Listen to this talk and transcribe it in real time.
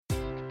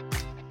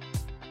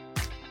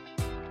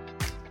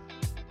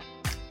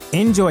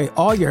Enjoy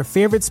all your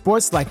favorite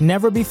sports like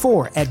never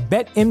before at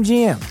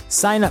BetMGM.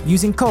 Sign up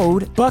using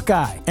code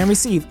Buckeye and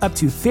receive up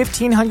to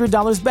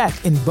 $1,500 back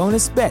in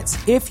bonus bets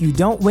if you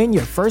don't win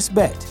your first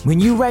bet. When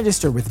you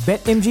register with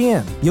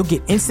BetMGM, you'll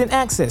get instant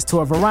access to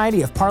a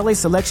variety of parlay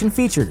selection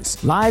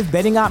features, live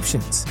betting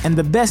options, and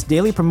the best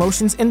daily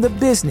promotions in the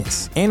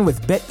business. And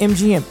with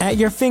BetMGM at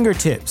your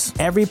fingertips,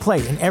 every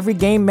play and every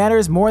game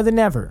matters more than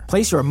ever.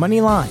 Place your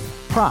money line,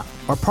 prop,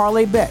 or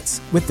parlay bets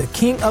with the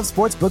king of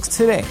sportsbooks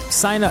today.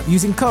 Sign up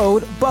using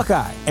code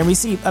Buckeye and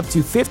receive up to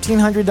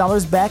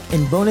 $1,500 back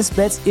in bonus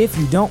bets if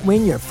you don't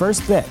win your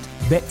first bet.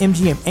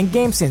 BetMGM and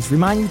GameSense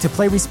remind you to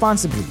play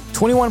responsibly.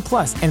 21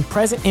 plus and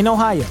present in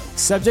Ohio,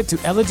 subject to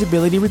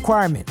eligibility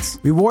requirements.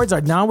 Rewards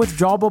are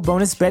non-withdrawable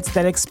bonus bets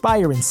that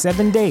expire in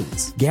 7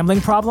 days. Gambling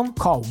problem?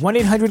 Call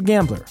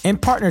 1-800-GAMBLER. In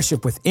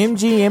partnership with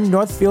MGM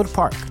Northfield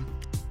Park.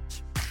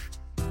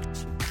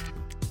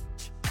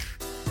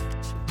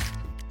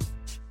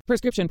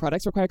 Prescription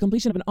products require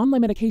completion of an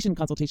online medication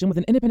consultation with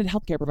an independent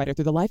healthcare provider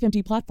through the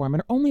LifeMD platform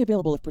and are only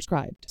available if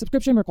prescribed.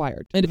 Subscription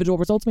required. Individual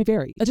results may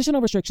vary. Additional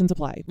restrictions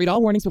apply. Read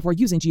all warnings before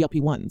using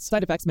GLP-1s.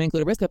 Side effects may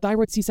include a risk of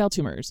thyroid C-cell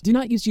tumors. Do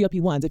not use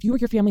GLP-1s if you or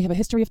your family have a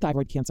history of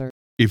thyroid cancer.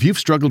 If you've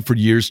struggled for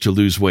years to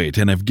lose weight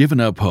and have given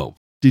up hope,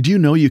 did you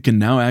know you can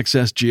now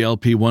access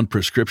GLP-1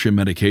 prescription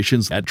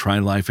medications at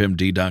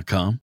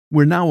TryLifeMD.com?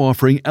 We're now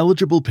offering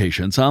eligible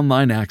patients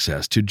online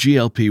access to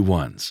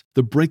GLP-1s,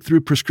 the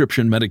breakthrough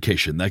prescription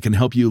medication that can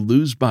help you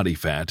lose body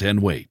fat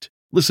and weight.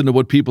 Listen to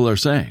what people are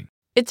saying.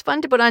 It's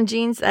fun to put on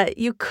jeans that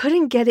you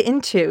couldn't get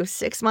into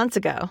 6 months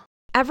ago.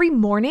 Every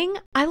morning,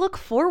 I look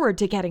forward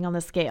to getting on the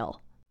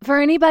scale.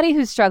 For anybody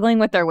who's struggling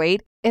with their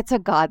weight, it's a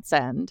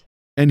godsend.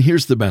 And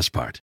here's the best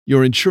part.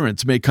 Your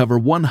insurance may cover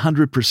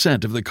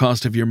 100% of the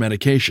cost of your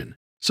medication.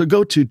 So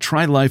go to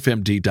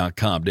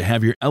TryLifeMD.com to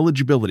have your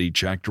eligibility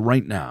checked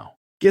right now.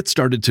 Get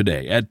started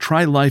today at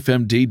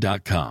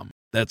TryLifeMD.com.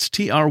 That's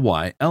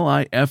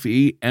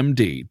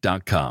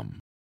TryLifeMD.com.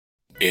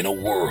 In a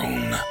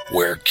world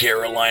where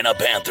Carolina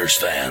Panthers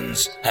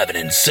fans have an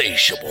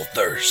insatiable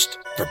thirst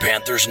for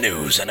Panthers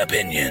news and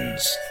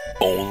opinions,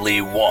 only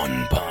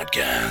one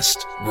podcast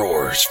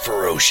roars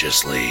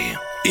ferociously.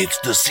 It's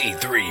the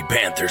C3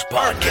 Panthers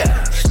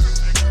Podcast.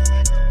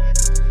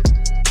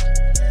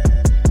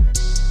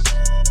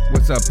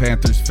 What's up,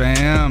 Panthers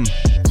fam?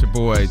 It's your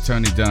boy,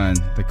 Tony Dunn.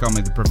 They call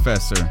me the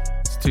Professor.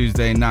 It's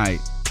Tuesday night,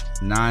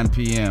 9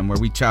 p.m., where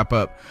we chop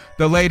up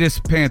the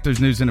latest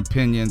Panthers news and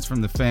opinions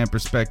from the fan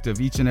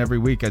perspective each and every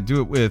week. I do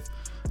it with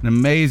an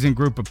amazing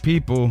group of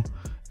people.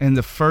 And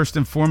the first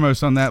and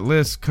foremost on that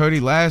list,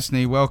 Cody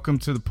Lashney. Welcome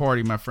to the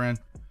party, my friend.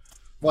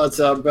 What's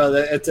up,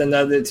 brother? It's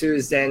another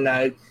Tuesday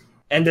night,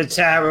 and the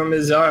chat room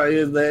is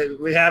already lit.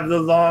 We have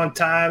the Long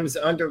Times,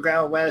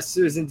 Underground West,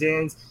 Susan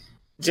Deans,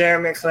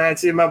 Jeremy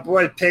Clancy, my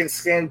boy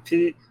Pigskin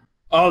Pete,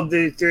 all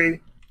D3.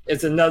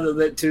 It's another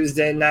lit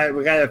Tuesday night.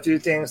 We got a few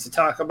things to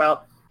talk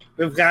about.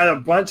 We've got a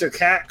bunch of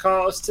cat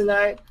calls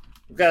tonight.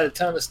 We've got a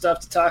ton of stuff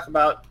to talk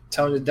about.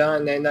 Tony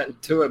Dunn, ain't nothing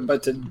to it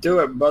but to do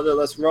it, brother.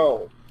 Let's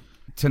roll.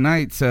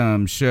 Tonight's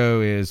show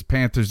is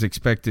Panthers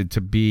expected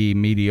to be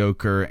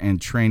mediocre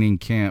and training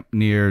camp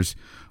nears.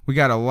 We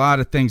got a lot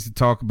of things to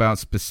talk about,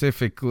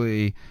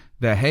 specifically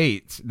the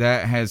hate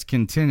that has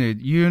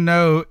continued. You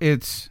know,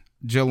 it's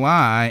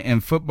July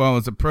and football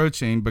is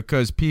approaching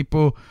because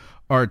people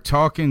are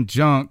talking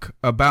junk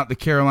about the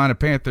Carolina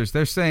Panthers.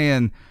 They're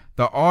saying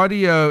the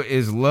audio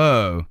is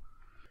low.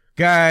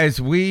 Guys,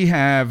 we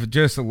have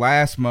just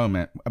last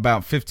moment,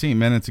 about 15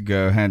 minutes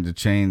ago, had to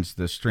change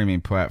the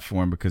streaming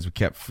platform because we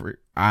kept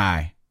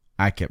I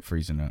kept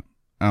freezing up.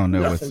 I don't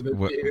know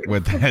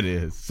what that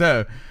is.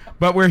 So,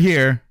 but we're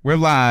here. We're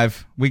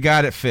live. We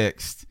got it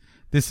fixed.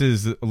 This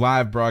is a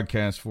live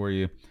broadcast for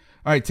you.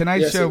 All right,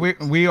 tonight's show,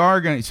 we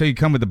are going to, so you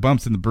come with the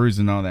bumps and the bruises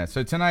and all that.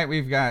 So tonight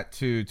we've got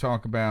to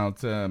talk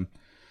about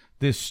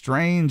this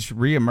strange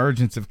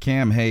reemergence of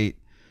Cam hate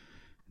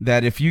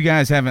that if you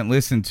guys haven't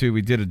listened to,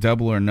 we did a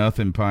Double or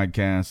Nothing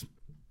podcast.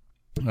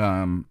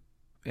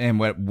 And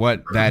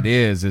what that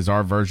is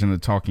our version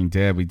of Talking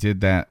Dead. We did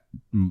that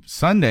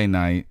Sunday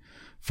night,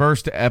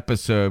 first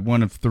episode,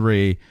 1 of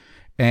 3.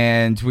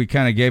 And we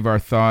kind of gave our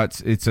thoughts.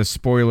 It's a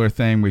spoiler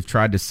thing. We've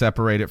tried to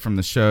separate it from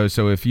the show.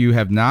 So if you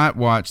have not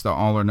watched the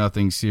All or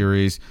Nothing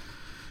series,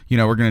 you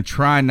know, we're going to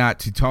try not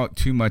to talk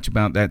too much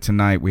about that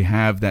tonight. We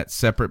have that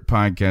separate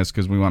podcast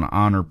because we want to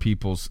honor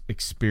people's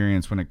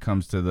experience when it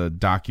comes to the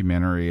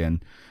documentary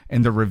and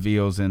the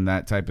reveals and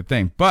that type of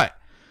thing. But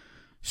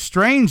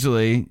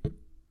strangely,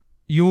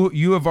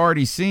 you have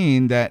already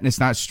seen that, and it's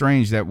not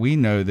strange that we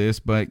know this,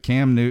 but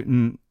Cam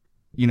Newton,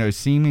 you know,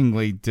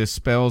 seemingly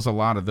dispels a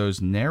lot of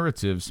those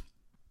narratives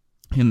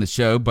in the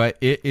show. But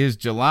it is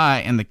July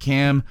and the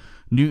Cam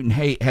Newton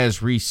hate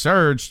has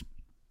resurged.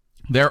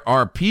 There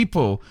are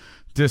people,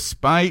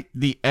 despite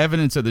the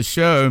evidence of the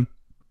show,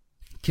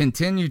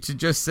 continue to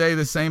just say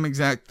the same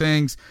exact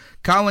things.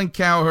 Colin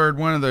Cowherd,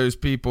 one of those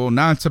people,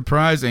 not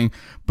surprising,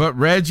 but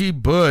Reggie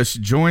Bush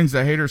joins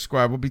the hater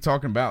squad. We'll be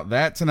talking about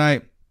that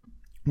tonight.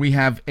 We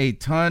have a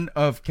ton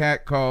of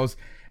cat calls.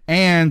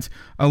 and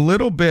a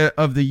little bit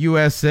of the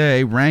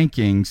USA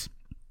rankings.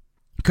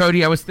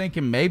 Cody, I was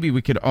thinking maybe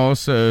we could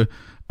also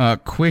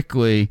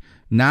quickly,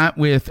 not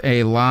with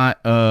a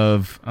lot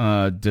of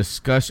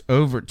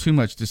too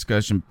much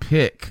discussion,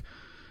 pick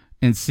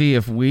and see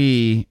if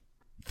we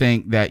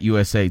think that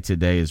USA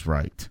Today is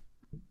right.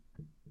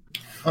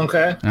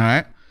 Okay. All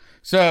right.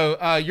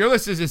 So you're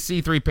listening to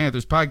C3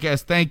 Panthers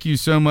podcast. Thank you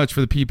so much for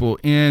the people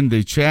in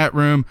the chat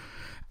room.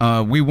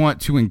 We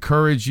want to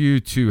encourage you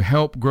to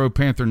help grow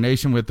Panther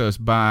Nation with us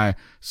by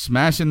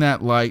smashing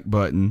that like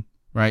button,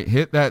 right?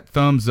 Hit that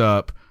thumbs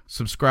up,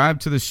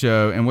 subscribe to the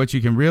show, and what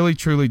you can really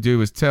truly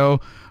do is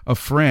tell a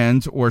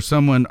friend or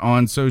someone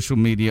on social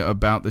media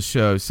about the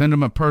show. Send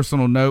them a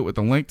personal note with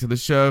a link to the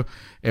show.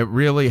 It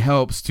really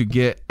helps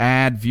to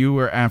add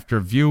viewer after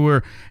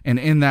viewer, and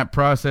in that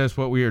process,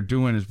 what we are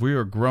doing is we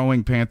are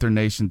growing Panther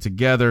Nation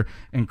together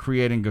and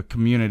creating a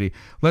community.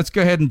 Let's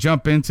go ahead and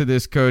jump into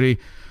this, Cody.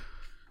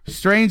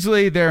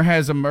 Strangely, there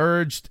has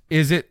emerged,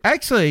 is it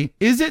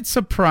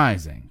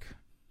surprising?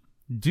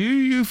 Do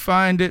you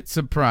find it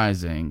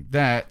surprising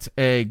that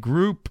a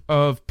group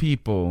of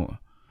people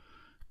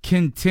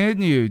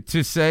continue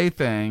to say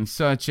things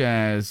such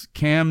as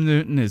Cam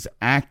Newton is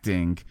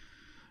acting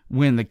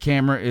when the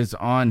camera is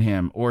on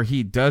him, or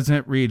he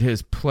doesn't read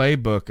his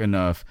playbook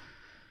enough,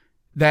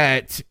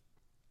 that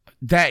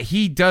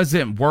he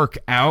doesn't work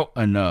out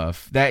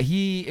enough, that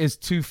he is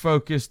too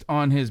focused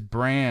on his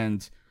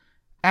brand?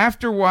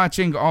 After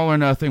watching All or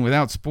Nothing,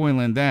 without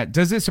spoiling that,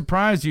 does it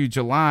surprise you,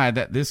 July,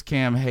 that this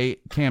Cam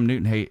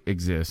Newton hate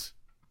exists?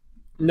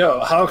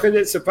 No. How could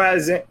it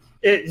surprise you?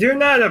 You're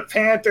not a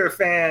Panther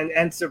fan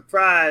and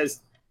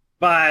surprised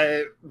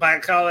by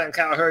Colin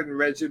Cowherd and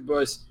Reggie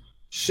Bush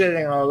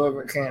shitting all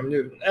over Cam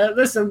Newton.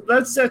 Listen,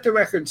 let's set the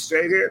record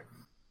straight here.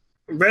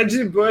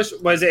 Reggie Bush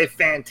was a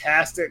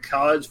fantastic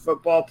college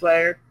football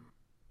player,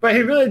 but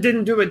he really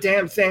didn't do a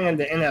damn thing in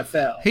the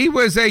NFL. He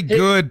was a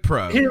good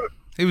pro.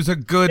 He was a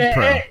good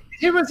pro.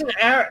 He was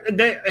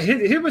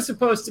he was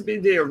supposed to be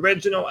the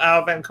original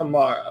Alvin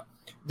Kamara,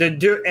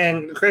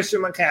 and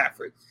Christian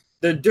McCaffrey,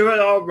 the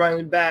do-it-all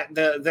running back,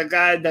 the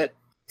guy that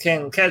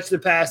can catch the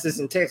passes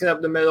and take it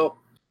up the middle.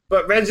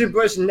 But Reggie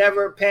Bush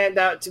never panned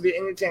out to be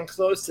anything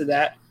close to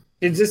that.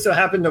 He just so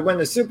happened to win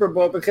the Super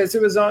Bowl because he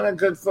was on a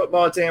good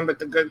football team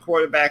with a good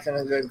quarterback and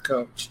a good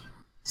coach.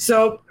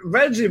 So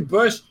Reggie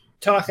Bush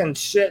talking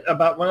shit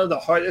about one of the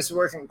hardest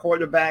working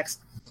quarterbacks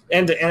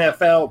in the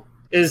NFL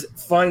is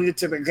funny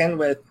to begin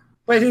with,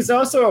 but he's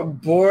also a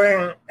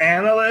boring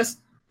analyst.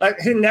 Like,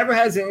 he never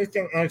has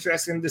anything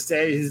interesting to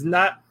say.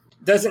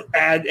 Doesn't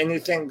add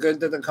anything good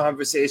to the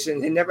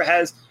conversation. He never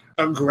has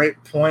a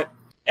great point.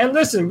 And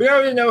listen, we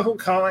already know who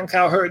Colin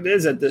Cowherd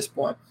is at this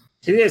point.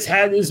 He has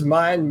had his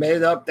mind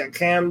made up that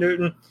Cam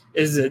Newton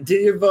is a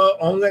diva,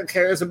 only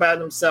cares about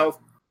himself,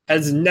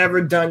 has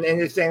never done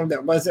anything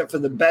that wasn't for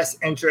the best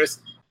interest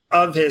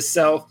of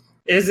himself,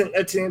 isn't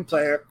a team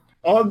player.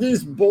 All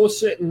these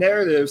bullshit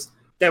narratives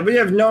that we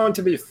have known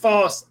to be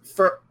false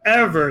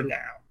forever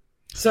now.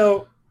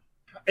 So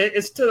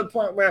it's to the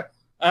point where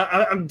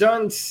I'm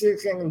done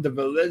seeking the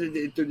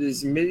validity through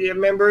these media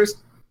members,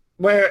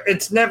 where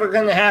it's never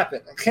going to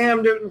happen.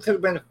 Cam Newton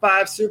could win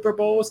 5 Super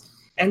Bowls,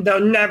 and they'll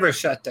never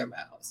shut their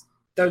mouths.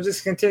 They'll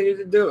just continue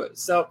to do it.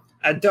 So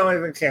I don't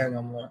even care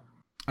no more.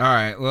 All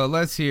right, well,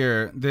 let's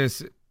hear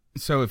this.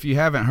 So if you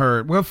haven't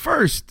heard, well,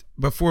 first,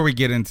 before we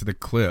get into the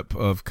clip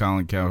of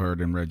Colin Cowherd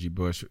and Reggie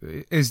Bush,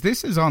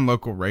 this is on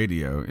local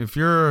radio. If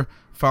you're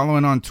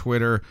following on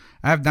Twitter,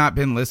 I have not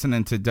been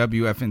listening to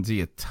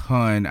WFNZ a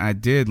ton. I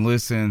did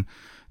listen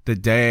the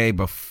day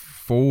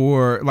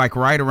before, like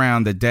right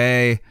around the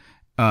day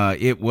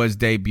it was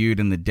debuted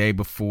and the day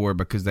before,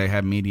 because they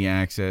have media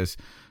access.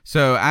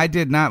 So I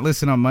did not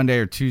listen on Monday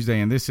or Tuesday,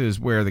 and this is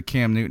where the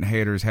Cam Newton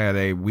haters had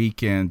a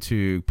weekend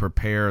to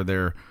prepare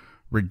their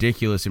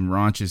ridiculous and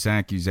raunchous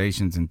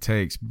accusations and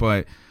takes.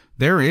 But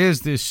there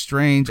is this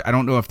strange, I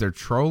don't know if they're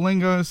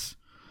trolling us,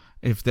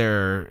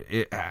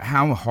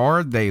 how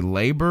hard they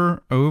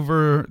labor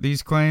over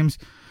these claims.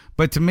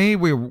 But to me,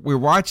 we're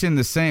watching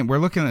we're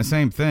looking at the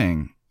same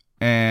thing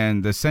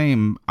and the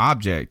same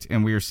object,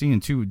 and we are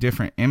seeing 2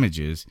 different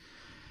images.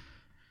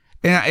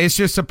 And it's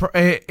just,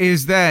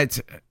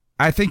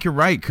 I think you're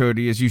right,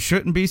 Cody, is you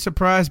shouldn't be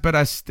surprised, but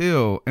I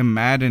still am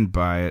maddened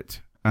by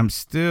it. I'm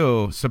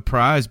still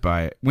surprised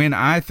by it when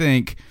I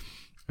think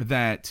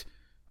that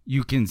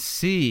you can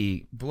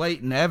see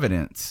blatant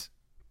evidence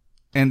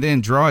and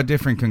then draw a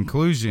different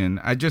conclusion.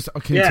 I just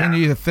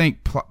continue to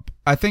think,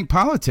 I think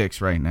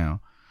politics right now.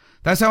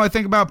 That's how I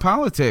think about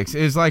politics,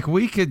 is like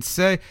we could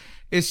say,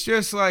 it's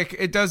just like,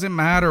 it doesn't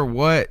matter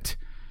what,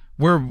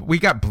 we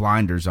got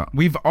blinders on.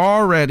 We've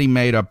already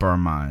made up our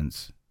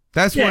minds.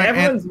 That's what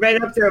everyone's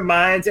made up their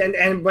minds,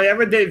 and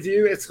whatever they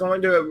view, it's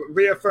going to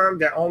reaffirm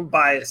their own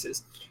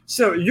biases.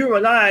 So you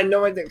and I,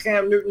 knowing that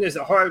Cam Newton is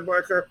a hard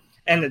worker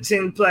and a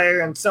team player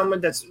and someone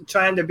that's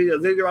trying to be a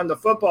leader on the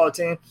football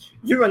team,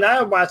 you and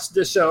I watched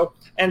the show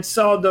and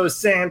saw those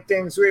same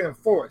things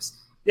reinforced.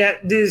 Yet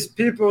these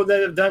people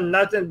that have done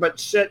nothing but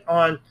shit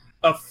on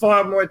a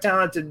far more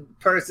talented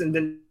person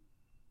than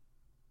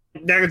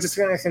they're just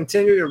going to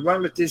continue to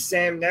run with these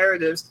same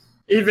narratives,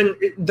 even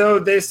though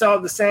they saw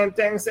the same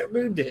things that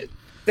we did.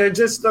 They're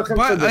just looking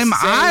for the am same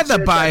I the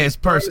shit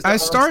biased person? I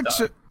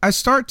stuff.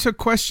 start to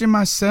question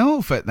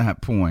myself at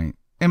that point.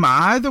 Am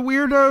I the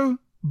weirdo?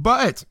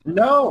 But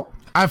no,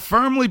 I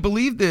firmly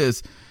believe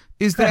this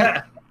is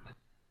that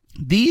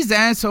these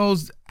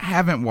assholes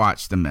haven't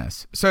watched the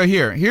mess. So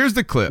here's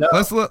the clip.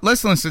 No.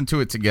 Let's listen to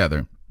it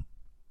together.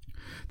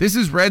 This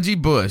is Reggie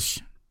Bush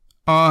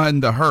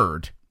on The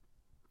Herd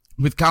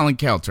with Colin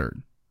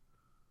Cowherd.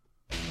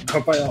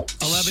 Hope I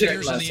don't 11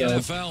 years in the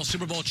NFL,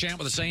 Super Bowl champ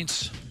with the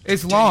Saints.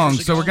 It's long,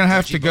 so we're going to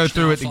have to go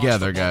through it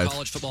together, guys.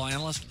 College football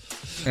analyst.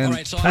 And all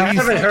right, so I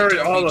haven't heard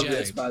all of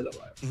this, by the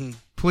way. Mm-hmm.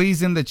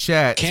 Please, in the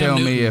chat, tell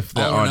me if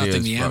the audio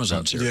is the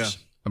Amazon series.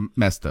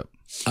 Messed up.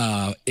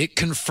 It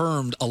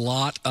confirmed a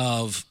lot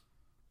of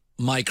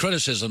my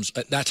criticisms.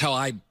 That's how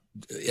I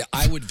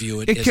would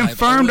view it. It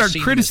confirmed our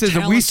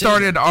criticism. We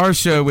started our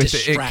show with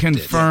it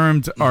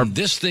confirmed our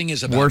This thing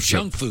is about worship.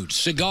 Junk food,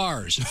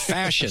 cigars,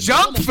 fashion.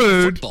 Junk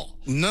food? Football.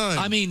 None.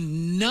 I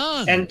mean,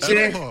 none. And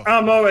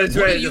I'm always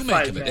what ready do you to make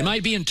fight, of it? man. Am I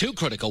being too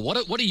critical?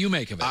 What do you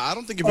make of it? I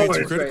don't think you're being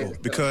too critical,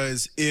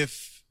 because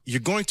if you're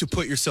going to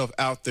put yourself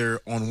out there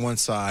on one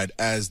side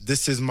as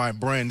this is my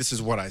brand, this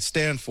is what I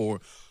stand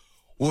for,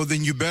 well,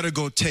 then you better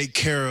go take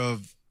care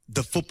of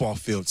the football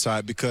field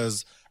side,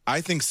 because I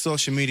think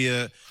social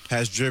media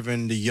has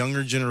driven the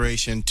younger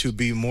generation to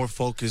be more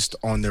focused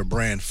on their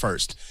brand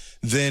first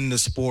than the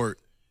sport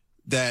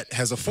that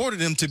has afforded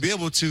them to be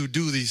able to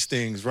do these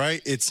things,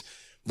 right? It's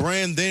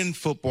brand then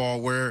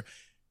football, where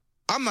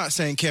I'm not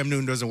saying Cam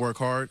Newton doesn't work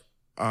hard,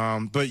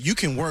 but you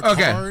can work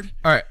hard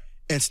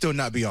and still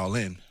not be all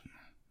in.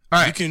 All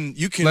right.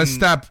 You can let's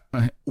stop.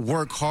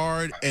 Work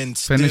hard and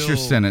finish still, your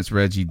sentence,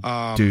 Reggie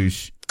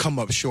douche. Come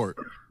up short,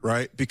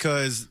 right?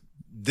 Because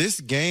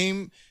this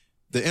game,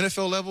 the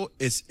NFL level,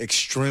 is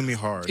extremely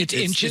hard. It's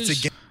inches. It's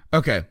a game.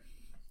 Okay.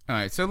 All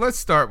right. So let's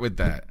start with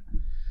that.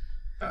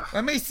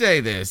 Let me say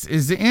this.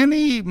 Is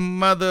any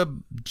mother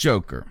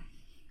joker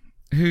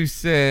who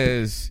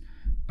says,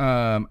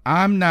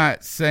 I'm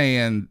not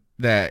saying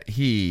that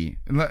he,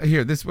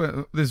 here, this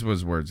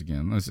was words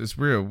again. It's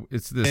real.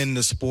 It's this. In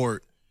the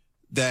sport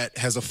that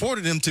has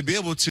afforded them to be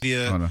able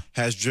to,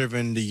 has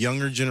driven the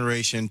younger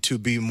generation to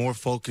be more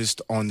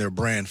focused on their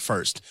brand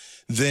first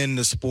than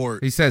the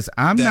sport. He says,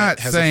 I'm not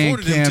saying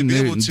Cam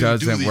Newton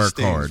doesn't work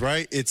hard.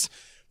 Right? It's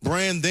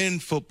brand then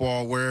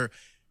football, where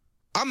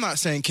I'm not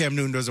saying Cam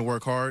Newton doesn't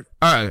work hard.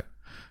 All right.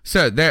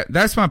 So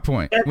that's my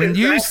point. When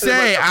you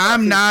say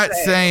I'm not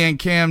saying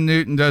Cam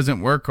Newton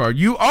doesn't work hard,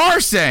 you are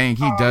saying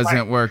he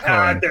doesn't work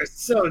hard. They're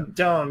so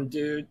dumb,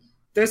 dude.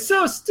 They're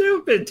so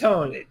stupid,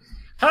 Tony.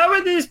 How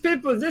are these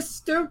people this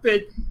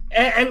stupid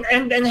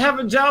and have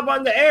a job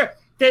on the air?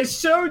 They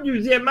showed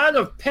you the amount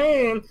of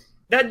pain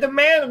that the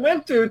man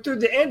went through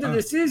the end of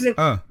the season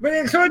when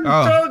he couldn't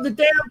throw the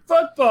damn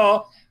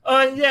football.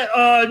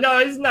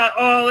 No, he's not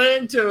all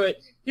into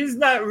it. He's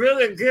not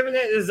really giving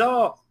it his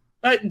all.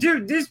 Like,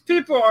 dude, these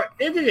people are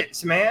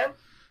idiots, man.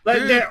 Like,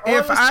 dude, they're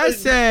if I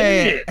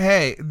say, idiots.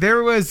 hey,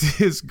 there was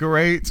this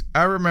great,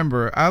 I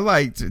remember I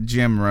liked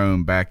Jim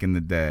Rome back in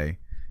the day.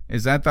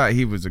 I thought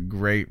he was a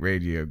great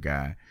radio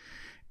guy.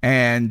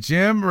 And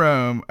Jim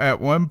Rome, at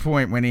one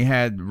point when he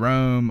had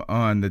Rome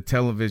on the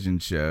television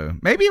show,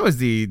 maybe it was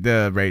the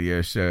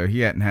radio show, he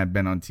hadn't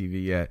been on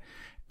TV yet,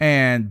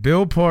 and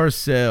Bill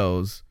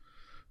Parcells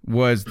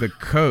was the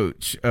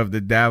coach of the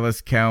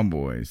Dallas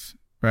Cowboys,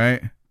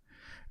 right?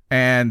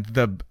 And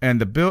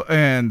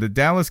the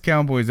Dallas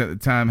Cowboys at the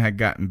time had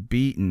gotten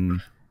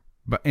beaten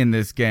in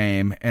this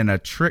game, and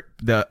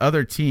the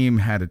other team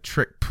had a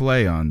trick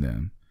play on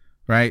them.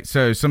 Right,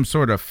 so some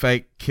sort of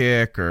fake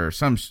kick or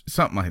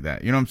something like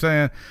that. You know what I'm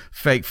saying?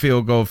 Fake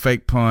field goal,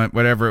 fake punt,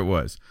 whatever it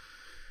was.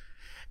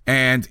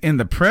 And in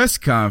the press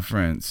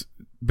conference,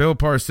 Bill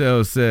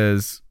Parcells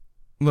says,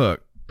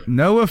 "Look,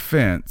 no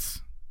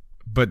offense,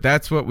 but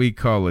that's what we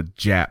call a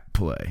Jap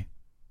play."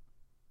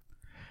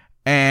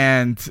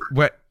 And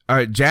what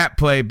Jap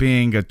play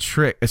being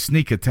a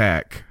sneak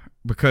attack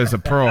because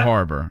of Pearl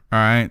Harbor. All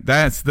right,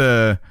 that's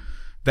the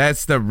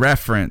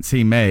reference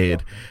he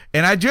made.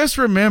 And I just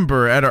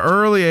remember at an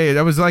early age,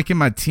 I was like in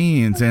my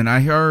teens, and I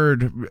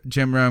heard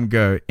Jim Rome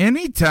go,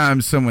 anytime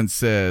someone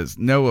says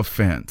no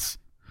offense,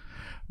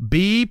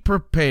 be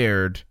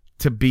prepared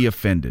to be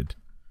offended.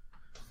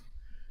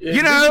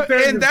 Yeah,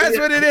 and that's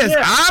what it is.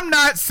 Yeah. I'm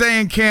not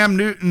saying Cam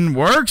Newton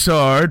works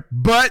hard,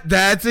 but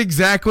that's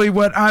exactly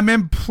what I'm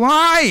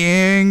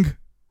implying.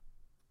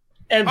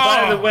 And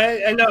by the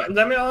way,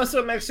 let me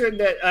also make sure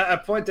that I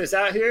point this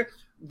out here.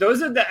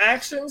 Those are the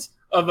actions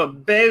of a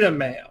beta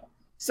male.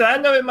 So I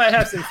know we might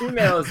have some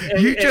females.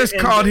 You just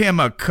called him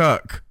a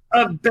cuck.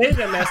 A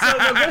beta male. So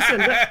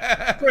listen,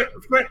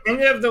 for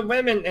any of the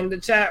women in the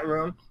chat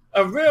room,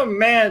 a real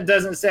man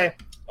doesn't say,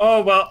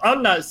 "Oh well,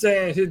 I'm not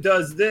saying he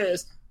does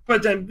this,"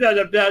 but then blah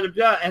blah blah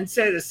blah, and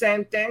say the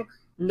same thing.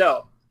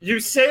 No, you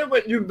say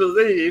what you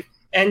believe,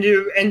 and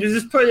you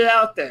just put it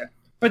out there.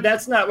 But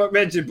that's not what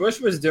Reggie Bush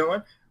was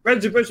doing.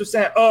 Reggie Bush was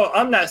saying, "Oh,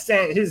 I'm not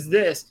saying he's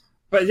this,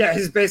 but yeah,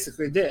 he's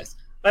basically this."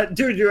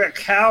 dude, you're a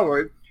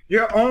coward.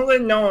 You're only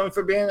known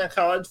for being a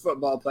college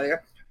football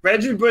player.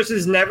 Reggie Bush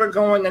is never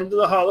going into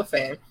the Hall of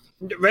Fame.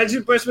 Reggie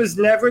Bush was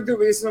never the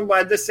reason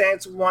why the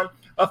Saints won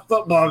a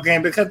football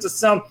game because of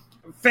some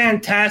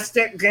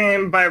fantastic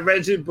game by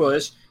Reggie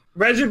Bush.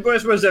 Reggie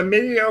Bush was a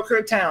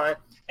mediocre talent,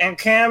 and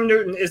Cam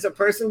Newton is a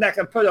person that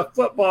can put a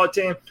football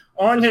team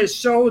on his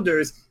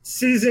shoulders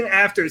season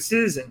after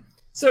season.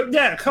 So,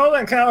 yeah,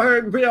 Colin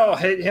Cowherd, we all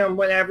hate him,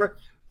 whatever.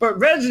 But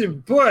Reggie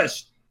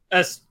Bush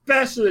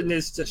especially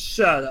needs to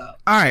shut up.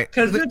 All right.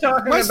 Because you're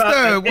talking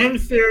about an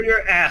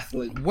inferior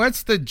athlete.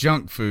 What's the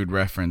junk food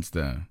reference,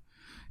 though?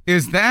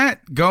 Is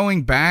that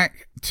going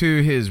back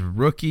to his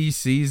rookie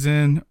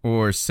season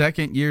or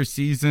second-year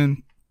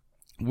season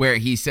where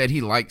he said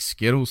he liked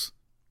Skittles?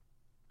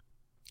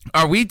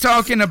 Are we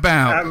talking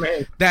about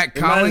that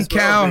Colin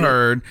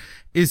Cowherd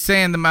is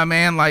saying that my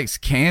man likes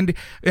candy?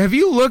 Have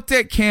you looked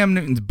at Cam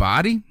Newton's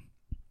body?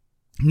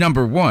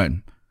 Number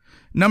one.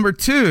 Number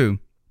two,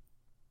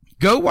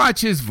 go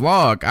watch his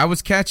vlog. I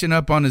was catching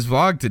up on his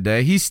vlog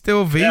today. He's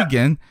still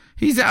vegan. Yeah.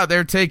 He's out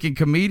there taking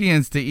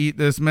comedians to eat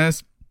this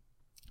mess.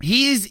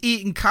 He's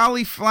eating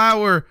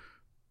cauliflower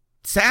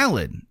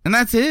salad, and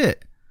that's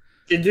it.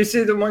 Did you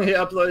see the one he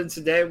uploaded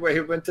today where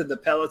he went to the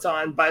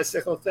Peloton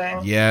bicycle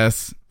thing?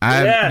 Yes.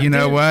 You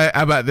know what?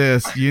 How about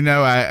this?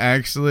 I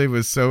actually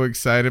was so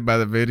excited by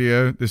the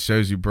video. This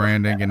shows you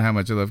branding and how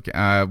much I love.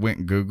 I went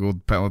and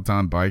Googled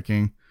Peloton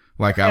biking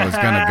like I was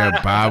going to go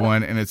buy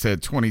one, and it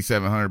said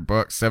 $2,700,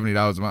 $70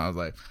 a month. I was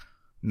like,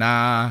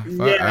 nah.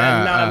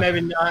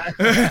 Maybe not.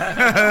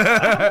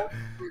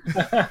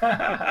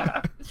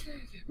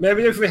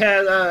 Maybe if we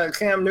had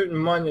Cam Newton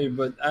money,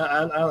 but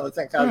I don't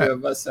think either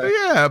of us.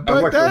 Yeah,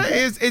 but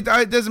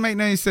it doesn't make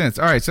any sense.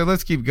 All right, so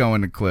let's keep going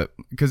the clip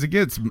because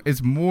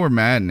it's more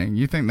maddening.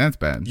 You think that's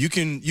bad? You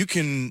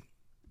can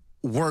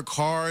work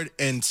hard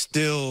and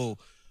still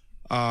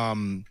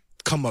come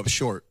up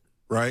short,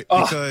 right?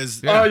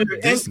 Because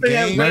this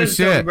game, no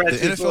shit, the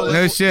NFL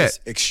is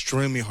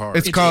extremely hard.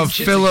 It's called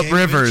Phillip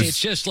Rivers. It's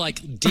just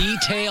like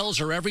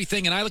details or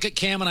everything, and I look at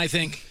Cam and I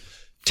think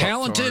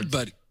talented,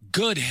 but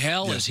good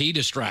hell is he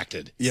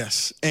distracted.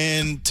 Yes.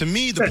 And to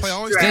me, the play I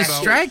always think about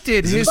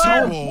distracted. His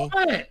Super Bowl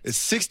is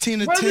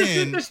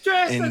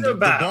 16-10, and the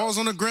ball's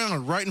on the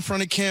ground right in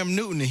front of Cam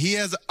Newton, and he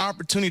has an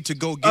opportunity to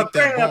go get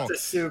that ball.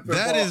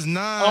 That is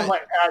not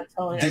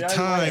the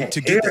time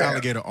to get the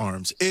alligator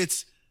arms.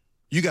 It's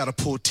you got to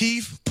pull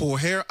teeth, pull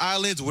hair,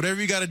 eyelids, whatever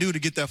you got to do to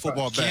get that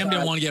football back. Cam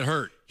didn't want to get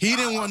hurt. He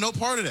didn't want no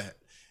part of that.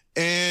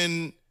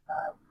 And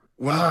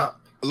when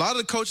a lot of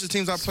the coaches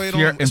teams I played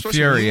on,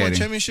 especially when we won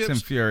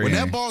championships, when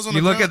that ball's on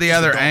the ground, you look at the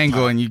other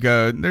angle and you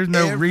go, "There's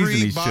no reason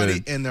he should."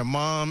 Everybody and their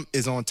mom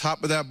is on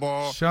top of that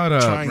ball. Shut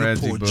up, trying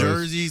Reggie to pull Bush.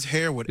 Jerseys,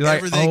 hair,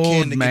 whatever they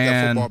can to get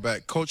that football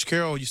back. Coach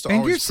Carroll used to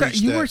always preach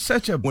that. You were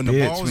such a when bitch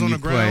the ball was when on you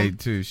the ground, played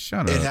too.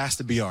 Shut up. It has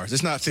to be ours.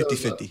 It's not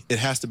 50-50. It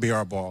has to be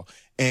our ball.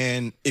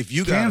 And if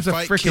you got Cam's to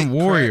fight, a freaking kick,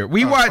 warrior. Crack,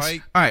 we watch.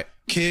 fight, all right.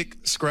 Kick,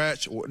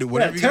 scratch,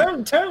 whatever you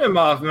got. Turn him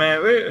off,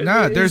 man.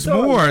 There's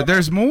more.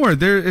 There's more.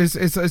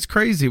 It's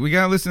crazy. We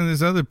gotta listen to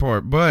this other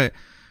part. But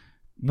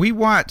we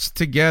watched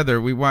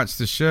together. We watched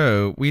the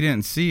show. We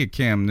didn't see a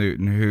Cam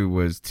Newton who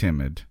was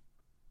timid.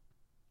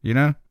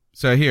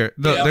 So here,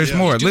 look. There's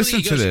more.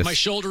 Listen to this. My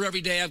shoulder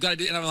every day. I've got to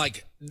do, and I'm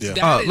like,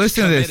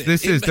 listen to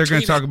this. They're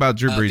going to talk about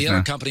Drew Brees the now.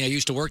 other company I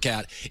used to work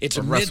at. It's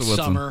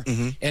midsummer,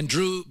 and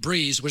Drew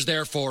Brees was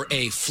there for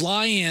a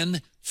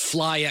fly-in,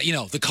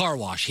 fly-out. The car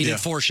wash. He did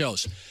 4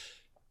 shows.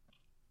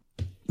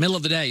 Middle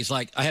of the day, he's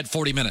like, I had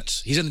 40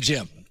 minutes. He's in the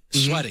gym,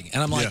 sweating,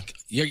 and I'm like,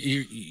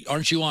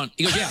 aren't you on?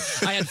 He goes, yeah.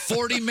 I had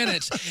 40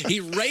 minutes. He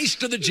raced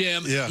to the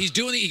gym. Yeah. He's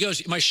doing it. He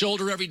goes, my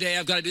shoulder every day.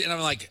 I've got to do, and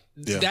I'm like,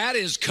 that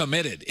is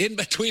committed. In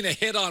between a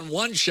hit on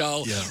one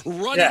show,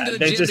 run into the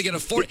gym to get a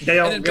 40,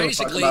 and then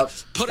basically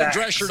put a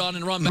dress shirt on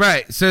and run back.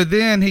 Right. So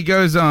then he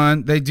goes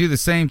on. They do the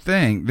same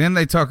thing. Then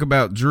they talk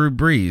about Drew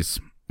Brees.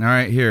 All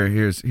right.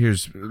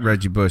 Here's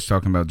Reggie Bush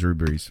talking about Drew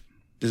Brees.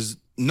 There's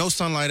no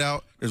sunlight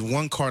out. There's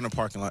one car in the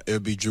parking lot. It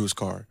would be Drew's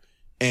car,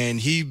 and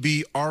he'd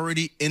be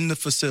already in the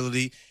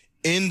facility,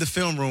 in the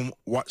film room,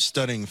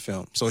 studying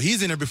film. So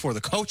he's in there before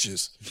the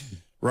coaches.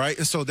 Right?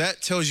 And so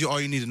that tells you all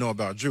you need to know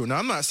about Drew. Now,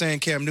 I'm not saying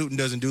Cam Newton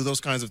doesn't do those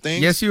kinds of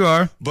things. Yes, you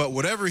are. But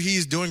whatever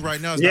he's doing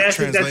right now is not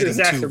translating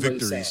to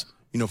victories,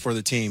 for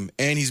the team.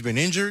 And he's been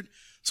injured,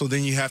 so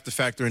then you have to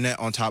factor in that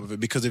on top of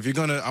it. Because if you're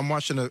going to – I'm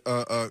watching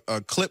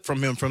a clip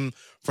from him from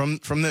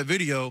that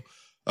video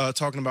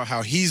talking about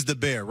how he's the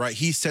bear, right?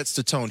 He sets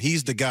the tone.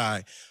 He's the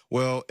guy.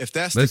 Well, if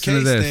that's the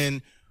case,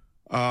 then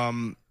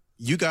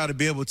you got to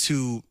be able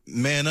to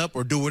man up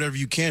or do whatever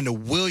you can to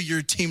will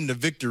your team to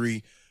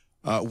victory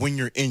when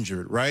you're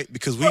injured, right?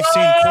 Because we've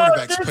seen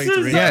quarterbacks play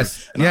through injury.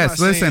 Yes.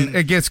 Listen,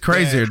 it gets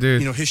crazier,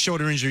 dude. His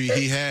shoulder injury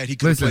he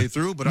could play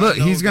through. But look,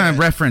 he's going to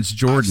reference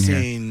Jordan here.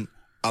 I've seen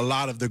a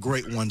lot of the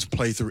great ones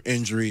play through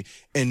injury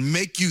and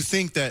make you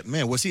think that,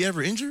 man, was he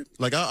ever injured?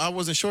 Like, I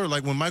wasn't sure.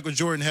 Like, when Michael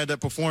Jordan had that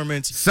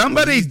performance.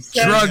 Somebody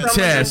drug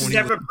test.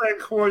 Never played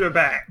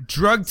quarterback.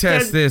 Drug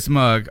test this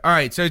mug. All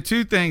right, so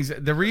 2 things.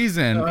 The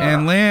reason,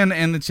 and Lynn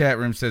in the chat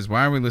room says,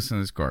 why are we listening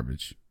to this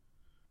garbage?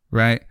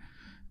 right,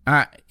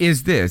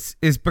 is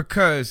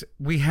because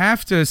we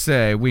have to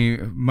say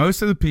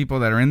most of the people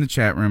that are in the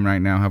chat room right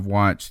now have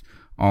watched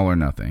All or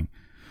Nothing.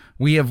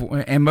 We have,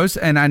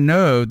 and I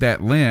know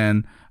that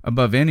Lynn,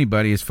 above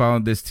anybody, has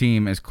followed this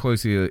team as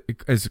closely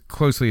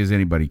as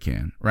anybody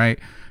can, right?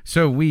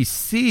 So we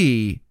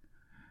see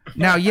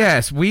now.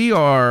 Yes, we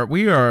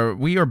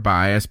are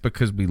biased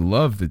because we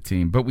love the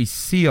team, but we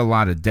see a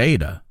lot of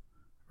data,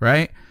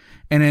 right?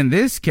 And in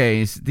this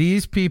case,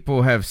 these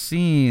people have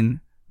seen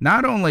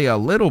not only a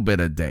little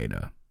bit of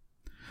data,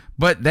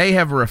 but they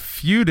have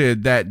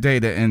refuted that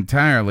data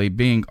entirely,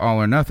 being All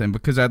or Nothing.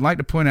 Because I'd like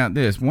to point out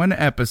this one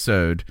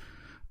episode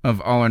of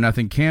All or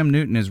Nothing, Cam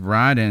Newton is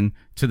riding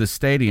to the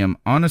stadium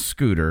on a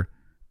scooter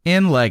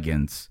in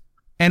leggings,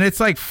 and it's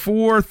like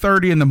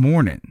 4:30 in the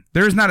morning.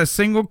 There's not a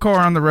single car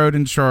on the road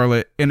in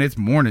Charlotte, and it's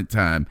morning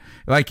time.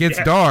 Like,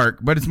 it's dark,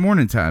 but it's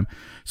morning time.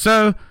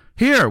 So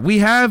here we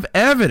have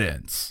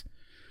evidence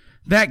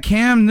that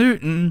Cam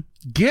Newton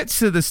gets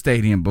to the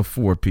stadium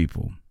before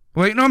people.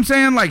 Well, you know what I'm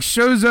saying? Like,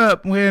 shows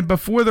up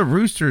before the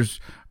roosters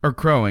are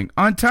crowing.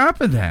 On top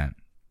of that,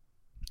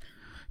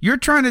 you're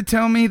trying to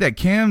tell me that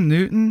Cam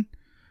Newton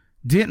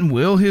didn't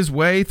will his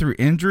way through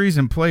injuries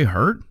and play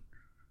hurt?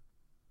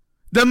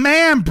 The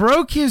man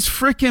broke his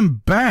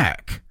freaking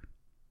back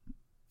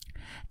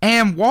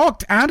and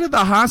walked out of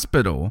the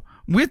hospital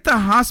with the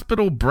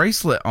hospital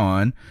bracelet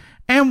on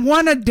and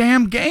won a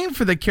damn game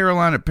for the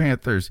Carolina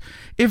Panthers.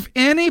 If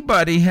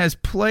anybody has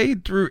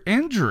played through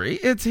injury,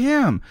 it's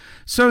him.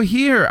 So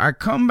here, I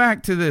come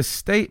back to this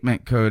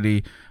statement,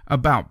 Cody,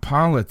 about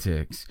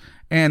politics.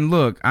 And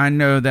look, I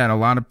know that a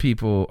lot of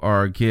people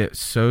get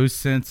so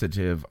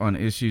sensitive on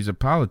issues of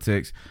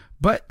politics,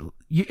 but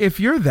if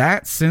you're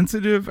that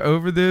sensitive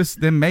over this,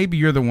 then maybe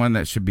you're the one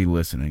that should be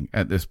listening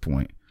at this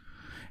point.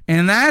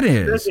 And that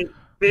is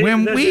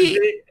when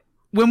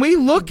we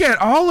look at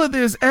all of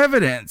this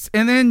evidence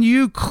and then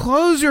you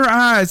close your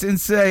eyes and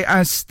say,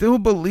 I still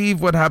believe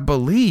what I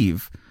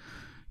believe,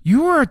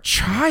 you are a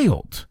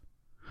child,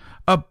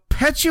 a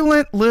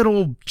petulant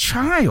little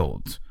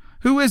child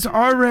who is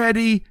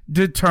already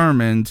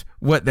determined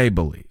what they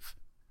believe.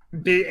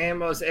 B.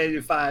 Amos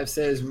 85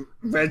 says,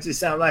 Reggie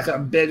sound like a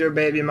bitter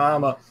baby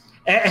mama.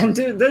 And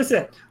dude,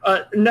 listen,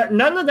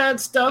 none of that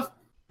stuff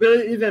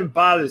really even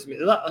bothers me.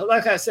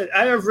 Like I said,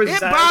 I have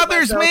resigned. It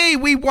bothers me.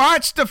 We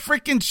watched the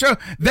freaking show.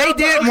 They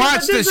didn't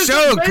watch the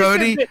show,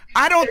 Cody.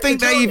 I don't think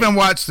they even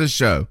watched the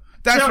show.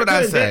 That's what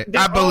I say.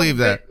 I believe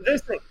that.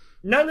 Listen,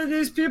 none of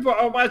these people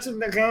are watching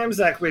the games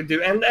like we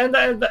do. And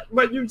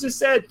what you just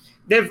said,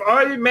 they've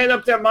already made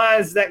up their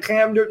minds that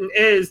Cam Newton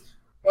is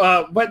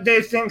what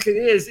they think it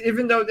is,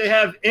 even though they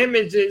have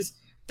images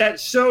that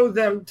show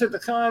them to the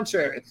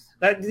contrary.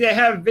 Like, they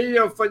have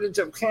video footage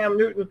of Cam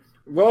Newton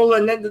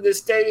rolling into the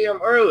stadium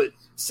early.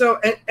 So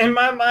in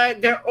my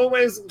mind, they're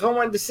always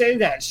going to say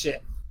that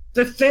shit.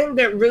 The thing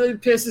that really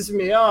pisses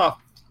me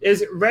off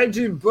is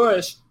Reggie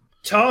Bush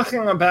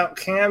talking about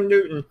Cam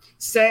Newton,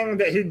 saying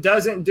that he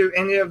doesn't do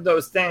any of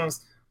those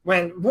things,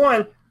 when,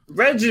 one,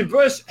 Reggie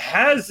Bush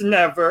has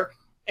never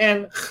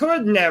and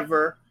could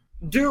never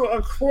do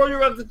a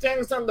quarter of the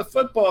things on the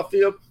football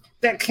field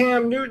that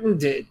Cam Newton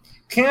did.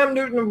 Cam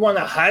Newton won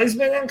a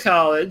Heisman in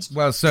college.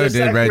 Well, so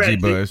did like Reggie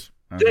Bush.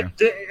 Okay.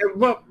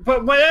 But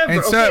whatever.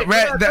 And so,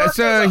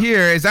 so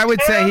here is, I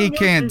would say he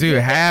can't do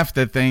half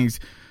the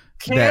things.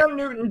 Cam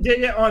Newton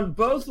did it on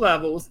both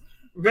levels.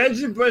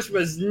 Reggie Bush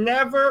was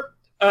never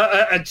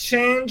a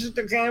change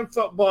the game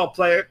football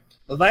player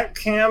like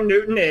Cam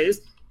Newton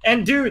is.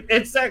 And dude,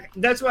 it's like,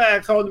 that's why I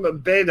called him a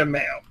beta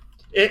male.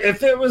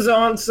 If it was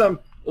on some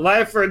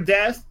life or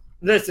death,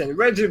 listen,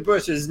 Reggie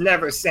Bush is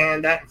never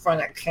saying that in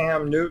front of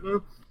Cam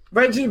Newton.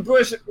 Reggie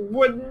Bush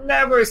would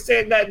never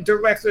say that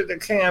directly to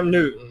Cam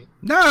Newton.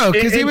 No,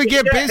 because he would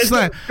get bitch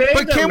slapped.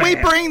 But can we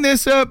bring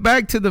this up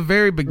back to the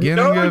very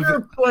beginning of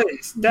your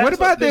place? What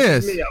about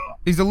this?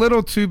 He's a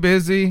little too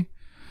busy.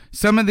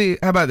 How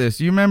about this?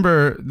 You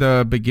remember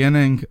the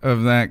beginning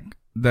of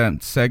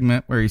that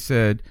segment where he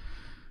said,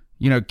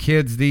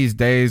 kids these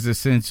days,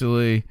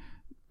 essentially,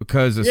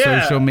 because of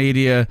social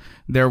media,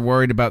 they're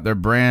worried about their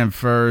brand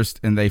first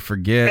and they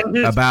forget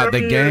about the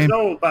game. Years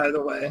old, by the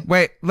way.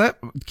 Wait,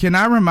 can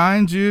I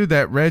remind you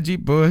that Reggie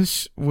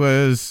Bush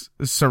was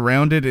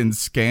surrounded in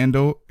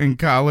scandal in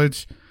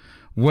college,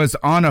 was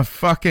on a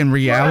fucking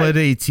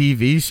reality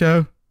TV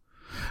show?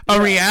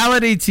 A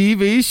reality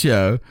TV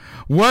show,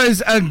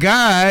 was a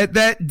guy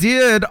that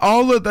did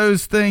all of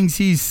those things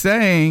he's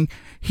saying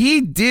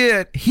he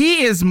did.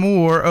 He is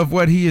more of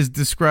what he is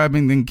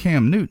describing than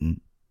Cam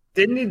Newton.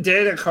 Didn't he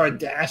date a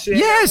Kardashian?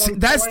 Yes,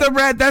 that's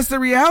the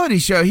reality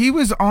show. He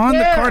was on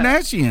the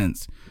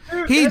Kardashians.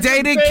 Dude, he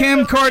dated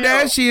Kim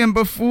Kardashian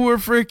before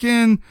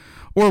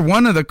or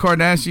one of the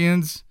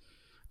Kardashians.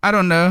 I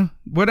don't know.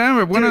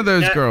 Whatever, one of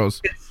those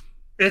girls.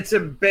 It's a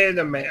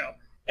beta male.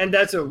 And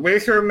that's a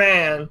weaker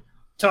man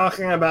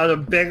talking about a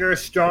bigger,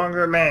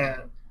 stronger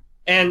man.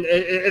 And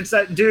it's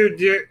like, dude,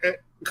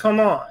 come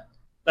on.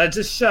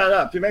 Just shut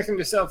up. You're making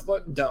yourself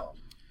look dumb.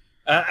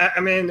 I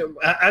mean,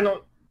 I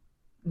don't.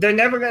 they're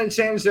never going to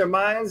change their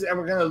minds, and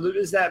we're going to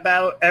lose that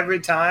battle every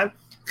time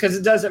because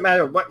it doesn't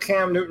matter what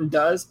Cam Newton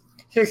does.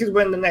 He could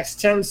win the next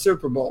 10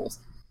 Super Bowls.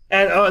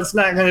 And, it's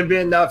not going to be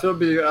enough. It'll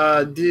be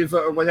diva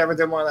or whatever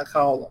they want to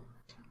call them.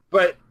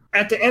 But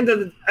at the end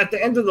of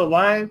the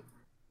line,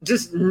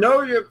 just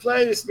know your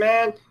place,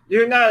 man.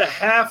 You're not a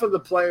half of the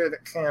player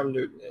that Cam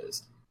Newton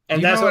is.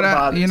 And that's what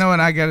bothers me. You know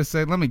what I got to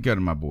say? Let me go to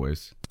my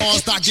boys.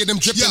 Start get them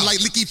dripping like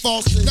Licky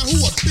Faucet. Now who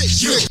a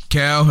bitch, nigga?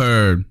 Cal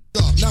Hurd.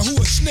 Now who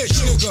a snitch,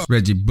 nigga?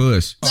 Reggie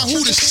Bush. Now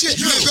who the shit,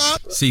 nigga?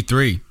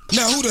 C3.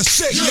 Now who the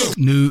sick, nigga?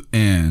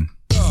 Newton.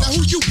 Now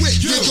who you with,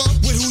 nigga?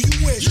 With who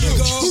you with,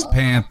 nigga?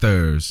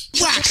 Panthers.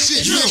 Rock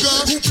shit,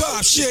 nigga. Who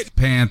pop shit?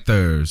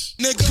 Panthers.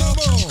 Nigga, come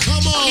on.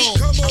 Come on.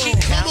 Come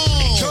on. Come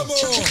on. Come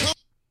on.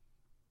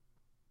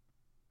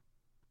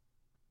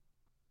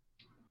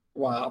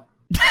 Wow.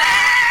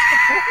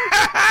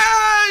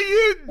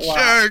 You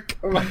jerk.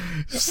 Wow.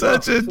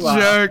 Such a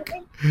jerk.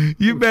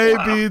 You may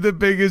be the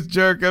biggest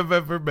jerk I've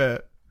ever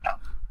met.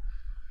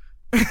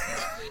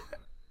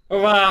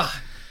 Wow.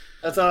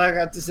 That's all I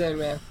got to say,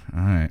 man. All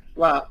right.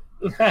 Wow.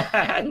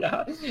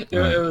 No,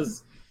 it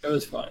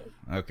was funny.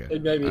 Okay.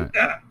 It made me.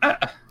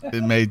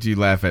 It made you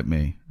laugh at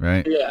me,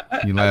 right? Yeah.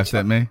 You laughed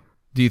at me?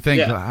 Do you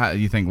think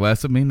you think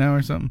less of me now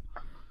or something?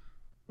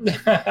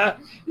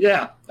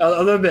 Yeah, a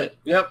little bit.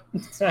 Yep.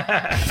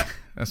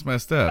 That's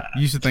messed up.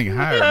 You should think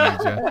higher of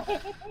me, Joe.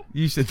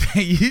 You should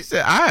think.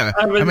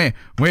 I mean,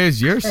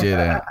 where's your shit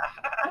at?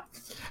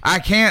 I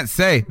can't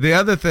say. The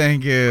other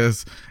thing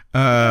is,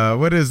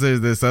 what is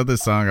this other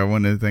song I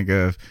wanted to think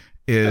of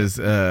is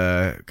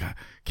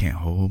Can't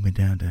Hold Me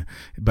Down.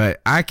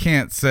 But I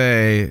can't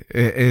say.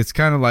 It's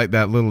kind of like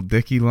that Little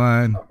Dicky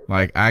line.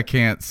 Like I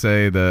can't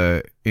say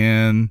the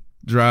N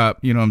drop.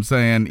 You know what I'm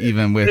saying?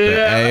 Even with the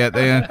A at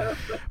the end.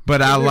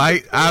 But I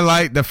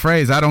like the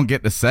phrase. I don't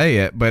get to say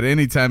it, but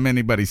anytime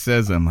anybody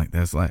says it, I'm like,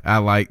 I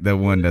like the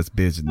one that's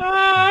business.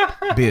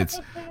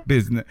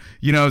 Business.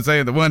 You know what I'm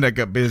saying? The one that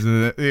got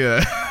business.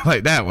 Yeah,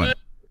 like that one.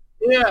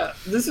 Yeah,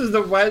 this is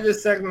the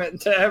whitest segment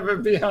to ever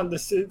be on the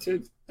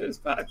C2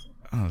 podcast.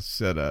 Oh,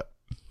 shut up.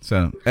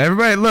 So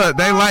everybody, look,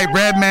 they like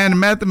Redman and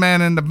Method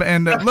Man and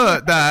the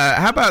look.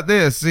 How about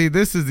this? See,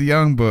 this is the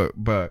Young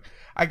Buck.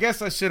 I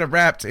guess I should have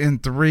rapped in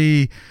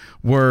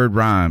 3-word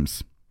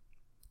rhymes.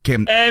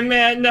 Kim. Hey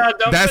man, no,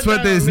 don't. That's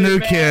what these new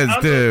kids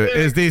do.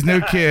 Is these new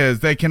kids?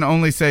 They can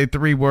only say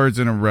 3 words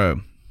in a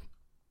row.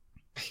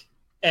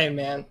 Hey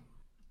man,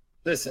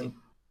 listen.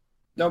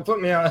 Don't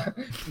put me on.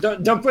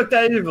 Don't put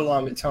that evil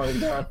on me,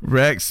 Tony.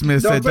 Rex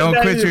Smith said, "Don't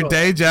quit your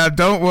day job.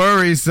 Don't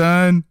worry,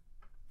 son.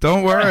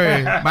 Don't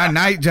worry. My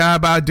night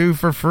job I do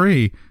for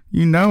free.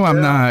 You know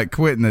I'm not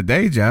quitting the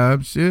day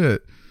job.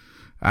 Shit,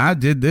 I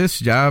did this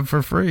job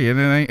for free, and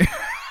it ain't."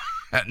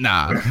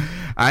 Nah,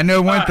 I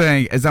know one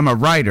thing is I'm a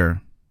writer.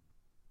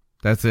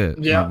 That's it.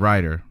 Yeah, I'm a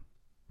writer.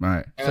 All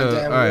right.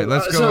 So, all right,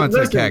 let's go on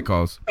to the cat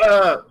calls.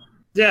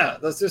 Yeah,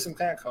 let's do some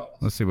cat calls.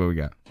 Let's see what we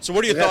got. So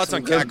what are your thoughts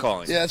on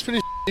catcalling? Yeah, it's pretty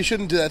you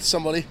shouldn't do that to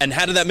somebody. And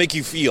how did that make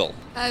you feel?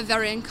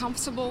 Very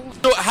uncomfortable.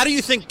 So how do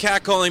you think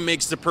catcalling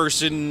makes the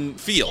person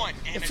feel?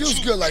 It feels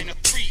good, like...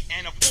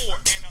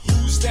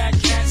 Who's that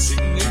cat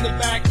sitting in the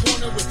back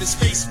corner with his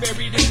face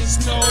buried in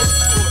his nose?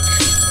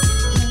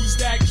 Who's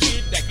that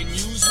kid that can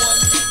use one?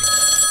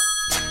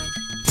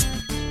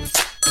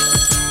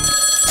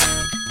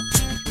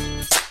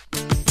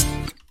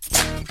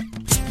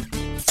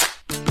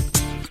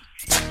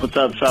 What's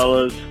up,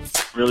 fellas?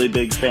 Really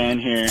big fan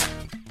here.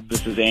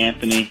 This is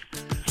Anthony,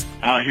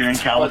 out here in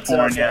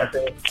California,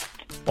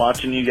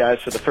 watching you guys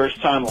for the first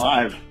time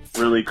live.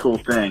 Really cool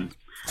thing.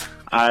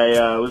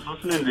 I was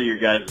listening to your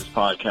guys'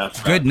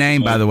 podcast. Good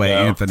name, by the way,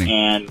 Anthony.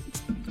 And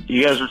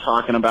you guys were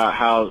talking about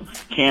how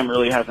Cam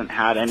really hasn't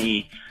had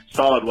any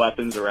solid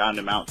weapons around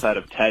him outside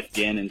of Ted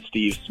Ginn and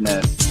Steve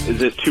Smith.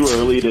 Is it too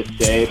early to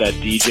say that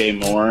DJ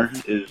Moore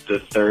is the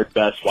third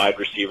best wide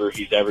receiver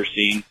he's ever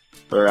seen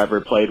or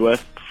ever played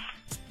with?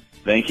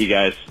 Thank you,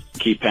 guys.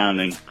 Keep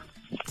pounding.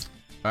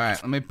 All right,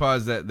 let me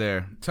pause that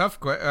there. Tough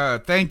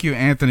question. Thank you,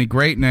 Anthony.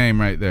 Great name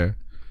right there.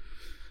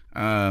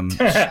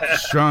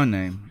 Strong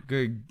name.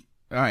 Good.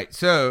 All right,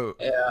 so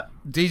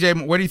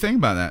DJ, what do you think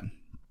about that?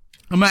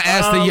 I'm gonna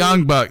ask the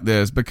Young Buck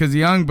this because the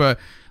Young Buck,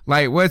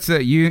 like, what's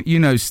that? You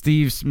know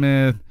Steve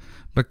Smith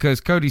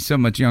because Cody's so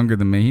much younger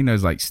than me. He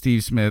knows like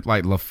Steve Smith,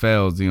 like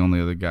LaFell's the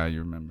only other guy you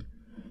remember.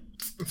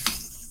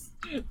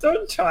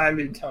 Don't try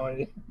me,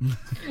 Tony.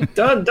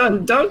 Don't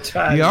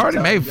try me. You already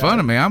made fun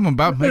of me. I'm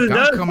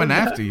coming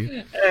after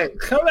you. Hey,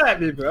 come at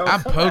me, bro.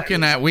 I'm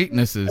poking at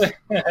weaknesses.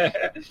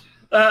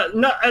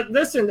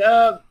 Listen,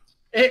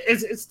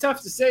 it's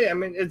tough to say. I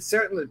mean, it's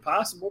certainly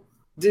possible.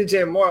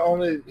 DJ Moore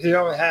only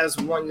has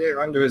 1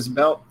 year under his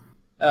belt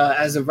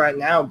as of right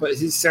now, but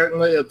he's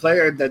certainly a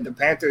player that the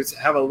Panthers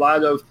have a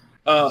lot of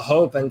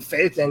hope and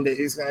faith in that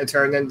he's going to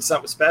turn into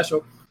something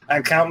special.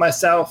 I count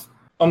myself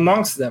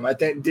amongst them. I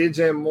think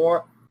DJ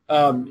Moore,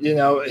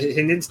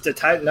 he needs to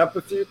tighten up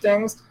a few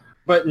things,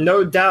 but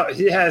no doubt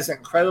he has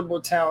incredible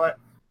talent.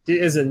 He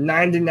is a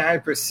 99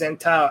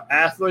 percentile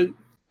athlete.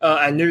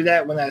 I knew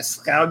that when I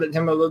scouted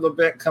him a little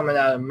bit coming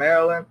out of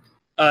Maryland.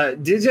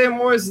 DJ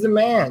Moore is the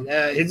man.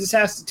 He just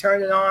has to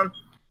turn it on,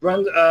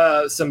 run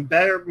some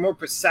better, more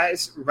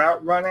precise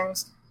route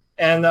runnings,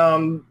 and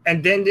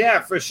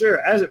then for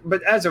sure.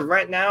 But as of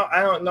right now,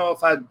 I don't know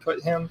if I'd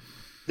put him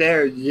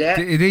there yet.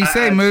 Did he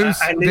say Moose?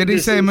 Did he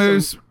say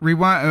Moose?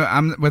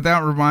 Rewind.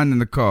 Without rewinding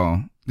the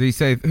call. Did he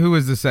say who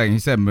was the second? He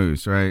said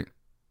Moose, right?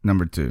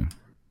 Number 2.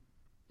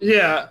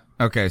 Yeah.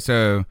 Okay,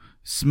 so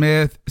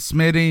Smith,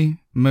 Smitty,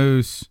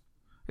 Moose.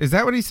 Is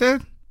that what he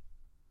said?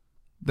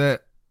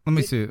 Let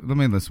me see. Let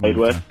me listen. Played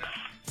with.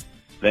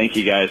 Thank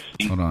you, guys.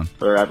 Hold on.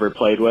 Forever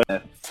played with.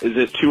 Is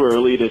it too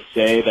early to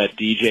say that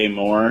DJ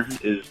Moore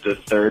is the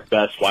 3rd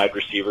best wide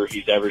receiver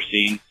he's ever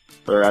seen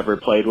or ever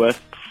played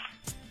with?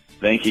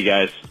 Thank you,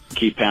 guys.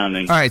 Keep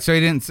pounding. All right, so he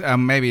didn't.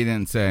 Maybe he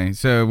didn't say.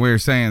 So we're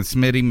saying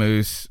Smitty,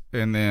 Moose,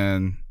 and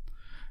then,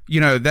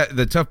 that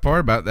the tough part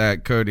about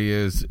that, Cody,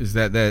 is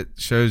that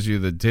shows you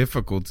the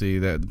difficulty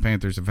that the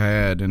Panthers have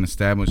had in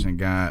establishing a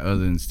guy other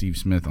than Steve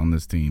Smith on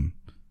this team.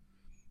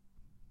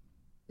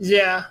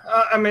 Yeah,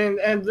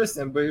 and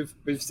listen,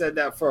 we've said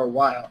that for a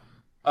while.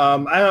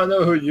 I don't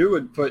know who you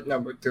would put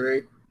number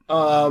 3.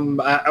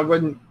 I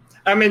wouldn't.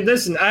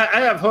 Listen, I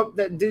have hope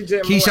that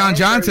DJ Keyshawn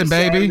Johnson,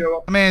 baby.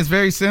 It's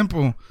very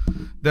simple.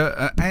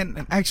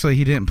 And actually,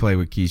 he didn't play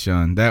with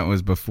Keyshawn. That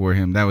was before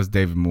him. That was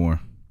David Moore.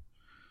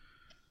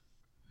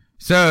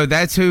 So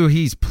that's who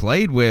he's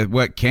played with.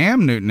 What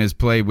Cam Newton has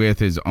played with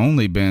has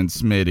only been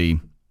Smitty,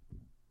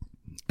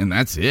 and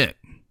that's it.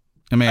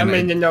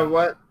 you know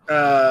what?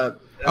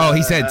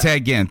 He said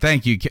Ted Ginn.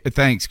 Thank you.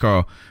 Thanks,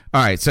 Carl.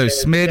 All right, so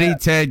Smitty,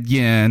 Ted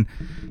Ginn.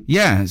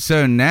 Yeah,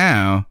 so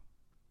now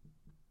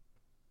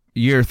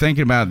you're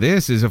thinking about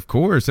this is, of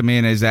course,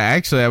 is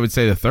actually, I would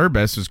say the 3rd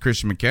best was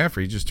Christian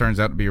McCaffrey. He just turns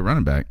out to be a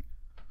running back.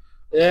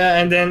 Yeah,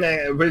 and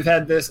then we've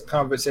had this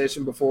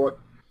conversation before.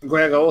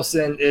 Greg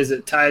Olsen is a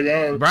tight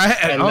end. Right.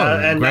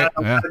 Not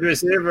a wide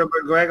receiver,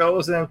 but Greg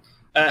Olsen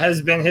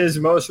has been his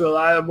most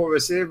reliable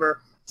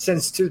receiver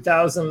since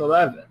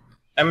 2011.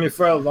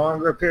 For a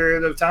longer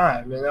period of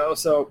time,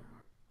 So,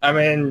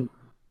 I'd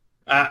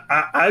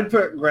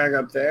put Greg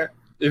up there,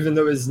 even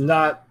though he's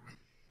not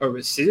a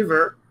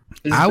receiver.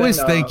 I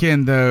was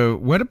thinking, though,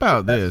 what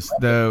about this,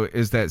 though,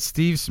 is that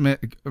Steve Smith,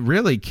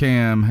 really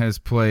Cam has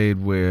played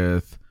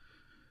with,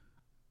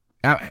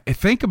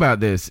 think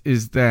about this,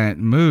 is that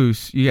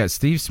Moose, you got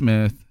Steve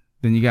Smith,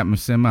 then you got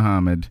Muhsin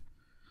Muhammad,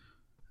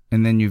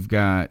 and then you've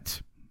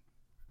got,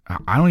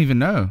 I don't even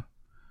know.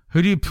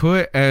 Who do you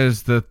put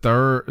as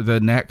the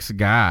next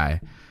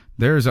guy?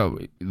 There's a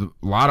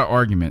lot of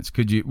arguments.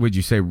 Would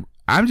you say,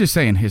 I'm just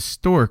saying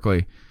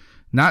historically,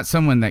 not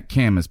someone that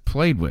Cam has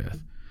played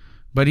with,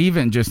 but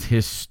even just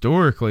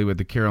historically with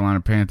the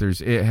Carolina Panthers,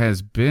 it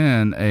has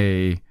been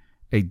a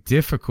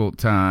difficult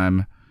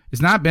time.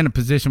 It's not been a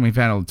position we've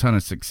had a ton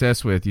of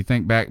success with. You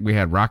think back, we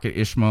had Rocket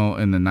Ishmael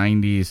in the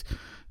 90s.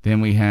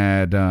 Then we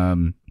had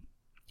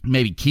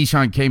maybe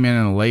Keyshawn came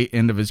in the late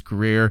end of his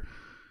career.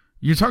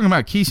 You're talking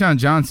about Keyshawn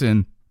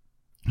Johnson,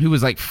 who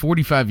was like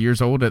 45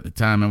 years old at the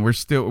time, and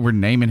we're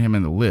naming him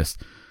in the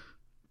list.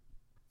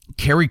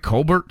 Kerry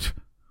Colbert,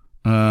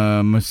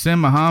 Muhsin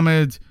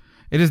Muhammad.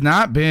 There's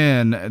not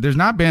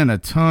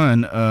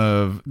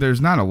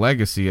a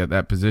legacy at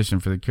that position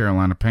for the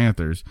Carolina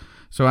Panthers.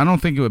 So I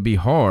don't think it would be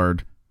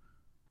hard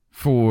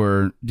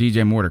for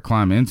DJ Moore to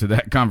climb into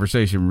that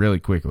conversation really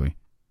quickly.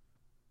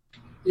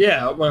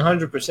 Yeah,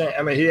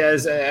 100%. He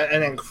has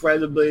an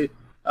incredibly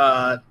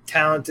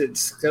talented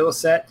skill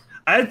set.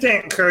 I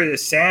think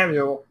Curtis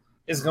Samuel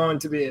is going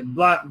to be a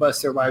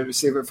blockbuster wide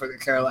receiver for the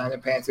Carolina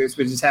Panthers.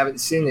 We just haven't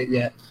seen it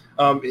yet.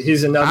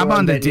 He's another. I'm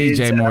on the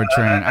DJ Moore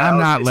train. I'm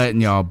not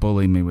letting y'all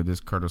bully me with this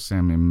Curtis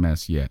Samuel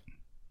mess yet.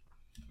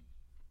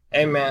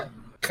 Hey man,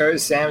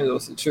 Curtis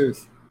Samuel's the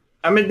truth.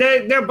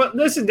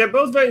 They're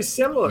both very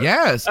similar.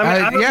 Yes,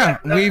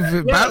 we've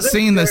about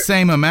seen the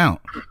same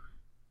amount.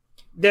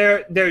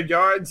 They're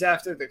yards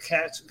after the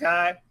catch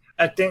guy.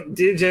 I think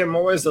DJ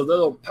Moore is a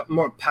little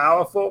more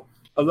powerful,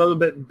 a little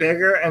bit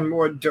bigger and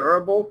more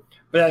durable.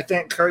 But I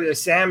think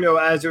Curtis Samuel,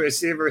 as a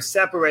receiver,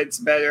 separates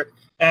better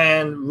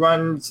and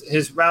runs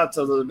his routes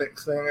a little bit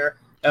cleaner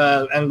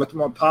and with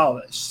more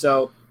polish.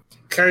 So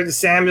Curtis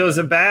Samuel is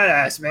a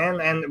badass, man.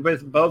 And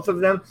with both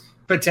of them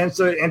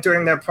potentially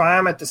entering their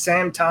prime at the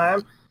same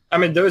time,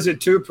 those are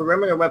two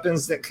perimeter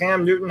weapons that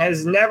Cam Newton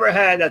has never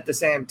had at the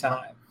same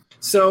time.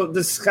 So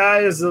the sky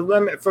is the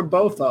limit for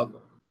both of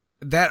them.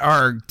 That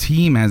our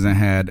team hasn't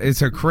had.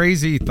 It's a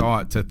crazy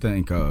thought to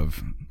think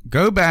of.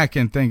 Go back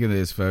and think of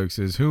this, folks,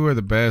 is who are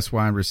the best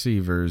wide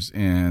receivers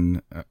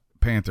in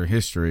Panther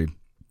history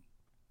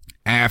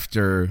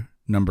after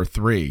number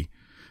 3?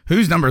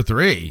 Who's number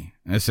 3,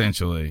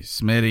 essentially?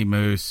 Smitty,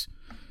 Moose,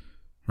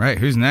 right?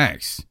 Who's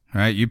next,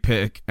 right? You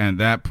pick at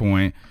that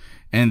point.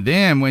 And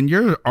then when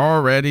you're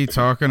already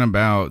talking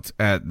about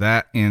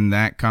in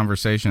that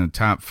conversation, the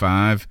top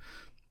 5,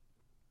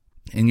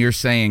 and you're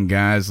saying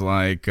guys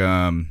like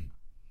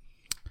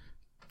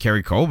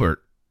Kerry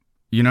Colbert,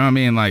 you know what I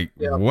mean? Like,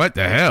 yeah. What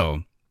the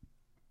hell?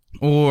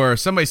 Or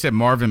somebody said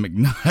Marvin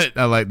McNutt.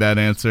 I like that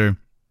answer.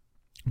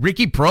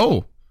 Ricky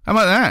Prohl. How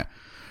about that?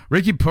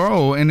 Ricky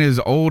Pearl in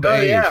his old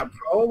age. Yeah,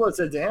 Pearl was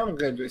a damn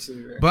good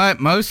receiver. But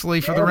mostly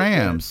for the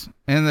Rams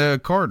and the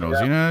Cardinals,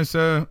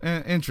 so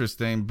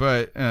interesting.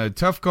 But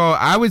tough call.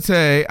 I would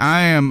say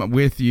I am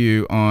with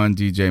you on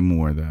DJ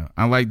Moore, though.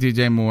 I like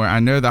DJ Moore. I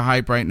know the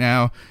hype right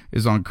now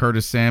is on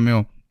Curtis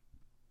Samuel,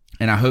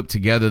 and I hope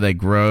together they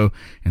grow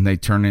and they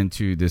turn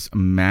into this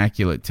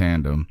immaculate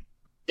tandem.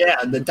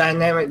 Yeah, the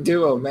dynamic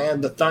duo, man.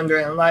 The thunder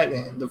and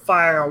lightning, the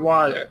fire and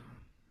water.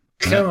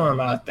 Killing them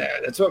out there.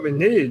 That's what we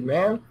need,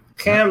 man.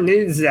 Cam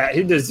needs that.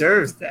 He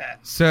deserves that.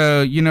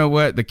 So, you know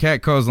what? The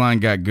cat calls line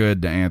got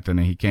good to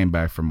Anthony. He came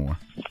back for more.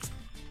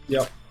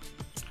 Yep.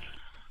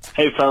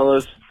 Hey,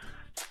 fellas.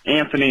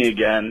 Anthony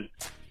again.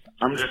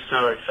 I'm just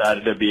so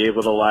excited to be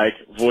able to,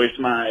 voice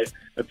my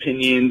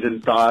opinions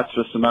and thoughts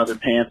with some other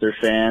Panther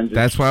fans.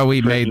 That's why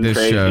we made this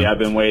crazy. show. I've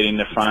been waiting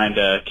to find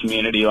a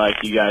community like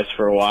you guys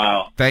for a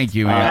while. Thank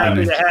you,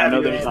 Anthony. I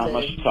know there's not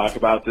much to talk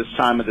about this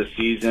time of the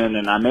season,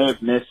 and I may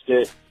have missed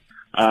it.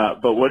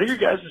 But what are your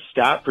guys'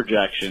 stat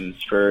projections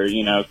for,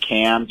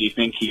 Cam? Do you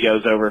think he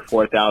goes over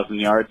 4,000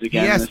 yards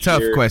again this year?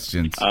 Tough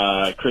questions.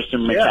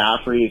 Christian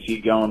McCaffrey, is he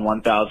going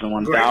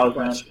 1,000?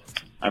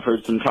 I've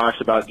heard some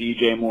talks about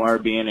DJ Moore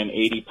being an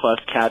 80-plus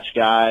catch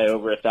guy,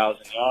 over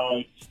 1,000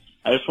 yards.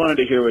 I just wanted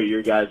to hear what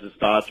your guys'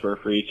 thoughts were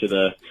for each of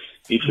the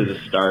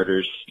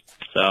starters.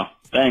 So,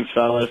 thanks,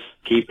 fellas.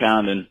 Keep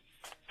pounding.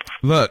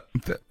 Look,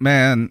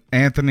 man,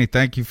 Anthony,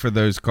 thank you for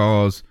those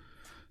calls.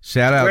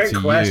 Shout out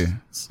to you.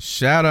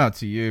 Shout out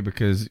to you,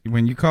 because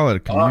when you call it a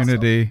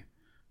community,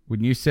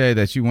 when you say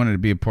that you wanted to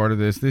be a part of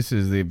this, this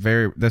is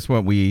that's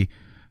what we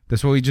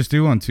just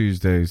do on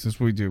Tuesdays. That's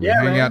what we do. We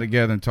hang out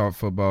together and talk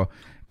football.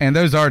 And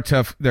those are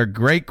tough. They're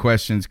great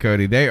questions,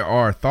 Cody. They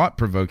are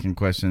thought-provoking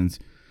questions.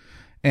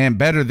 And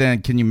better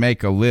than, can you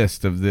make a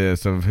list of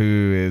this, of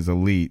who is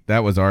elite?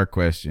 That was our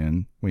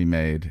question we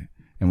made.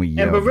 And we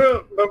yelled.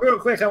 But real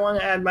quick, I want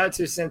to add my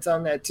 2 cents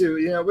on that too.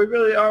 We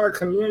really are a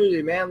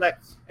community, man. Like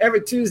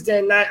every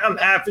Tuesday night, I'm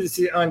happy to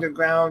see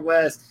Underground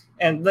West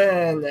and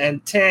Lynn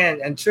and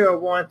 10 and Trill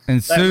One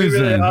and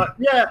Susan.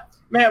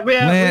 Man, we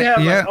have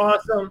an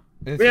awesome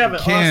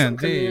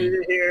community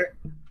here.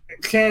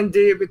 Ken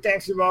D, we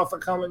thank you all for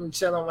coming and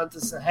chilling with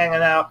us and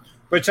hanging out.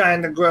 We're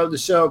trying to grow the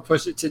show,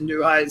 push it to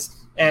new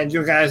heights, and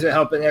you guys are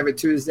helping every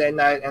Tuesday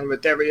night and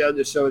with every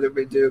other show that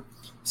we do.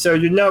 So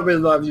we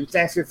love you.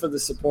 Thank you for the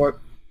support.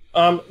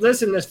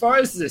 Listen, as far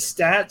as the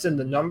stats and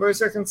the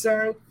numbers are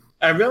concerned,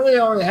 I really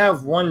only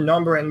have one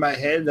number in my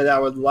head that I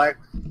would like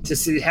to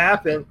see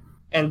happen,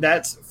 and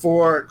that's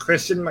for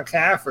Christian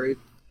McCaffrey,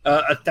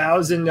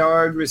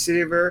 1,000-yard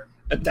receiver,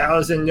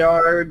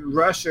 1,000-yard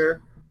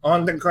rusher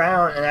on the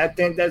ground, and I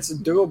think that's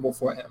doable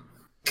for him.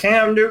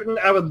 Cam Newton,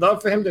 I would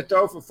love for him to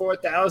throw for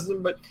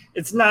 4,000, but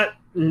it's not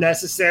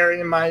necessary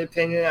in my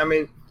opinion. I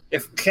mean,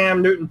 if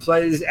Cam Newton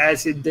plays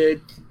as he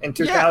did in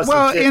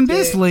 2015. In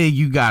this league,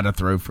 you got to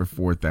throw for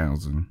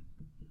 4,000.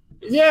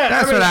 Yeah,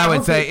 that's what I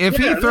would say. If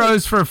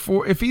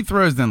he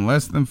throws in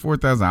less than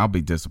 4,000, I'll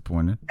be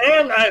disappointed.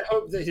 And I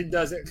hope that he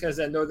doesn't, because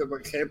I know that we're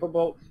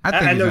capable. I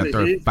think he's going to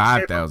throw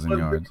 5,000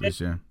 yards this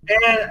year.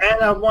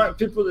 And I want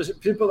people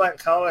like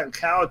Colin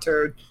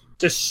Cowherd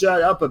to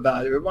shut up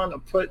about it. We want to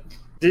put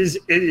these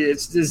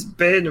idiots, these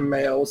beta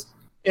males,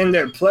 in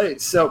their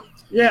place. So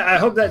yeah, I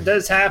hope that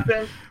does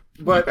happen.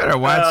 But you better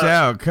watch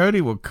out.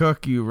 Cody will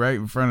cook you right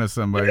in front of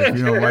somebody if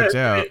you don't watch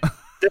out.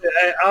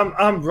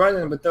 I'm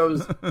running with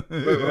those.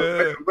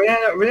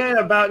 we ain't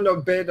about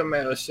no beta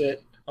male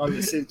shit on the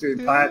C3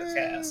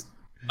 podcast.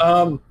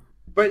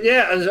 But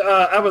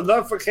yeah, I would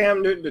love for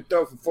Cam Newton to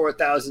throw for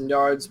 4,000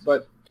 yards.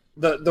 But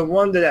the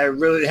one that I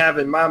really have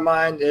in my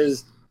mind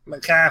is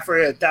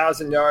McCaffrey,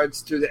 1,000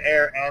 yards through the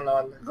air and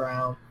on the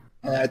ground.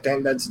 And I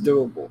think that's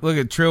doable. Look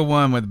at Trill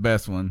One with the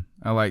best one.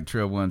 I like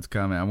Trill One's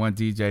comment. I want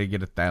DJ to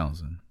get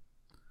 1,000.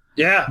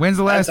 Yeah. When's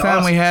the last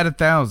time we had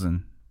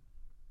 1,000?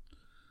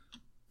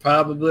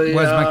 Probably. Did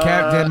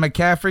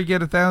McCaffrey get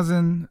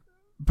 1,000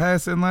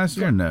 passing last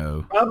year?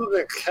 No.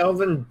 Probably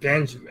Kelvin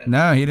Benjamin.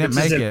 No, he didn't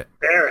make it.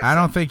 I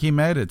don't think he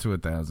made it to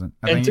 1,000.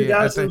 In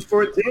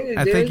 2014, he did.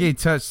 I think he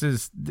touched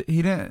his.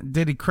 He didn't.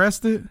 Did he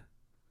crest it?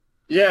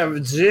 Yeah,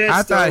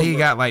 I thought he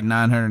got like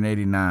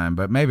 989,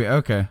 but maybe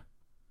okay.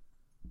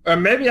 Or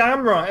maybe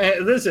I'm wrong. Hey,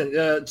 listen,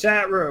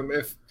 chat room.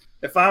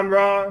 If I'm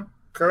wrong,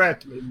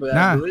 correct me. But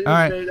I believe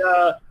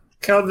that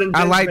Kelvin.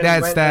 I like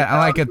that stat. I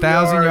like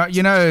 1,000 yards.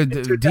 You know,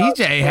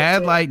 DJ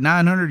had like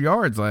 900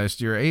 yards last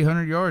year,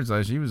 800 yards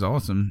last year. He was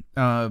awesome.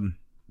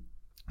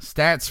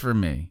 Stats for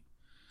me.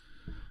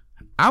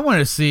 I want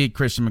to see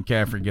Christian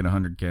McCaffrey get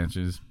 100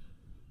 catches.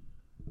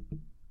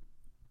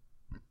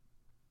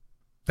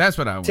 That's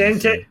what I want to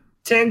see.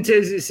 10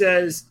 Tizzy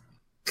says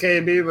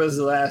KB was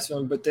the last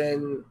one, but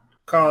then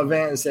Carl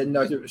Van said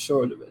no, he was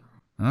short of it.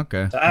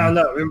 Okay. So I don't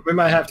know. We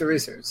might have to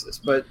research this.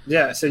 But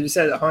yeah, so you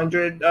said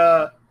 100.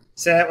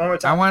 Say that one more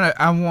time.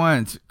 I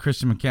want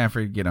Christian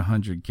McCaffrey to get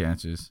 100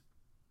 catches.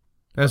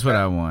 That's what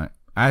I want.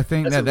 I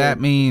think that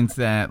means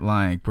that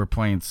like we're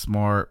playing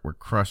smart, we're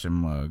crushing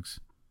mugs.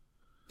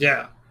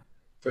 Yeah.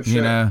 For sure.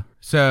 You know,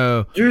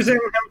 so using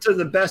him to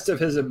the best of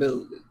his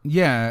ability.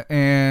 Yeah,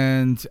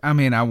 and I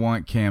mean, I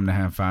want Cam to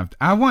have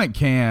I want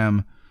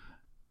Cam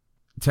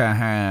to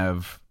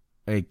have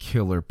a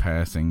killer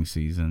passing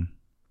season.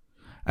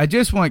 I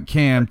just want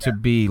Cam to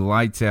be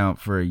lights out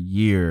for a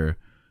year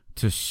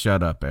to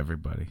shut up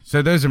everybody.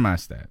 So those are my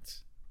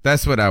stats.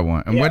 That's what I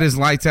want. And what is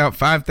lights out?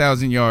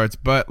 5,000 yards.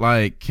 But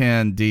like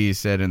Ken D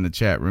said in the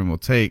chat room, will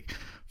take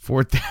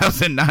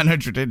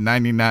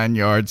 4,999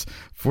 yards,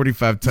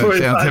 45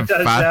 touchdowns, and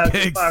 5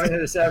 picks. 5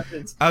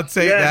 interceptions. I'll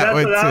take that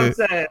one too. That's what I'm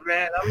saying,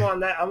 man. I'm on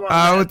that.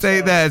 I would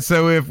take that.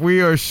 So if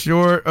we are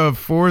short of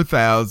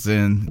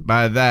 4,000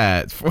 by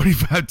that,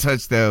 45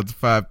 touchdowns,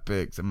 5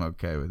 picks, I'm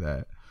okay with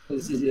that.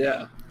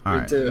 Yeah. All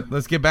right. Too.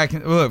 Let's get back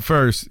in. Look,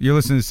 first, you're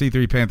listening to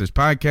C3 Panthers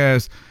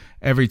podcast.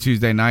 Every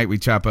Tuesday night, we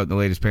chop up the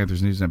latest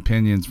Panthers news and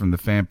opinions from the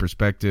fan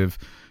perspective.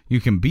 You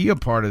can be a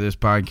part of this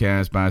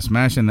podcast by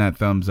smashing that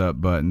thumbs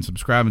up button,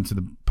 subscribing to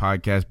the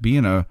podcast,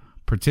 being a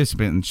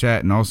participant in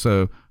chat, and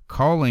also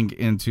calling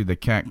into the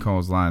Cat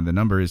Calls line. The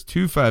number is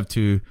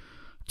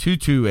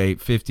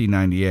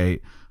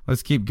 252-228-5098.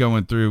 Let's keep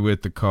going through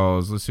with the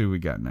calls. Let's see what we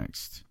got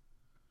next.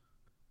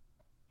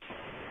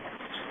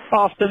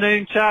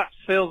 Afternoon, chaps.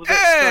 Feels a bit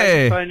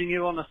strange phoning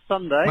you on a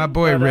Sunday. My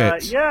boy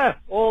Rich. Yeah,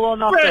 all or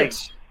nothing.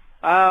 Rich.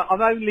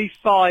 I'm only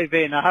 5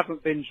 in. I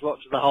haven't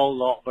binge-watched the whole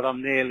lot, but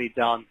I'm nearly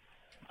done.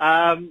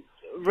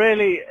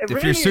 Really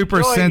you're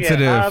super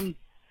sensitive,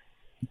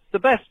 the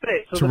best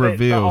bits to are the bits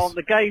that reveals. are on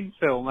the game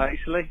film,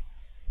 actually.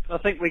 I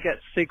think we get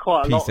to see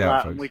quite a lot of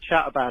that, and we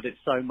chat about it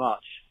so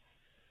much.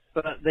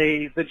 But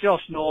the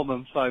Josh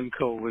Norman phone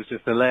call was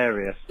just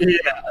hilarious. Yeah,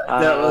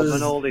 that was...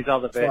 And all these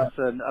other bits,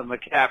 and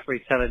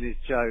McCaffrey telling his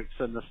jokes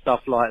and the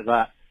stuff like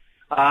that.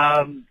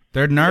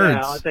 They're nerds.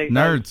 Yeah, I think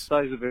nerds.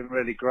 Those have been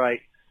really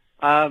great.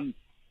 Cam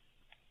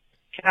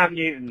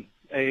Newton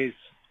is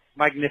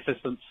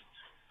magnificent.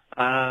 As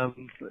I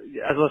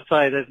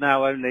say, there's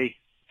now only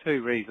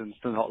 2 reasons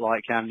to not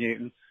like Cam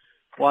Newton.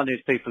 One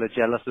is people are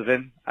jealous of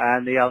him,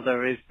 and the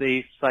other is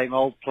the same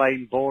old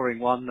plain boring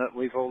one that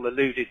we've all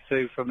alluded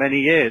to for many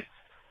years.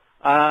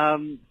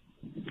 No,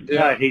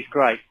 he's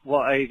great.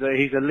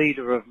 He's a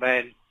leader of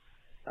men,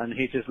 and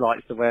he just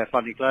likes to wear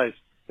funny clothes,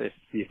 if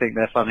you think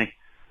they're funny.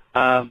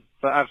 But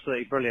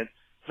absolutely brilliant.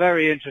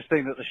 Very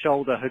interesting that the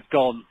shoulder had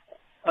gone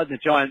at the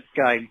Giants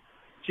game.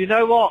 Do you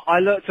know what? I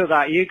looked at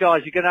that. You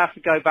guys, you're going to have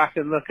to go back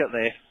and look at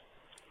this.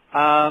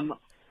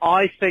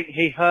 I think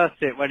he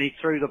hurt it when he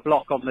threw the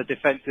block on the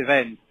defensive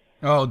end.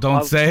 Oh,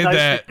 don't say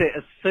that. It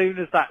as soon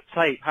as that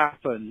tape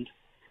happened.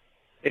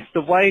 It's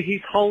the way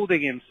he's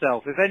holding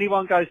himself. If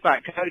anyone goes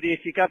back, Cody,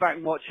 if you go back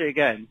and watch it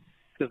again,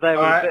 because there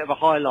was a bit of a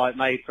highlight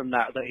made from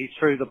that he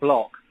threw the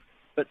block.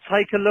 But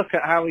take a look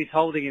at how he's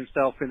holding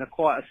himself in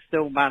quite a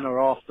still manner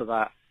after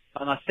that.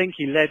 And I think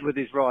he led with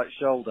his right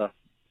shoulder.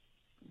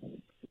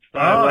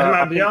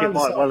 I think it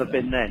might well have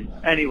been then.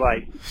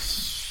 Anyway,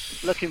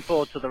 looking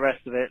forward to the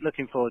rest of it.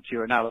 Looking forward to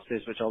your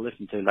analysis, which I'll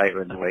listen to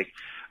later in the week.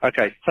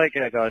 Okay, take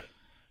care, guys.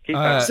 Keep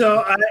going.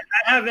 So I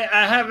haven't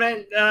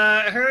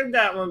heard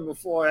that one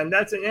before, and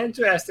that's an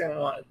interesting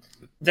one.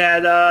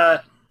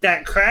 That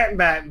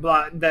crackback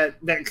block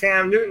that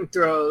Cam Newton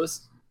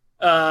throws.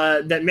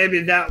 That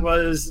maybe that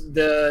was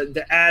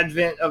the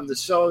advent of the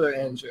shoulder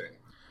injury.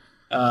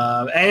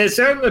 And it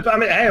certainly, I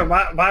mean, hey,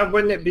 why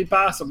wouldn't it be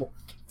possible?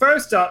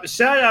 First off,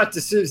 shout out to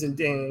Susan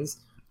Deans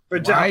for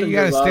dropping. Why you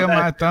gotta steal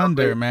my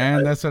thunder,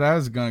 man? That's what I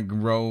was gonna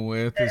roll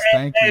with.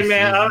 Thank you,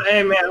 man.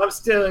 I'm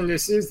stealing your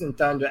Susan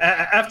thunder.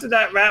 After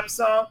that rap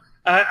song,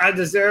 I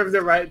deserve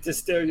the right to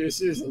steal your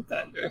Susan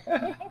thunder.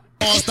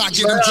 Start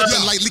getting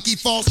dripping like Leaky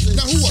Falls.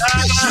 Now who a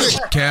snitch?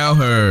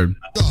 Cowherd.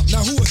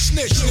 Now who a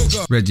snitch,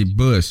 nigga? Reggie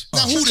Bush.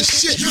 Now who the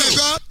shit,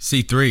 nigga?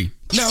 C3.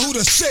 Now who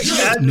the sick,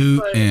 nigga?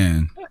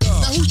 Newton.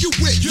 Now who you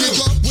with,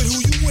 nigga? With who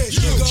you with,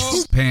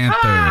 nigga?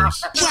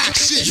 Panthers. Rock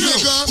shit,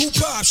 nigga. Who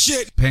pop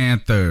shit?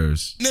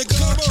 Panthers. Nigga,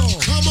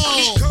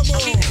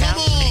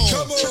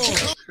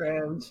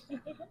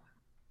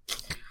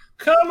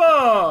 come on.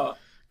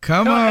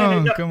 Come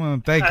on. Come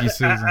on. Thank you,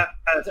 Susan.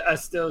 I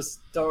still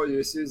stole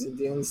your Susan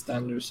Dean's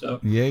thunder, so.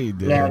 Yeah, you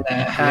did. Yeah,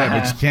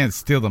 but you can't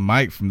steal the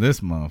mic from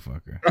this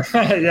motherfucker.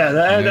 Yeah,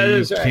 that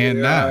is right. You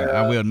cannot.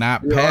 I will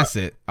not pass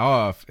it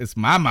off. It's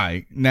my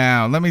mic.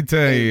 Now, let me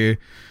tell you.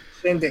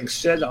 Sending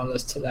shit on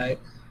us tonight,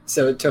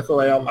 so it took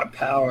away all my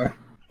power.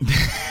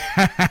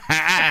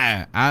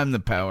 I'm the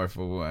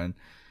powerful one.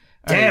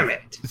 Damn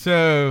it.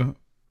 So,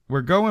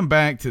 we're going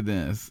back to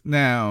this.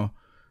 Now,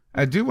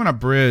 I do want to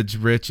bridge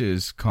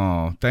Rich's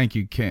call. Thank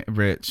you,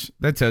 Rich.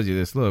 That tells you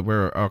this. Look,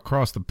 we're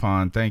across the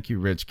pond. Thank you,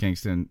 Rich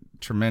Kingston.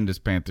 Tremendous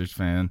Panthers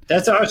fan.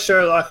 That's our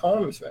Sherlock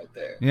Holmes right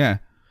there. Yeah.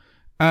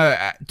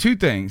 2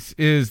 things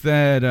is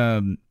that,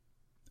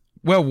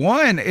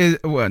 one is,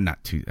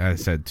 not 2. I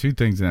said 2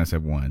 things and I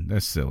said 1.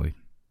 That's silly.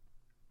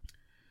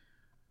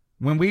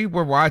 When we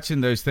were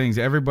watching those things,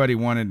 everybody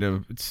wanted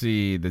to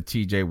see the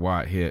TJ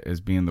Watt hit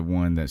as being the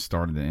one that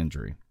started the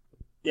injury.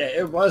 Yeah,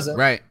 it wasn't.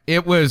 Right.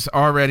 It was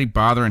already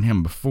bothering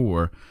him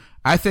before.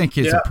 I think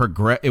it's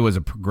it was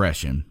a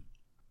progression.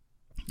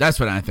 That's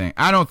what I think.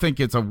 I don't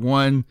think it's a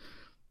one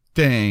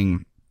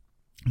thing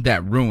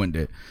that ruined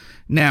it.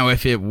 Now,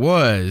 if it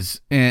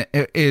was,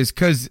 is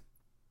because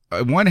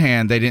on one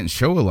hand, they didn't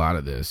show a lot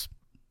of this.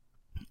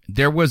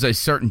 There was a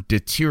certain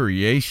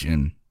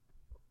deterioration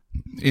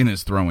in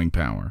his throwing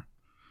power.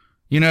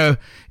 You know,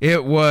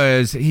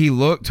 he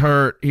looked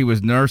hurt. He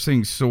was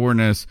nursing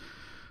soreness.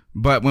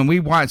 But when we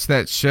watched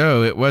that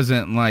show, it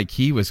wasn't like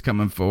he was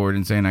coming forward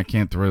and saying, I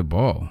can't throw the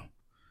ball.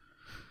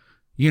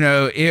 You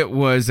know, it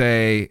was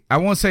I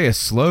won't say a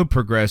slow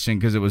progression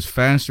because it was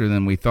faster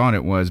than we thought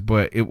it was,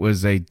 but it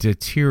was a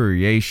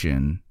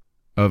deterioration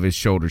of his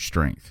shoulder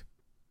strength.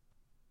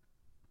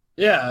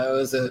 Yeah, it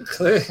was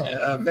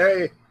a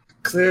very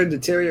clear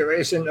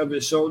deterioration of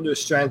his shoulder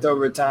strength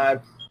over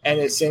time. And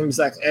it seems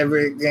like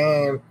every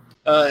game,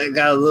 it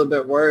got a little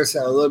bit worse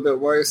and a little bit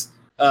worse.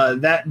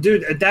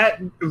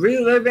 That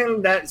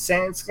reliving that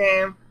Saints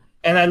game,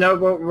 and I know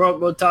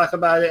we'll talk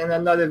about it in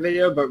another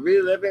video, but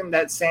reliving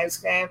that Saints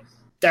game,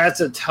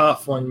 that's a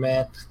tough one,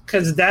 man.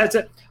 Because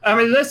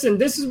listen,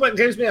 this is what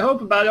gives me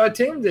hope about our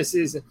team this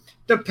season.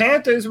 The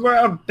Panthers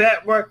were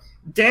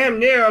damn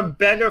near a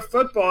better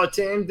football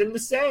team than the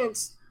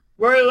Saints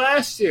were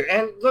last year.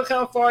 And look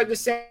how far the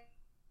Saints,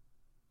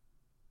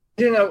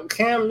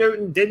 Cam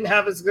Newton didn't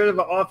have as good of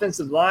an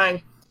offensive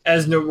line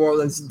as New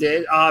Orleans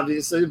did,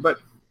 obviously, but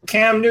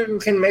Cam Newton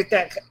can make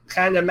that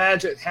kind of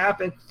magic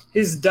happen.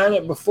 He's done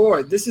it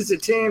before. This is a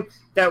team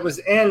that was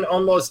in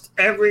almost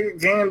every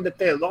game that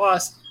they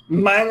lost,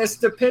 minus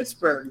the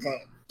Pittsburgh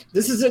game.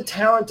 This is a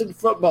talented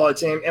football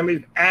team, and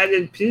we've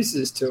added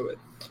pieces to it.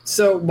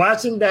 So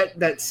watching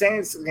that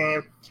Saints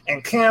game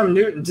and Cam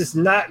Newton just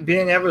not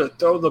being able to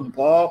throw the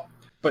ball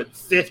but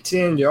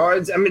 15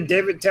 yards. I mean,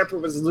 David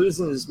Tepper was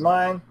losing his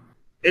mind.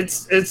 It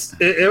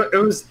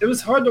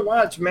was hard to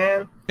watch,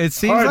 man. It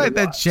seems like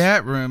the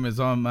chat room is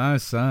on my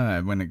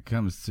side when it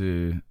comes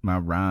to my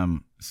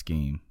rhyme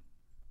scheme.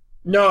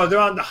 No, they're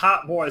on the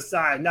hot boy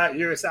side, not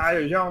your side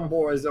or young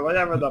boys or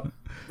whatever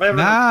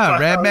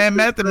Redman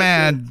Method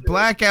Man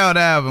Blackout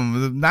album,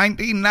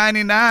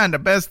 1999, the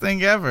best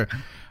thing ever.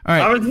 All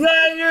right. I was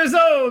 9 years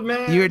old,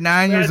 man. You were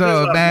 9 years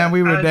old, man.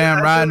 We were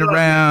riding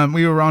around.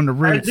 We were on the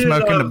roof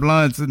smoking the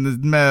blunts in the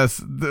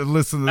mess.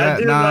 Listen to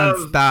that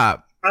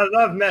nonstop. I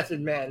love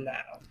Method Man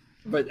now,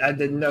 but I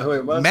didn't know who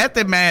it was.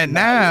 Method Man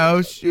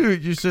now?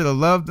 Shoot, you should have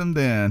loved him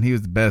then. He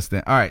was the best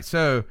then. All right,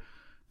 so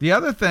the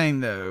other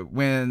thing, though,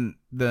 when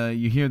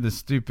you hear the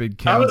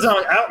stupid... I was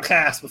on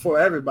Outcast before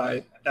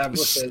everybody.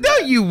 No,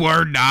 you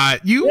were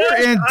not. You were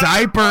in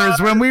diapers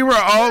when we were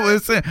all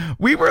listening.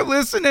 We were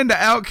listening to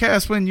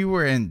Outkast when you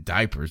were in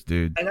diapers,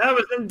 dude. And I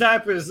was in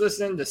diapers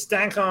listening to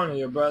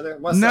Stankonia, brother.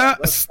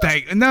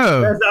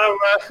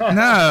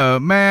 No,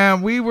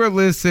 man. We were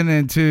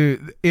listening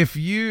to. If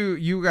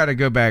you got to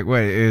go back.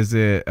 Wait, is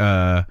it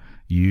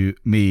you,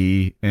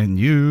 me, and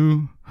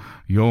you,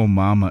 your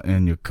mama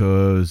and your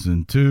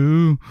cousin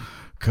too?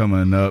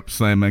 Coming up,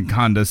 slamming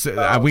Honda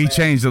Civic. We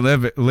changed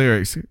the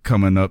lyrics.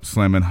 Coming up,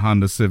 slamming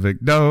Honda Civic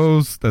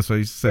doors. That's what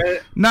you say.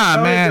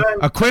 Nah, man.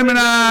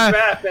 Aquemini,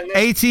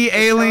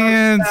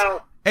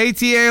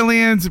 AT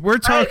Aliens. We're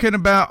talking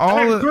about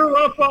all of. I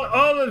grew up on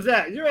all of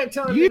that. You ain't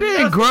telling me. You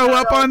didn't grow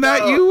up on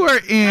that. You were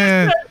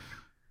in.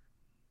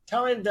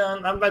 Tell me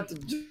done. I'm about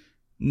to.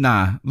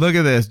 Nah, look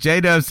at this.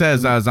 J-Dub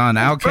says I was on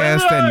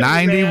Outkast in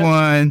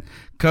 91.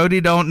 Cody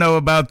don't know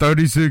about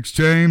 36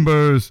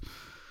 Chambers.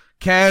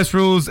 Cash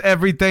rules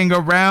everything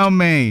around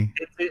me.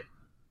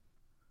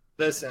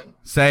 Listen.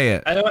 Say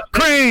it.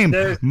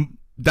 Cream.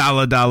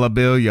 Dollar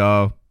bill,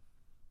 y'all.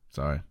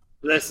 Sorry.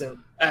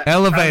 Listen.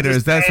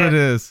 Elevators, that's what it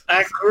is.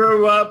 I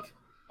grew up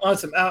on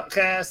some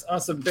Outkast, on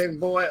some Big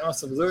Boy, on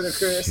some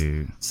Ludacris.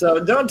 Shoot. So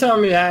don't tell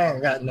me I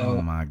ain't got no.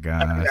 Oh my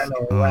gosh. I ain't got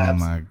no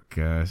raps. Oh my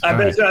gosh. I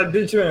bet you I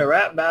beat you in a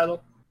rap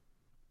battle.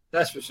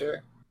 That's for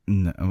sure.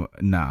 No,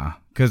 nah,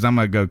 because I'm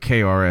gonna go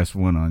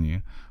KRS-One on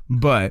you.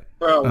 But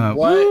bro, what?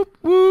 Whoop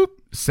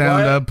whoop.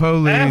 Sound of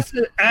police.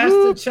 Ask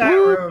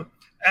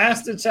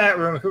the chat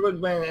room who would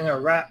win in a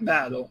rap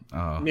battle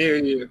near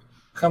you.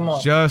 Come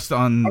on.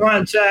 Come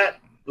on,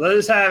 chat. Let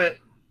us have it.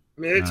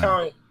 Me or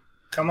Tony.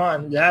 Come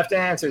on. You have to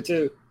answer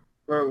too.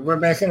 We're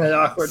making it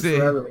awkward for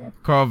everyone.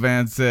 Carl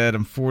Van said,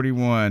 I'm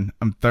 41.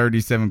 I'm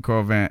 37,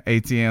 Carl Van.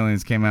 AT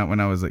Aliens came out when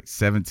I was like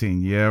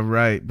 17. Yeah,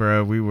 right,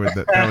 bro.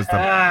 That was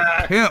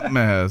the pimp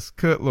mess.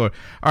 Good Lord.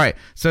 All right.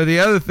 So the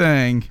other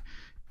thing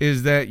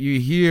is that you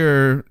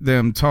hear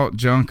them talk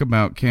junk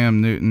about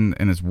Cam Newton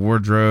and his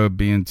wardrobe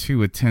being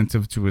too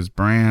attentive to his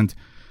brand.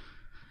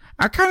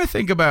 I kind of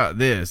think about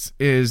this,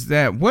 is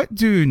that what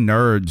do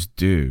nerds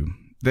do?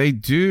 They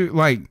do,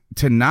 like,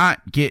 to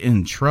not get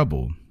in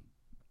trouble,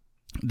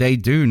 they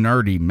do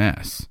nerdy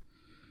mess.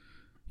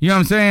 You know what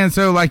I'm saying?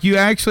 So, like, you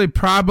actually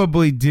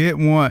probably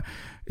didn't want...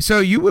 So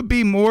you would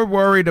be more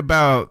worried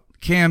about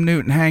Cam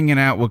Newton hanging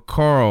out with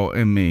Carl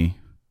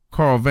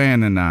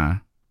Van and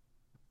I,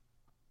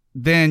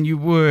 than you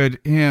would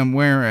him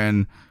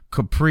wearing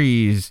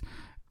capris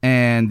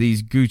and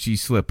these Gucci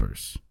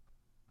slippers.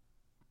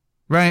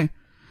 Right?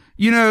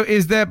 You know,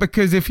 is that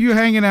because if you're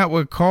hanging out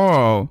with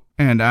Carl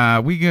and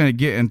we're going to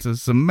get into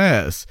some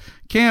mess,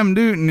 Cam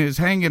Newton is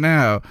hanging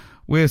out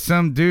with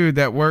some dude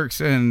that works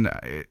and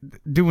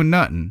doing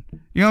nothing.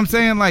 You know what I'm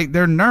saying? Like,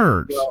 they're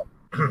nerds. Well,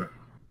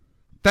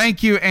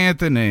 thank you,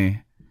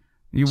 Anthony.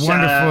 You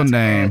wonderful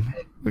name.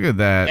 Look at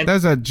that.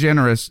 That's a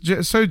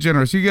so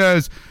generous. You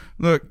guys,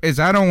 look,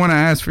 I don't want to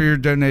ask for your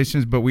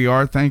donations, but we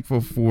are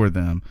thankful for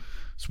them.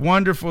 It's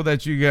wonderful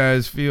that you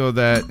guys feel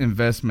that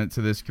investment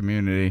to this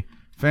community.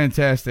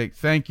 Fantastic.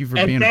 Thank you for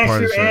being a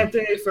part of the show. Thank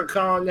you, Anthony, for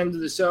calling into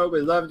the show.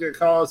 We loved your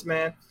calls,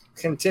 man.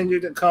 Continue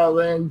to call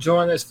in.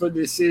 Join us for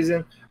this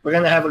season. We're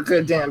going to have a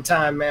good damn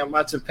time, man,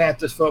 watching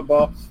Panthers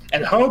football.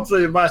 And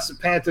hopefully watch the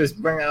Panthers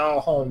bring it all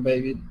home,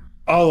 baby.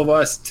 All of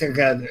us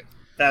together.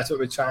 That's what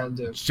we're trying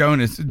to do.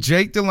 Jonas.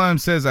 Jake DeLome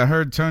says, I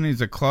heard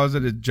Tony's a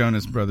closeted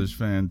Jonas Brothers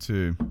fan,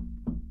 too.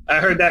 I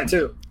heard that,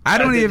 too. I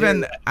don't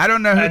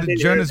know who the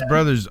Jonas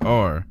Brothers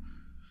are.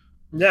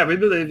 Yeah, we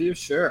believe you.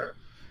 Sure.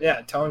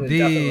 Yeah, Tony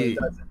definitely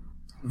doesn't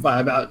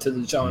vibe out to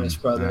the Jonas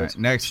Brothers. Right,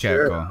 next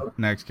cat call.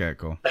 Next cat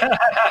call.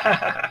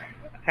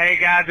 Hey,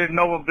 guys, it's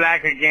Nova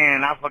Black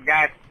again. I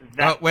forgot.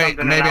 Oh, wait,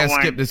 maybe I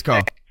skipped this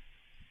call.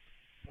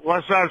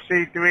 What's up,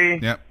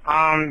 C3? Yep.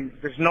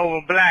 It's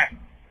Nova Black.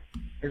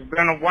 It's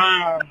been a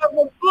while,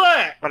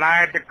 but I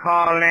had to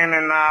call in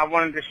and I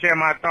wanted to share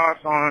my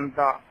thoughts on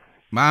the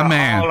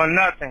man. All or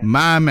Nothing.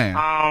 My man.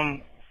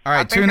 All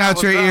right, tune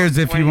out your ears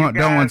if you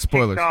don't want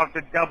spoilers. Off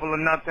the Double or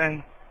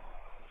Nothing,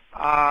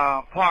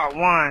 part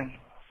 1,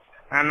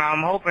 and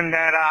I'm hoping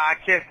that I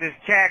catch this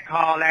chat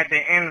call at the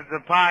end of the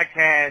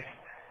podcast.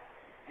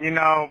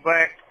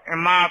 But in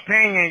my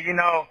opinion,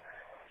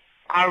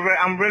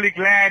 I'm really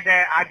glad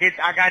that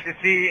I got to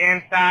see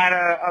inside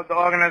of the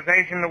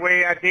organization the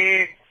way I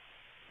did.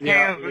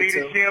 Cam's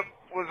leadership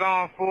was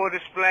on full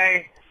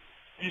display.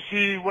 You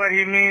see what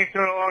he means to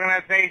the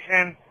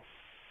organization.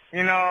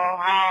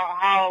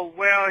 How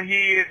well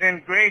he is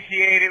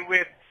ingratiated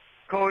with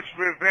Coach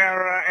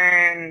Rivera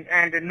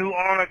and the new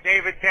owner,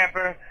 David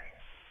Tepper.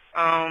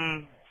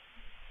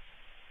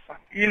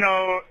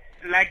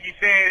 Like you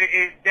said,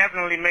 it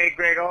definitely made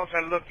Greg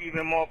Olsen look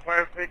even more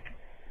perfect.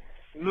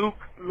 Luke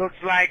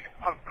looks like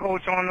a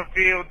coach on the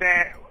field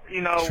that,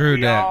 we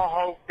all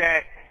hope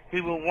that he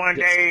will one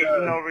day,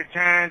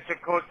 return to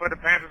coach for the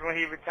Panthers when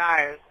he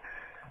retires.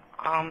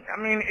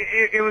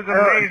 It was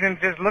amazing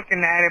just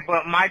looking at it,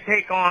 but my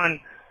take on,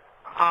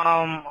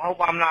 hope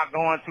I'm not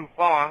going too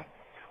far,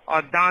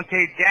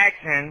 Dante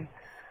Jackson,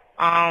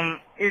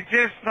 it's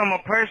just from a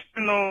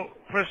personal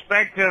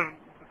perspective,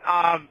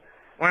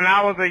 when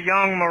I was a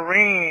young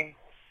Marine,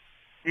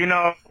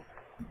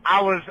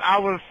 I was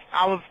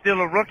still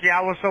a rookie.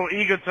 I was so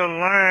eager to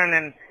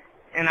learn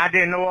and I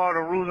didn't know all the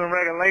rules and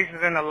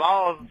regulations and the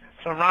laws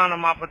surrounding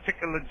my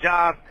particular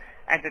job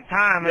at the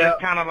time. And it's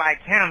kind of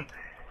like him.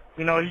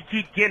 He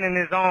keeps getting in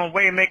his own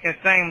way, making the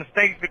same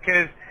mistakes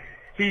because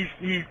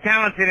he's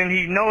talented and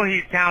he knows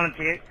he's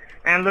talented.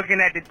 And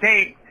looking at the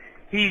tape,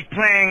 he's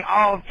playing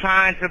off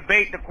trying to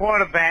bait the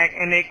quarterback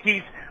and it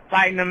keeps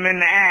fighting him in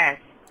the ass.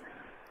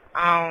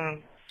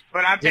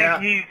 But I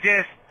think he's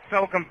just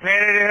so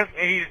competitive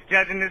and he's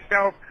judging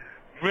himself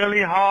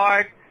really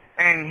hard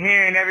and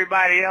hearing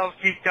everybody else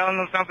keep telling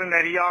him something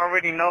that he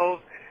already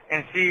knows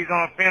and sees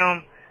on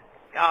film.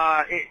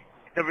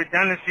 The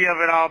redundancy of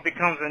it all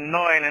becomes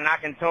annoying, and I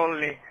can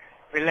totally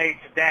relate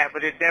to that,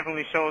 but it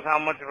definitely shows how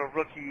much of a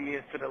rookie he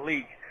is to the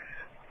league.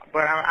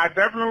 But I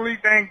definitely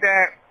think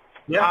that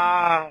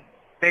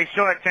they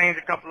shortchanged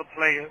a couple of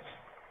players.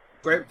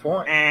 Great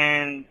point.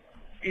 And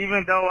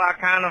even though I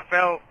kind of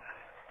felt,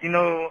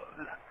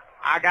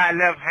 I got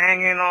left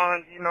hanging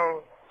on,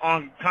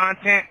 on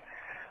content,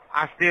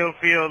 I still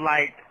feel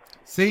like.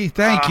 See,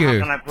 thank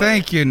you.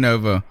 Thank you,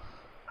 Nova.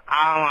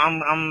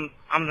 I'm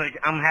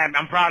happy.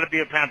 I'm proud to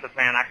be a Panther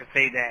fan. I can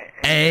say that.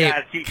 And you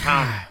guys keep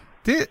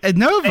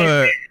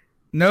coming.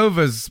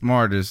 Nova's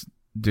smartest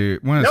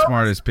dude. One of the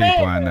smartest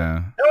people I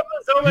know.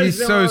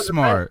 He's so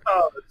smart.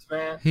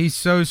 He's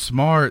so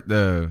smart,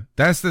 though.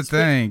 That's the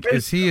thing,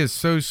 is he is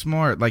so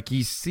smart. Like,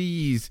 he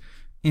sees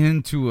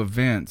into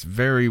events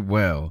very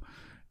well.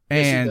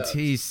 And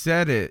he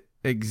said it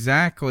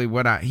exactly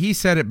he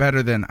said it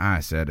better than I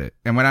said it.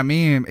 And what I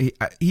mean,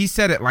 he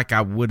said it like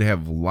I would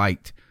have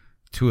liked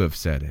to have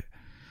said it.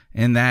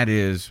 And that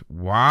is,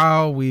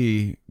 while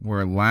we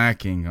were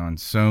lacking on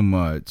so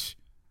much,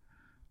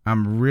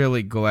 I'm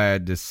really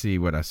glad to see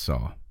what I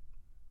saw.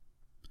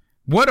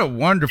 What a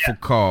wonderful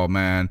call,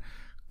 man.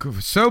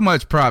 So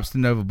much props to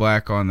Nova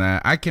Black on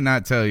that. I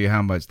cannot tell you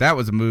how much. That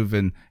was a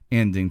moving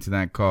ending to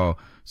that call.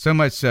 So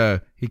much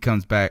he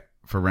comes back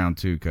for round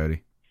 2,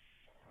 Cody.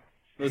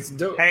 Let's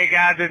do it. Hey,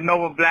 guys, it's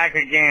Nova Black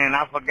again.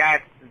 I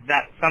forgot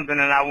something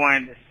that I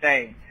wanted to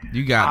say.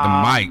 You got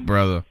the mic,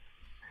 brother.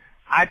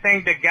 I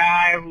think the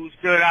guy who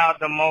stood out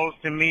the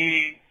most to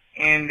me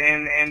in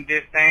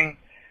this thing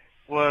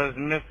was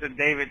Mr.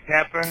 David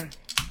Tepper.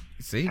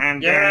 See?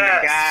 And then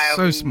the guy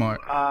so who,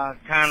 smart. I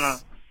kind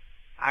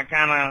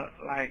of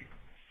like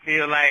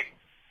feel like,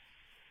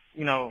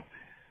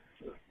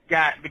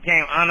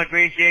 became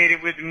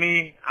uningratiated with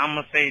me. I'm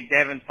gonna say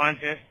Devin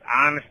Funchess.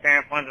 I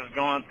understand Funchess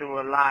going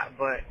through a lot,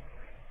 but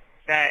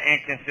that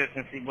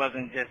inconsistency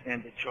wasn't just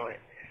in Detroit.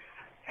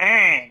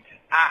 And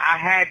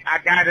I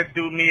gotta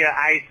do me an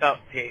ice up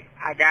pick.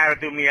 I gotta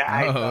do me an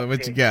ice up Oh, what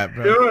pick. you got,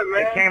 bro? Do it,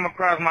 man. It came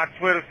across my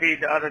Twitter feed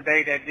the other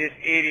day that this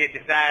idiot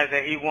decides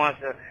that he wants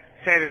to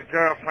set his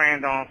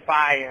girlfriend on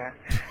fire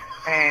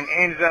and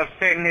ends up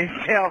setting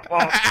himself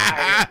on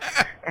fire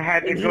and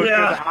had to go to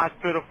the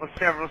hospital for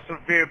several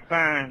severe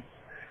burns.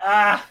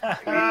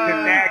 To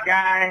that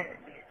guy,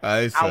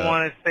 Ice I up.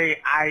 want to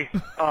say ice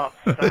up,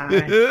 son.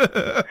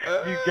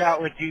 You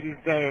got what you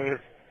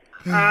deserve.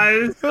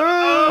 Ice up.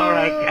 All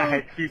right,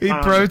 guys. Keep He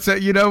on.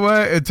 protest. You know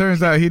what? It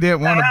turns out he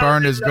didn't want to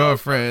burn his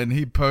girlfriend.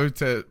 He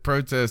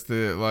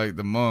protested like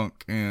the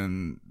monk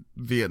in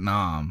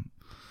Vietnam.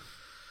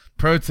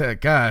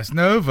 Guys,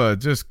 Nova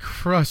just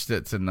crushed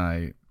it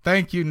tonight.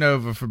 Thank you,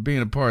 Nova, for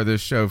being a part of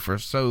this show for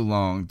so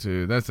long,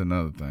 too. That's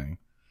another thing.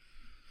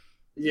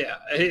 Yeah,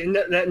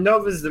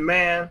 Nova's the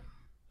man.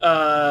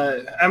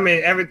 I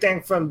mean,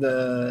 everything from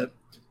the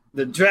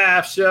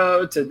draft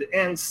show to the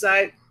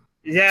insight.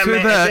 Yeah,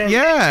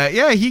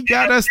 man. He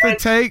got us the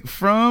take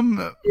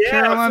from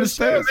Carolina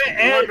State.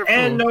 Sure,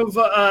 and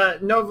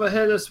Nova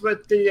hit us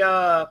with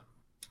the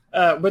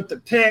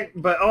pick,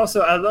 but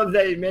also I love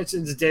that he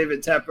mentions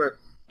David Tepper.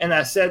 And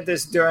I said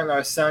this during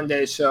our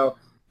Sunday show.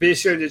 Be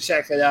sure to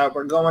check it out.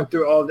 We're going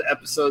through all the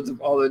episodes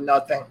of All or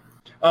Nothing.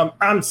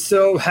 I'm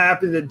so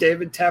happy that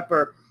David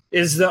Tepper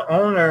is the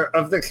owner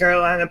of the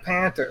Carolina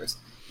Panthers.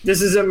 This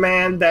is a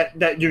man that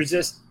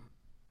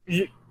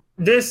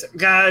this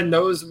guy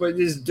knows what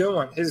he's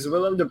doing. He's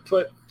willing to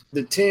put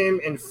the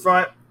team in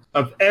front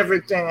of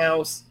everything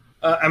else.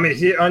 I mean,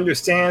 he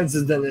understands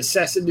the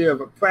necessity of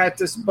a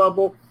practice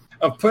bubble,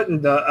 of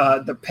putting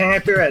the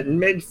Panther at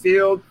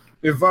midfield.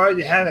 We've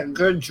already had a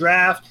good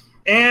draft.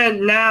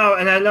 And now,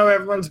 and I know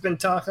everyone's been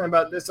talking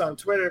about this on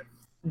Twitter,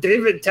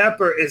 David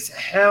Tepper is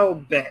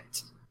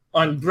hell-bent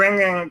on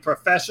bringing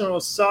professional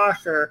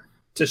soccer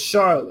to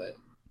Charlotte.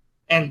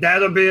 And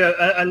that'll be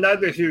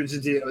another huge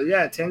deal.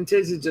 Yeah, Tim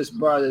Tizzy just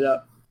brought it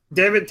up.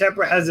 David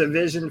Tepper has a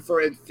vision for,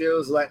 it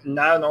feels like,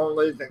 not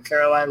only the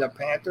Carolina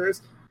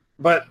Panthers,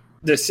 but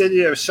the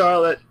city of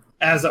Charlotte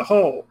as a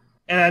whole.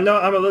 And I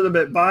know I'm a little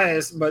bit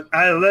biased, but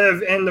I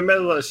live in the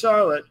middle of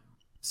Charlotte,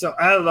 so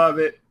I love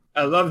it.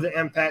 I love the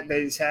impact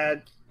that he's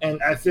had,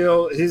 and I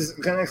feel he's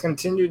going to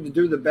continue to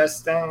do the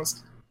best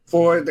things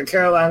for the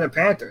Carolina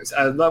Panthers.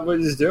 I love what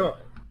he's doing.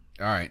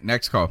 All right,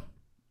 next call.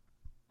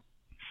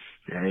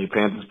 Hey,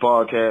 Panthers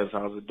podcast,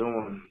 how's it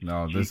doing?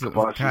 No, G this is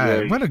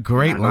Cavassier. what a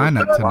great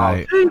lineup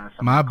tonight.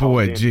 My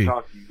boy G.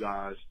 Talk to you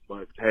guys,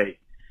 but hey,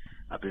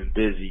 I've been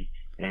busy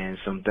and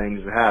some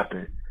things have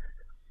happened.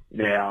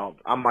 Now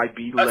I might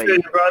be late.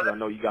 I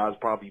know you guys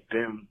probably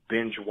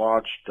binge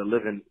watch the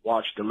living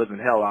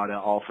hell out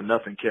of All for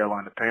Nothing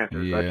Carolina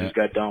Panthers. Yeah. I just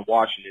got done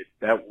watching it.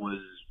 That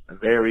was a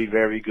very,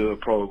 very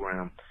good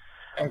program.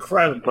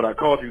 Incredible. But I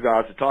called you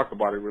guys to talk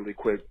about it really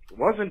quick.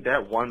 Wasn't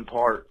that one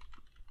part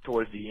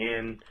towards the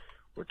end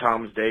where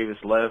Thomas Davis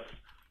left,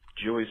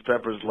 Julius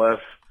Peppers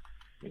left,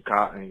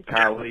 and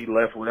Kyle Lee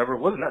left, whatever?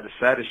 Wasn't that the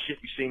saddest shit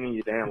you've seen in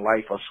your damn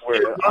life? I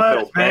swear. I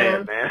felt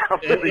bad, man. I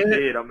really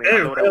did. I mean, I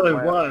know that really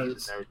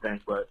was and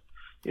everything, but,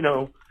 you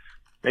know,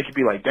 they could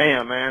be like,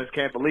 damn, man, I just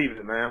can't believe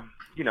it, man.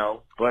 You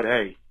know, but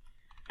hey,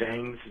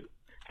 things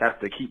have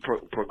to keep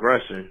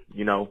progressing,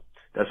 you know.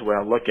 That's the way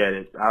I look at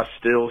it. I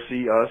still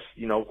see us,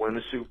 you know, win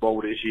the Super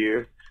Bowl this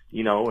year,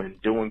 you know,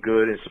 and doing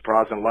good and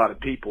surprising a lot of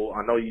people.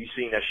 I know you've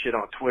seen that shit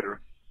on Twitter.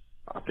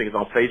 I think it's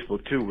on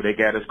Facebook too, where they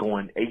got us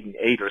going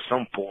 8-8 or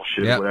some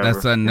bullshit. Yep, whatever.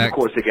 that's a of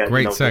course they got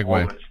great New segue.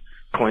 Orleans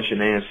clinching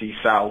the NFC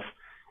South,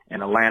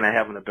 and Atlanta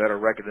having a better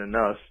record than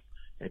us,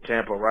 and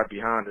Tampa right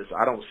behind us.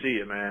 I don't see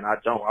it, man. I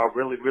don't. I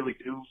really, really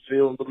do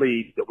feel and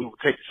believe that we will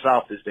take the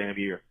South this damn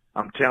year.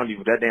 I'm telling you,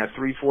 with that damn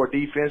 3-4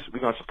 defense, we're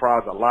gonna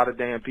surprise a lot of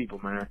damn people,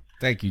 man.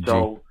 Thank you, G.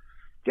 So,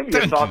 give me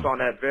your thoughts on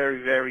that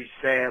very, very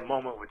sad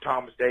moment when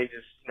Thomas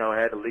Davis, you know,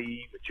 had to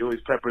leave, and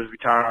Julius Peppers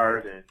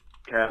retired, and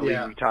Kyle Lee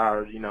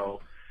retired, you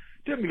know.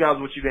 Tell me guys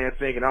what you been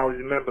thinking. I always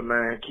remember,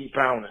 man, keep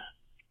pounding.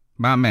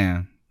 My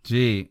man,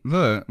 G,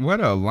 look,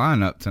 what a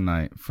lineup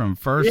tonight. From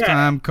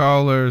first-time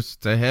callers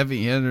to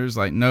heavy hitters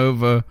like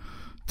Nova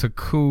to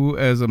cool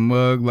as a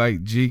mug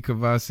like G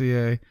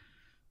Cavassier.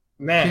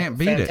 Man, can't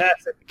beat it.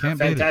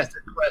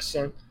 Fantastic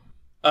question.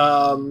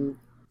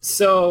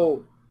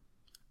 So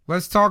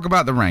let's talk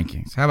about the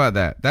rankings. How about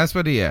that? That's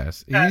what he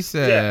asked. He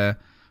said,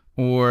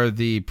 or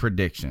the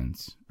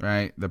predictions,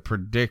 right? The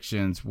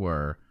predictions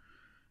were,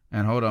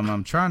 and hold on,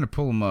 I'm trying to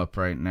pull them up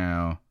right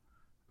now.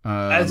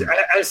 I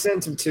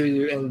sent them to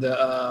you in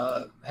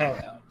the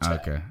Hangout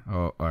chat. Okay.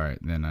 Oh, all right.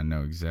 Then I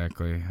know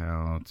exactly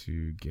how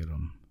to get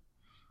them.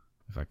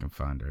 If I can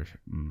find their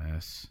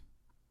mess.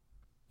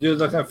 You're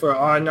looking for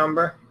our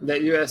number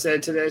that USA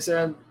Today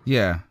said?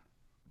 Yeah.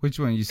 Which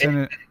one? You sent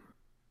it?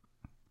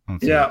 I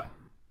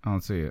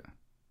don't see it.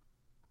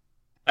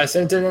 I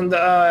sent it in the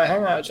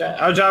Hangout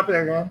chat. I'll drop it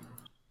again.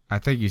 I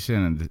think you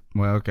sent it.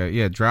 Well, okay.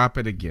 Yeah, drop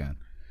it again.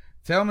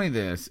 Tell me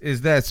this.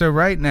 Is that so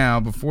right now,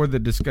 before the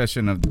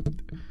discussion of,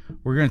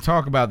 we're going to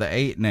talk about the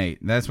 8-8.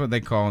 That's what they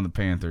call the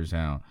Panthers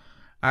out.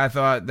 I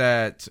thought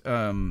that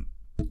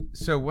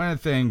So one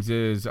of the things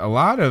is I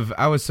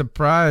was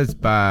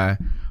surprised by,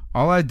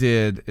 all I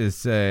did is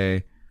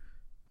say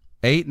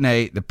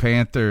 8-8, the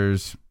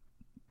Panthers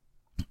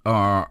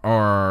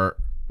are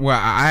well,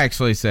 I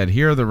actually said,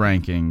 here are the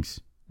rankings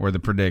or the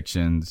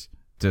predictions,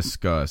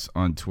 discuss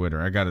on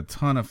Twitter. I got a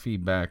ton of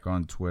feedback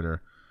on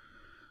Twitter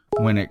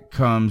when it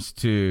comes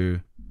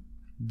to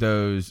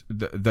those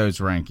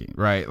rankings,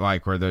 right?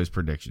 Like, or those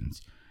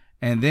predictions.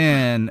 And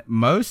then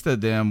most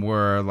of them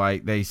were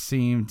like, they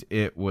seemed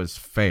it was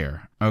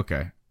fair.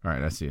 Okay. All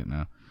right. I see it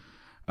now.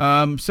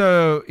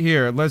 So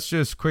here, let's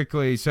just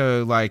quickly.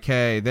 So like,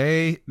 hey,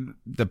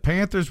 the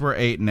Panthers were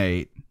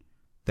 8-8.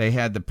 They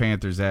had the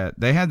Browns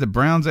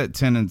at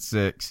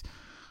 10-6.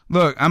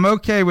 Look, I'm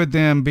okay with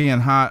them being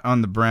hot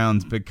on the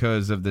Browns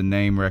because of the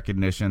name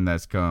recognition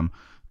that's come.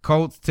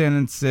 Colts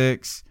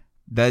 10-6.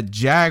 The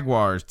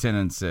Jaguars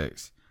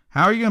 10-6.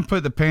 How are you going to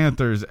put the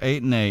Panthers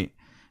 8-8?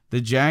 The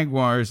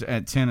Jaguars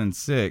at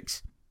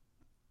 10-6.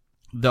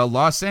 The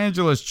Los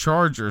Angeles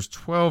Chargers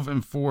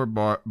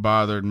 12-4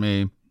 bothered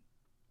me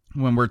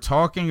when we're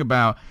talking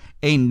about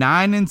a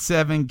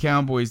 9-7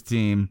 Cowboys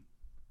team,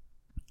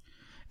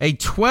 a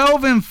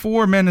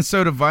 12-4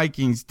 Minnesota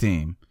Vikings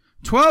team,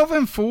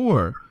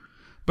 12-4.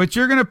 But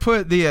you're going to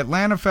put the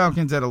Atlanta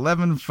Falcons at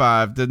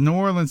 11-5, the New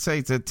Orleans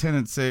Saints at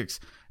 10-6,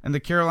 and the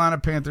Carolina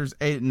Panthers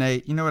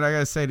 8-8. You know what I got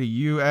to say to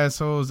you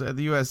assholes at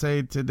the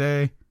USA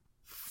Today?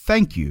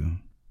 Thank you.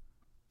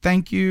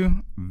 Thank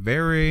you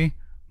very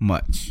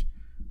much.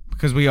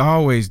 Because we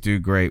always do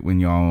great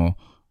when y'all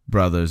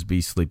brothers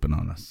be sleeping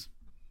on us.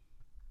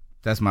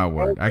 That's my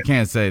word. I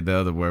can't say the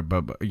other word,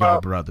 but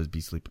y'all brothers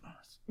be sleeping on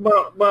us.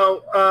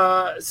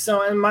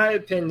 So in my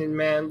opinion,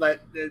 man,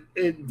 like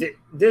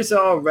this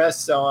all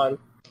rests on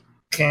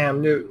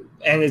Cam Newton.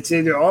 And it's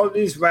either all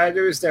these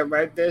writers that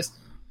write this,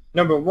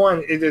 number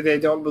one, either they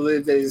don't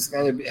believe that he's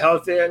going to be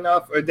healthy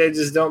enough, or they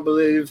just don't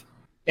believe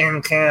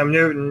in Cam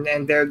Newton,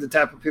 and they're the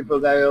type of people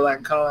that are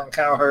like Colin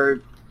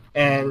Cowherd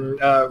and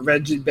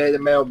Reggie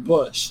Beta-Mail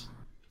Bush.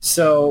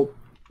 So,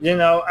 you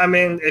know, I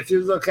mean, if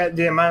you look at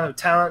the amount of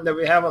talent that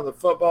we have on the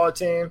football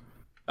team,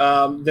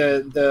 I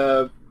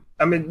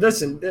mean,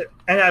 listen,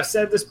 and I've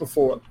said this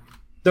before,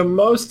 the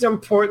most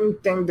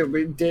important thing that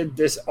we did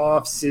this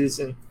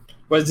offseason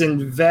was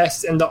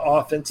invest in the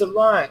offensive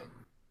line.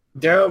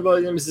 Darrell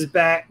Williams is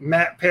back.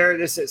 Matt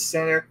Paradis at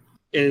center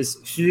is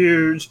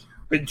huge.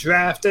 We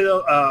drafted,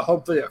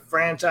 hopefully, a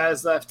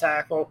franchise left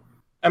tackle.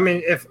 I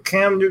mean, if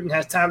Cam Newton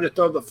has time to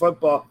throw the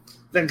football,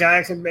 the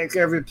guy can make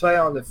every play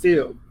on the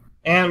field.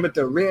 And with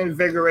the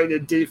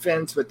reinvigorated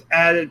defense, with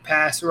added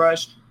pass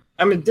rush,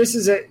 I mean, this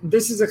is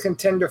a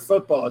contender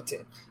football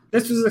team.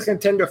 This was a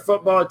contender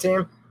football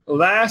team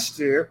last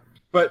year,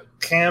 but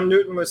Cam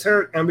Newton was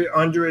hurt, and we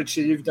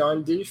underachieved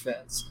on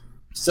defense.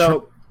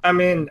 So, I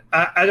mean,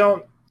 I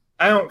don't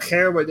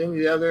care what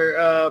any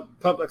other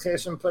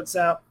publication puts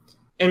out.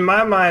 In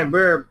my mind,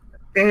 we're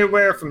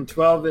anywhere from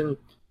 12-4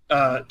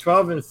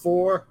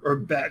 or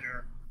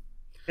better,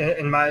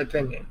 in my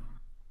opinion.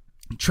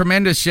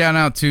 Tremendous shout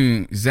out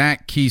to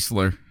Zach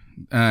Kiesler.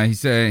 He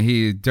said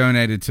he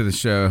donated to the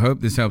show. Hope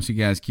this helps you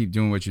guys keep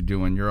doing what you're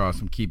doing. You're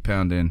awesome. Keep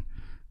pounding.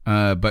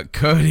 But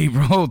Cody,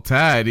 roll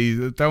tide. He's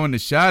throwing the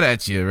shot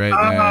at you right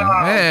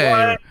now. Hey,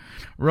 what?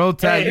 Roll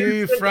tide.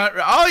 Hey,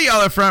 all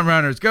y'all are front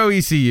runners. Go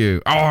ECU.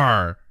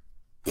 R.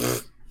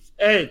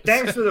 Hey,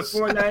 thanks for the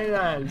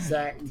 $4.99,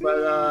 Zach.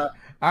 But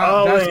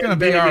that's gonna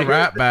be our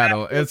rap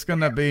battle. It's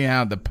gonna be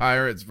how the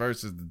Pirates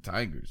versus the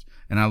Tigers.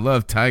 And I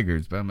love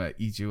Tigers, but I'm gonna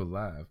eat you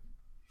alive.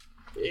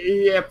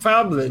 Yeah,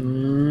 probably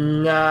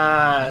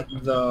not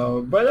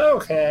though. But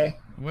okay.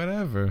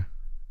 Whatever.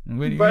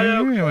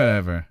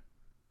 Whatever.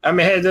 I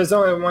mean, hey, there's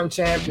only one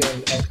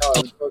champion in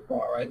college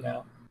football right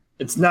now.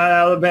 It's not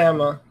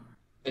Alabama.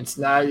 It's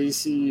not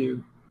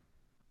ECU.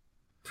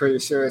 Pretty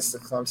sure it's the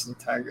Clemson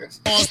Tigers.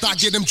 Start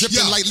getting them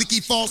dripping like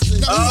Licky Falls.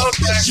 Oh,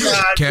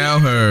 God.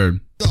 Cowherd.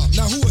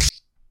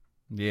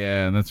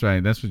 Yeah, that's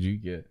right. That's what you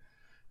get.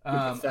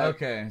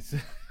 Okay.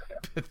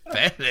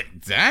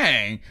 Pathetic.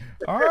 Dang.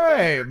 All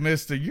right,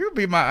 mister. You'll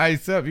be my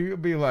ice up. You'll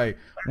be like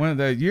one of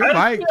the. You're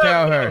like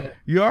Cowherd.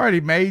 You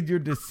already made your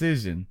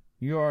decision.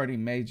 You already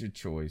made your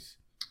choice.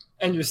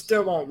 And you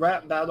still won't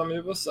rap battle me.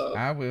 What's up?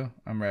 I will.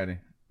 I'm ready.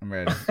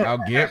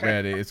 I'll get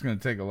ready. It's going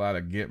to take a lot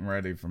of getting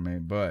ready for me,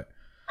 but.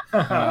 All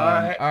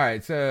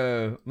right,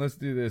 so let's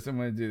do this. I'm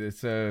going to do this.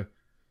 So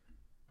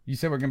you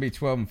said we're going to be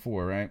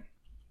 12-4, right?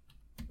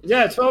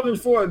 Yeah,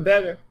 12-4 or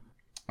better.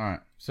 All right,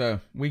 so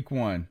week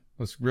 1.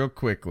 Let's real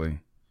quickly.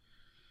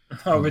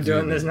 Oh, we're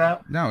doing this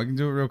now? No, we can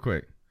do it real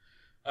quick.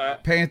 All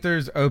right.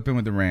 Panthers open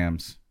with the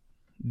Rams.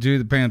 Do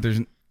the Panthers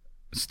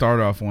start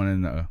off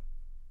 1-0?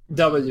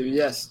 W,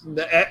 yes.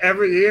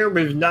 Every year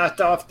we've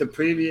knocked off the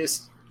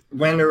previous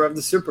winner of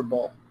the Super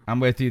Bowl. I'm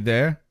with you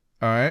there.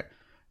 All right.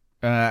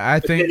 I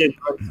think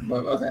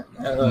okay.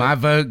 My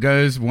vote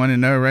goes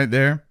 1-0 right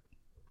there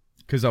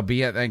because I'll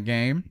be at that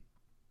game.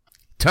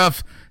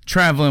 Tough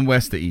traveling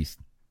west to east.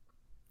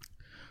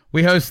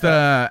 We host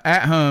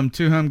at home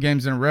 2 home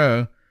games in a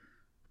row.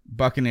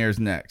 Buccaneers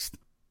next.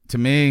 To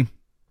me,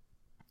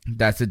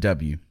 that's a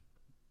W.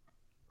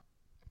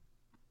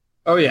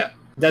 Oh, yeah.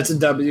 That's a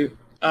W.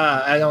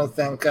 I don't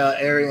think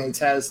Arians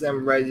has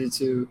them ready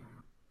to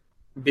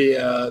be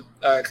a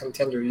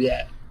contender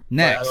yet.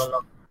 Next,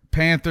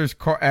 Panthers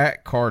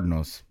at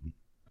Cardinals.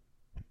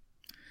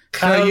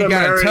 Kyler So you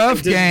got Murray a tough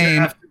just game.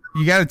 drafted-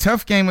 You got a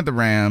tough game with the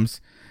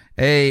Rams,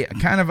 a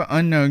kind of an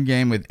unknown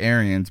game with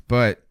Arians,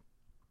 but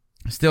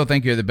I still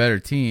think you're the better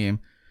team.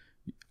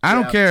 I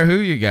don't care who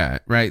you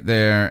got right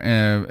there.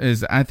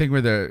 I think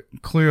we're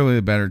clearly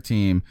the better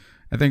team.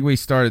 I think we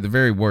started the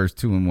very worst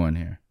 2-1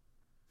 here.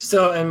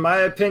 So, in my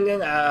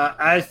opinion,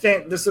 I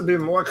think this will be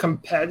more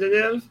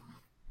competitive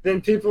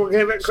than people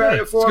give it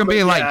credit for. It's going to be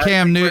but like I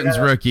Cam think we're Newton's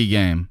gonna- rookie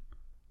game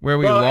where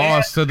we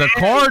lost to the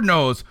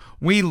Cardinals.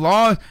 We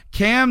lost.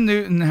 Cam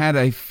Newton had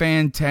a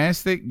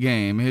fantastic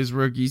game his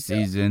rookie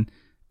season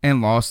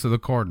and lost to the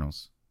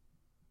Cardinals.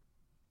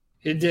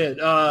 He did.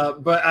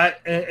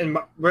 But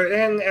we're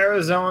in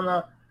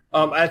Arizona.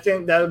 I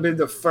think that'll be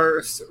the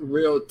first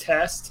real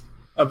test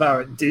of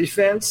our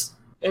defense,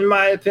 in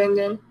my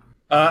opinion.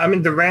 I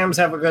mean, the Rams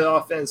have a good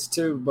offense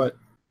too, but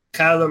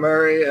Kyler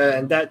Murray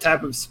and that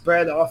type of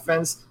spread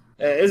offense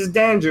is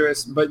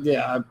dangerous. But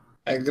yeah,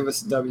 I give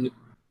us a W.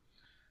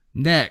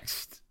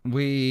 Next,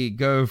 we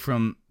go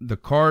from the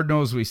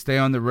Cardinals. We stay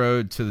on the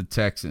road to the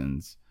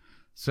Texans.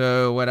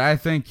 So what I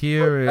think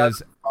here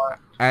is,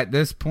 at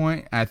this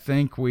point, I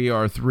think we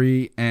are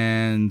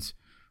 3-1.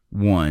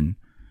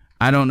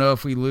 I don't know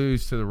if we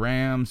lose to the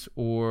Rams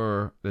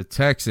or the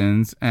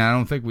Texans, and I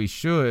don't think we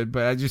should,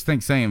 but I just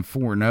think saying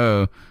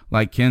 4-0,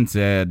 like Ken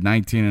said,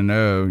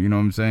 19-0, you know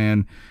what I'm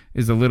saying,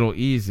 is a little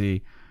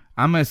easy.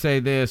 I'm going to say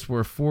this,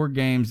 we're 4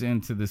 games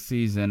into the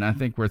season. I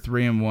think we're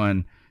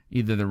 3-1.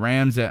 Either the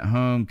Rams at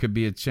home could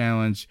be a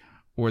challenge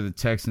or the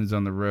Texans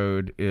on the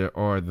road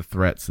are the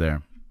threats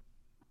there.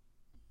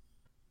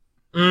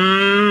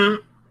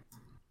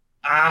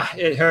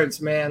 It hurts,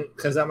 man,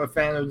 because I'm a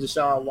fan of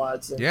Deshaun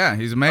Watson. Yeah,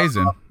 he's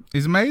amazing.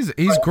 He's amazing.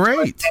 He's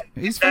great.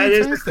 He's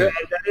fantastic.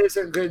 That is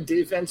a good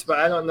defense, but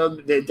I don't know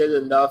that they did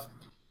enough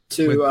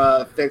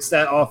to fix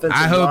that offensive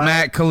I hope line.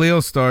 Matt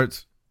Khalil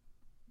starts.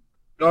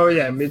 Oh,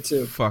 yeah, me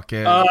too. Fuck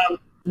yeah.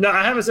 No,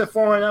 I haven't said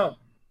 4-0.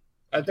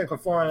 I think we're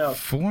 4-0.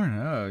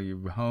 4-0.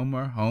 You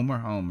homer.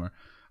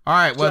 All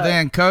right, well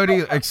then,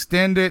 Cody,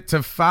 extend it to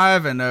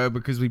 5-0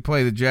 because we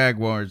play the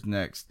Jaguars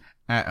next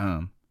at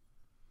home.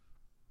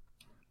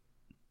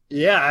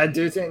 Yeah, I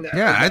do think that.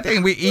 Yeah, I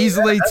think we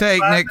easily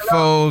take Nick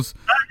Foles.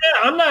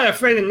 I'm not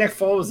afraid of Nick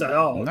Foles at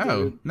all.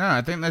 No,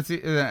 I think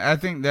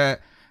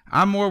that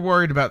I'm more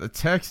worried about the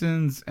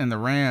Texans and the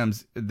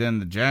Rams than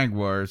the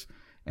Jaguars,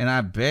 and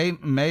I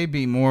may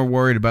be more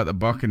worried about the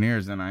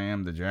Buccaneers than I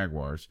am the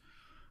Jaguars.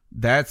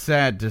 That's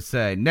sad to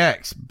say.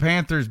 Next,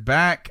 Panthers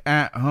back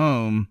at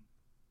home.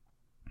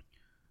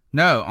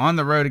 No, on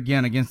the road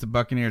again against the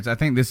Buccaneers. I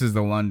think this is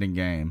the London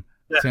game.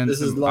 Yeah,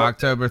 this is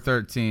October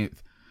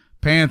 13th.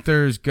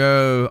 Panthers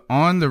go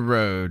on the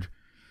road.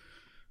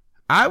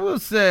 I will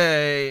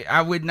say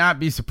I would not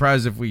be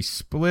surprised if we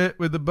split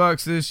with the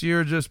Bucs this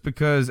year just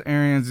because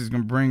Arians is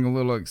going to bring a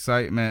little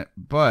excitement.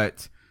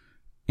 But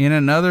in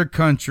another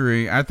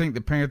country, I think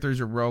the Panthers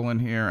are rolling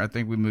here. I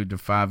think we moved to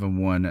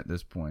 5-1 at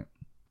this point.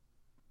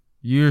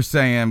 You're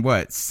saying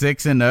what,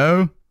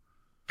 6-0?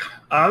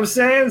 I'm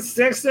saying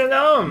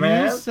 6-0,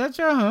 man. You're such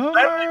a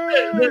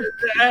homer.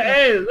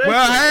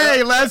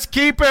 Hey, let's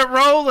keep it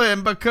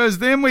rolling because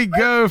then we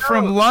go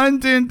from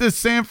London to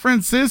San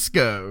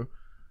Francisco.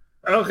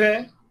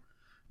 Okay.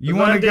 You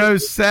want to go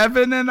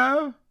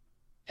 7-0?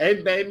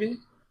 Hey, baby.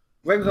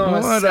 We're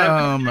going 7-0. What a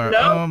homer.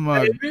 Oh,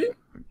 my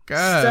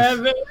gosh.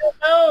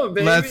 7-0,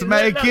 baby. Let's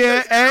make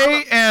it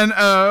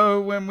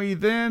 8-0 when we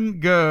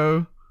then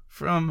go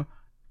from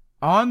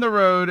on the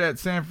road at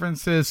San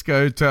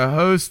Francisco to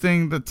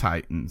hosting the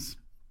Titans.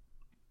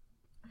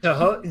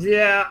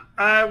 Yeah,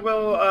 I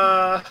will.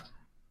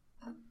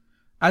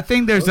 I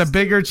think there's a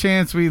bigger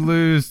chance we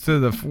lose to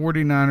the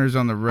 49ers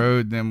on the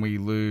road than we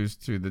lose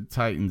to the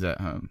Titans at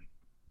home.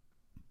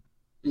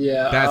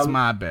 Yeah. That's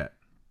my bet.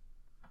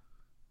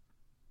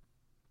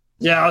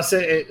 Yeah, I'll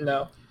say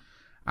 8-0.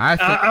 I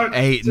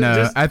think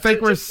 8-0. I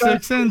think we're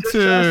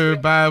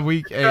 6-2 by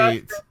week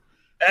 8.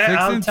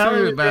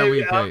 6-2 by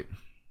week 8.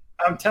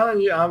 I'm telling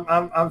you,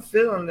 I'm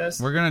feeling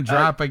this. We're gonna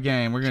drop a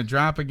game.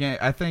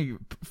 I think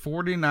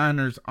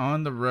 49ers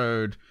on the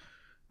road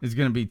is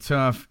gonna be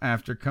tough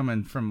after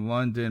coming from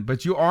London.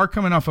 But you are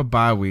coming off a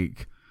bye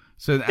week,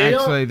 so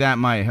actually that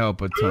might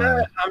help a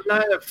ton. I'm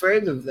not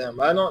afraid of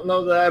them. I don't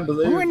know that I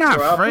believe. We're not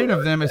afraid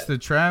of them. It's the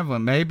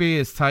traveling. Maybe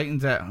it's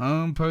Titans at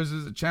home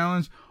poses a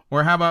challenge.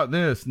 Or how about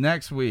this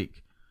next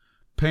week?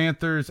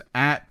 Panthers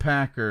at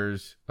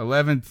Packers,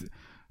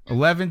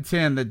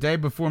 11-10, the day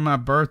before my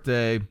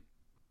birthday.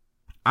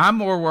 I'm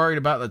more worried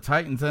about the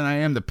Titans than I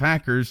am the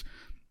Packers.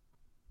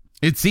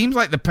 It seems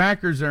like the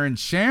Packers are in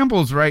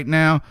shambles right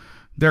now.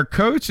 Their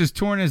coach has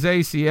torn his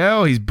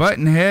ACL. He's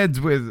butting heads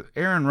with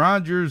Aaron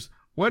Rodgers.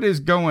 What is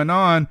going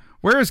on?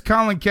 Where is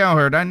Colin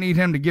Cowherd? I need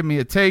him to give me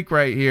a take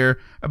right here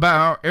about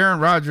how Aaron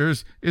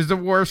Rodgers is the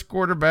worst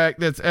quarterback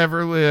that's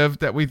ever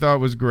lived that we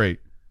thought was great.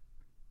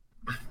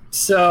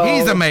 So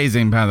he's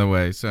amazing, by the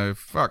way. So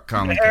fuck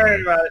Colin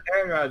Cowherd.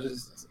 Aaron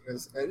Rodgers,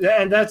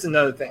 and that's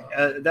another thing.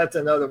 That's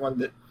another one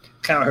that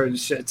Cowherd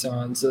shits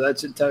on. So that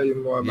should tell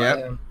you more about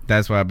him.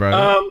 That's why I brought it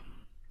up.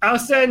 I'll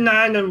say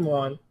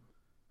 9-1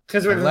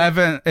 because we're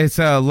 11. It's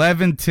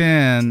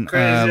 11-10.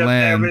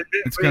 Lynn.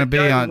 It's going to be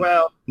on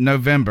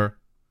November.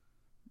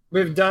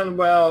 We've done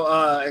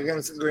well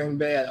against Green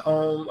Bay at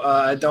home.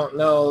 I don't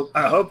know.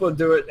 I hope we'll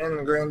do it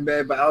in Green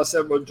Bay, but I'll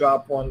say we'll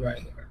drop one right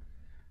here.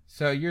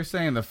 So you're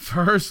saying the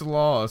first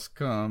loss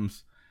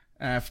comes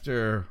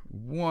after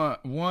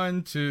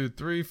 1, 2,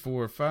 3,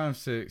 4, 5,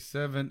 6,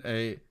 7,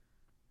 8.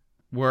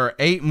 We're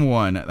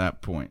 8-1 at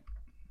that point.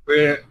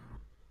 We're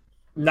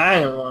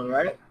 9-1,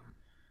 right?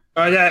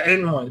 Oh yeah,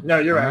 8-1. No,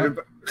 you're right.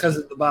 Because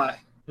of the bye.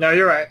 No,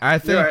 you're right. I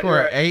think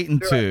we're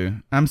 8-2.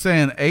 Right. I'm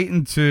saying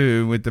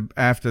 8-2 with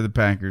after the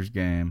Packers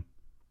game.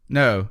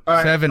 No,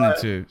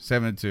 7-2.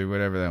 7-2,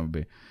 whatever that would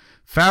be.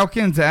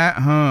 Falcons at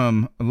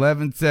home,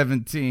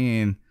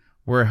 11-17.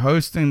 We're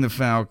hosting the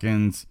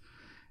Falcons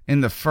in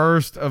the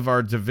first of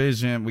our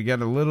division. We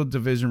got a little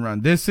division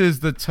run. This is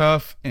the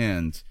tough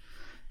end.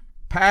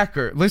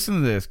 Listen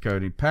to this,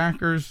 Cody.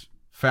 Packers,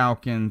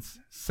 Falcons,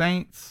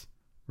 Saints,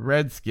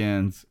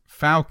 Redskins,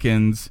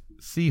 Falcons,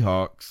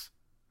 Seahawks,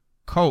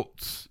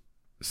 Colts,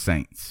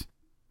 Saints.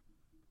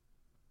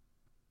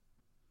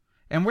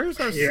 And where's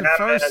our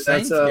first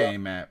Saints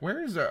game at?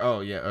 Where is our? Oh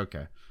yeah,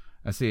 okay.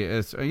 I see it.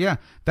 It's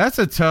that's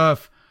a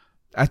tough.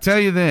 I tell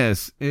you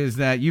this is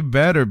that you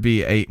better be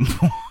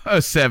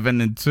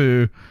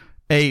 7-2,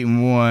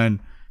 8-1,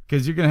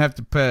 because you're gonna have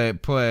to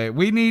play.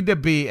 We need to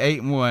be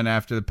 8-1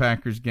 after the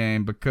Packers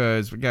game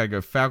because we gotta go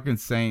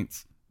Falcons,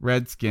 Saints,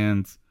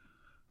 Redskins,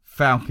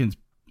 Falcons,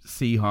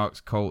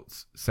 Seahawks,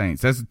 Colts,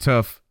 Saints. That's a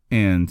tough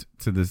end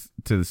to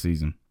the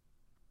season.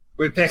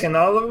 We picking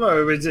all of them,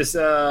 or we just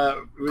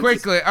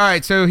quickly? All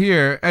right, so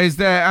here is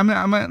that.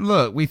 I'm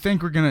look. We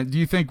think we're gonna. Do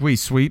you think we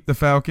sweep the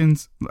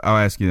Falcons? I'll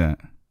ask you that.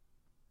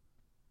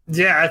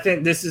 Yeah, I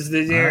think this is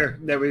the year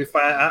that we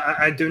find.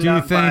 I do not. Do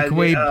you think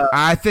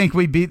I think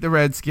we beat the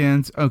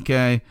Redskins.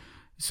 Okay,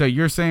 so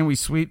you're saying we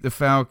sweep the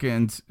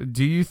Falcons.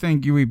 Do you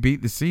think we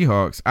beat the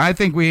Seahawks? I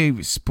think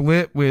we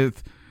split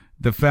with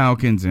the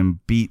Falcons and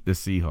beat the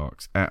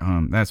Seahawks at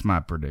home. That's my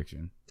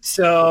prediction.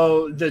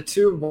 So the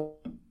two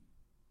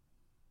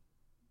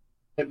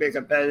be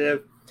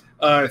competitive,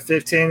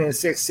 15 and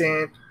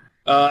 16.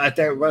 I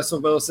think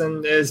Russell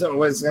Wilson is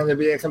always going to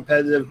be a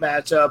competitive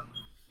matchup.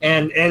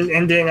 And in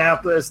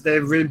Indianapolis,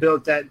 they've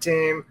rebuilt that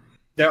team.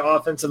 Their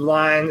offensive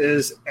line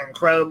is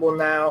incredible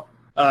now.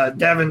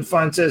 Devin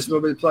Funchess will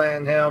be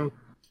playing him.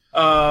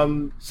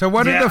 So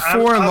what are the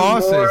four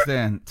losses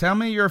then? Tell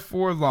me your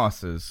four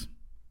losses.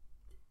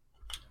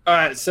 All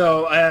right,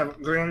 so I have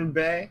Green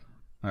Bay.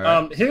 All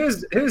right.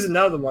 Here's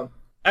another one.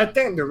 I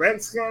think the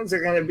Redskins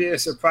are going to be a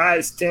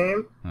surprise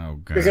team. Oh,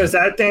 God. Because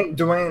I think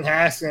Dwayne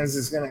Haskins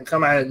is going to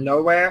come out of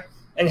nowhere.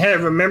 And hey,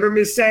 remember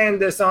me saying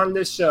this on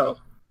this show.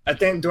 I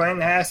think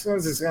Dwayne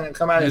Haskins is going to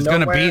come out of nowhere.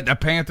 He's going to beat the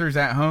Panthers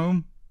at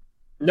home?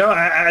 No,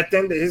 I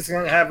think that he's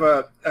going to have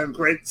a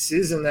great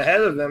season ahead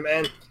of him,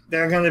 and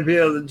they're going to be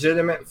a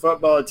legitimate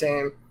football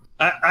team.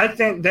 I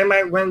think they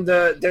might win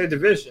their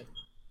division.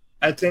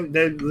 I think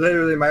they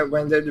literally might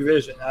win their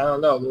division. I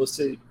don't know. We'll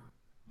see.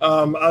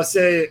 I'll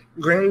say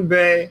Green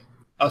Bay.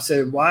 I'll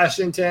say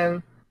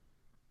Washington.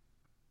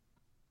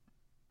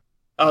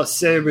 I'll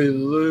say we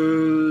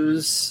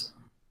lose.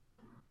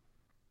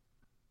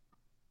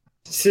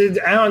 See,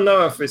 I don't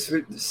know if we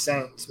sweep the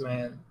Saints,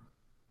 man.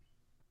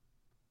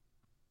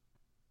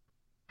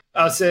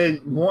 I'll say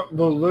we'll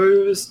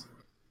lose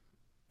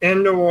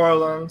in New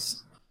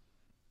Orleans,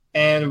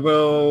 and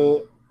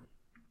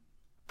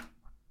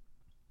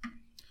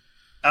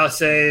I'll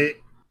say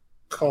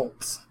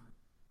Colts.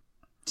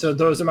 So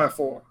those are my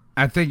four.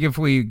 I think if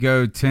we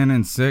go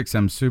 10-6,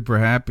 I'm super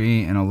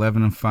happy, and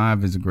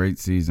 11-5 is a great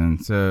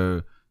season.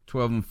 So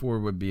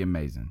 12-4 would be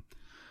amazing.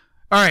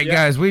 All right,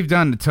 guys, we've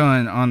done a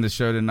ton on the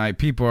show tonight.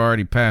 People are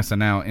already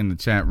passing out in the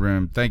chat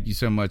room. Thank you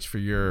so much for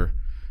your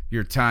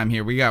time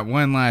here. We got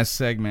one last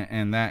segment,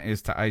 and that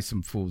is to ice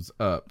some fools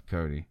up,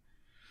 Cody.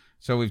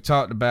 So we've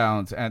talked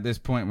about, at this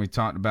point, we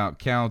talked about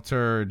Cal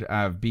Turd.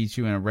 I've beat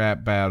you in a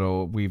rap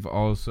battle. We've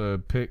also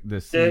picked the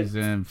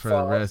season for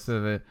the rest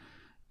of it.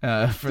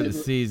 For the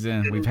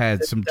season, we've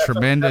had some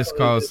tremendous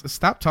calls.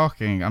 Stop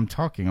talking. I'm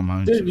talking. I'm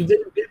on. Dude, you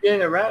didn't beat me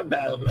in a rap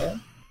battle,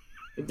 man.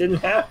 It didn't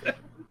happen.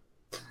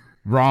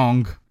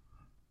 Wrong.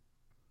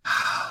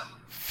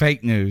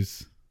 Fake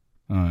news.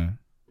 You're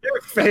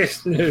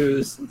fake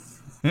news.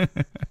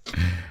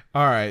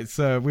 All right,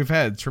 so we've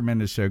had a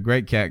tremendous show.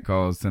 Great cat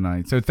calls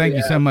tonight. So thank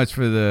you so much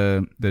for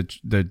the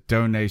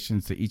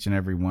donations to each and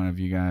every one of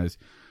you guys.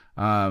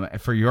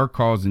 For your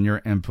calls and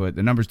your input.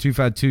 The number's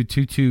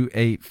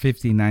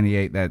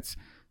 252-228-5098. That's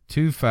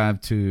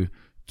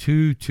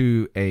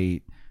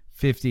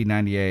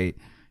 252-228-5098.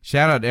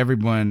 Shout out to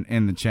everyone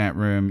in the chat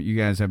room. You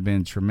guys have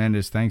been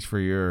tremendous. Thanks for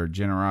your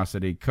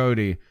generosity.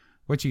 Cody,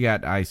 what you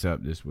got to ice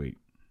up this week?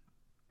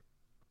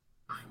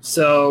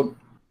 So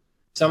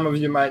some of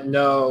you might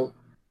know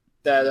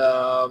that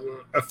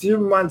a few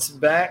months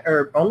back,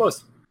 or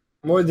almost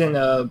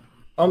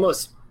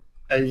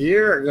a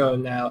year ago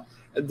now,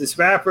 this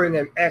rapper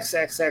named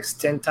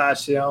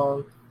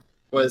XXXTentacion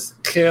was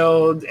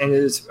killed in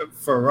his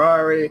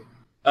Ferrari.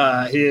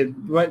 He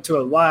had went to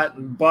a lot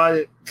and bought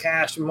it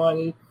cash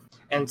money,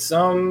 and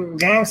some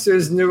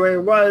gangsters knew where he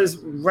was,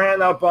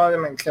 ran up on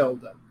him and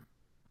killed him.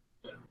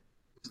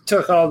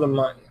 Took all the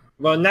money.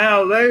 Well,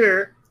 now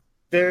later,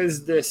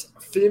 there's this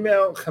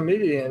female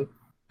comedian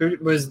who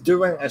was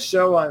doing a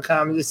show on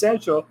Comedy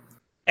Central,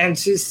 and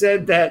she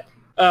said that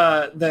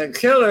the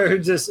killer who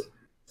just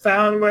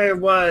found where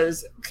he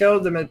was,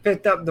 killed him, and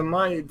picked up the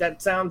money.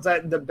 That sounds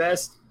like the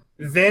best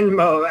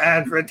Venmo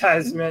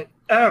advertisement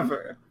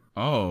ever.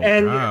 Oh,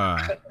 and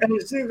God.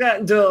 And she got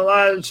into a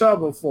lot of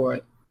trouble for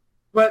it.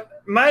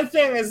 But my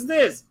thing is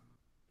this.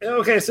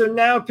 Okay, so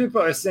now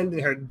people are sending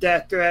her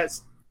death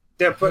threats.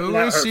 They're putting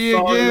out her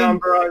phone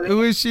number on it.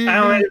 Who is she?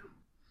 I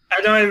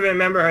don't even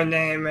remember her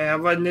name,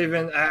 man.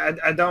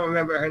 I don't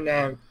remember her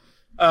name.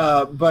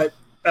 But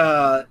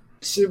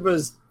she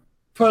was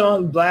put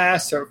on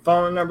blast. Her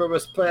phone number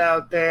was put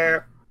out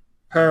there.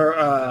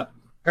 Her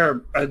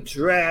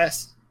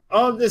address.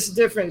 All this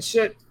different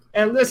shit.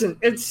 And listen,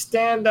 it's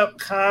stand-up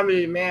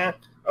comedy, man.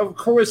 Of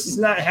course he's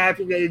not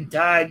happy that he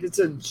died. It's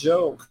a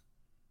joke.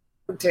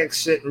 He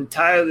takes shit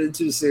entirely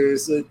too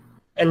seriously.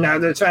 And now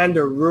they're trying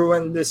to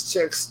ruin this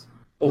chick's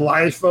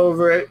life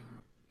over it.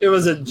 It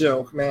was a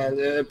joke,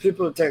 man.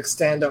 People take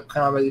stand-up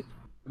comedy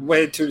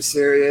way too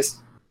serious.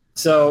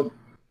 So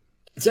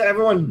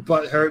everyone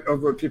butthurt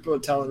over people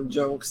telling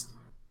jokes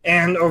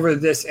and over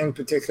this in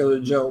particular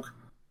joke.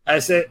 I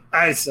say,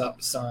 ice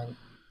up, son.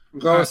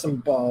 Grow some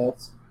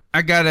balls.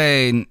 I got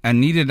a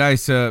needed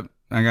ice up.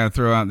 I got to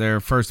throw out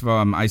there. First of all,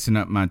 I'm icing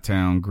up my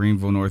town,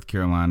 Greenville, North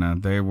Carolina.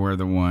 They were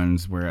the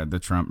ones where at the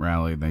Trump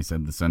rally, they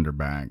said the sender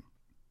bag.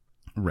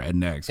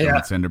 Rednecks.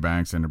 Yeah. Sender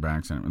bag.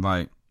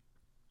 Like,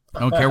 I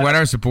don't care what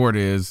our support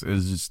is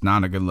just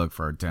not a good look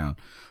for our town.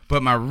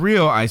 But my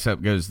real ice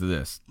up goes to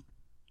this.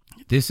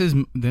 This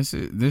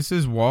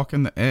is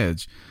walking the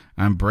edge.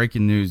 I'm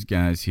breaking news,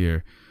 guys,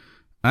 here.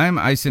 I'm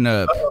icing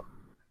up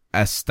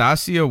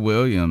Astasia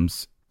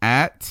Williams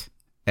at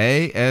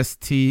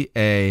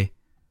ASTASIAWILL.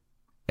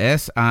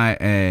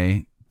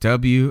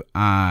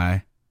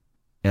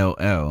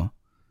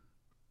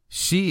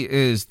 She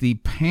is the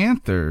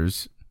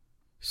Panthers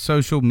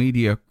social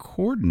media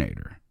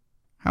coordinator.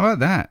 How about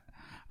that?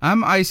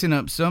 I'm icing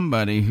up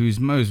somebody whose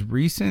most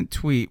recent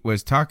tweet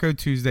was Taco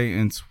Tuesday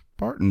in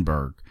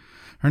Spartanburg.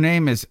 Her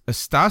name is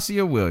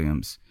Astasia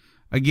Williams.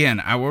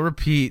 Again, I will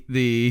repeat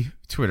the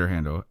Twitter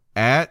handle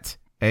at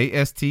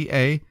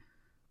ASTASIAWILL,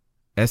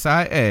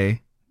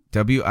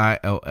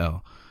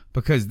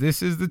 because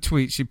this is the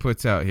tweet she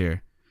puts out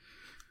here.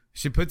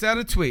 She puts out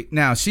a tweet.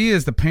 Now, she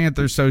is the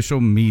Panthers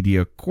social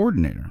media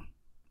coordinator.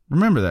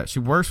 Remember that. She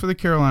works for the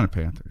Carolina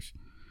Panthers.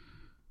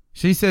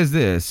 She says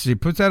this. She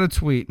puts out a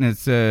tweet, and it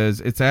says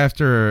it's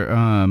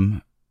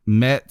after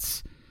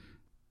Mets.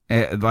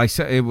 Like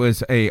it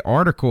was a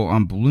article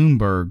on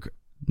Bloomberg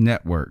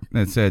Network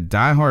that said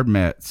diehard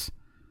Mets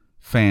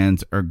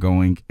fans are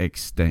going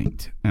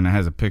extinct, and it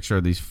has a picture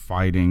of these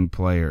fighting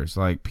players,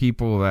 like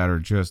people that are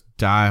just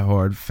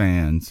diehard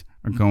fans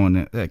are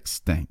going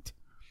extinct.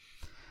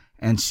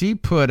 And she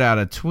put out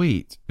a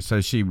tweet. So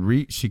she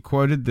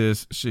quoted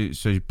this. She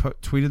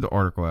tweeted the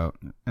article out,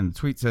 and the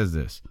tweet says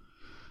this: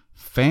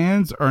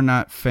 fans are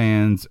not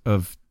fans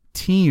of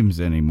teams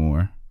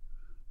anymore.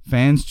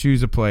 Fans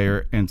choose a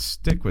player and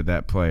stick with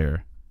that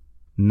player.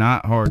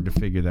 Not hard to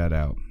figure that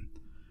out.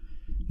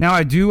 Now,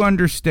 I do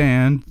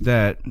understand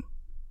that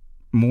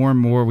more and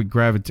more we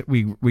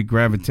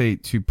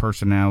gravitate to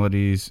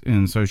personalities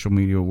in the social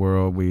media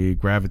world. We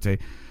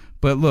gravitate.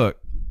 But look,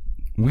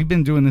 we've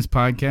been doing this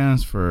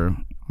podcast for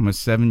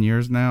almost 7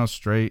 years now,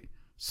 straight,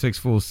 6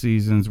 full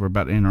seasons. We're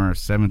about to enter our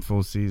 7th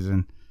full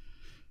season.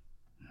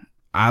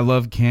 I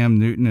love Cam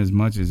Newton as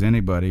much as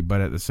anybody,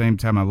 but at the same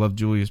time, I love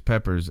Julius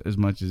Peppers as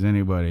much as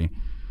anybody.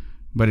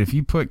 But if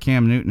you put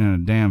Cam Newton in a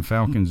damn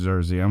Falcons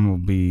jersey, I'm going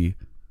to be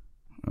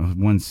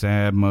one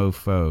sad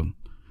mofo.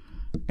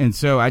 And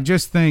so I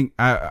just think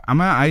I'm going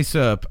to ice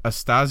up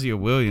Astasia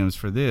Williams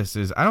for this.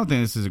 I don't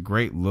think this is a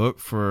great look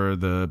for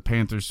the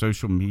Panthers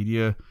social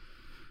media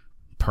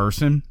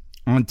person.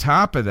 On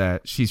top of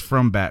that, she's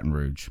from Baton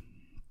Rouge.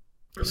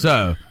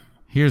 So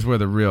here's where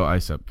the real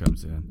ice up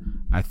comes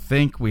in. I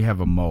think we have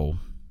a mole.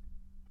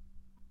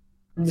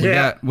 We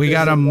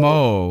got a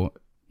mole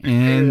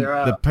in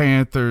the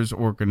Panthers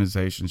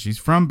organization. She's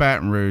from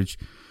Baton Rouge.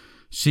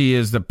 She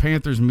is the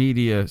Panthers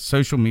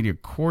social media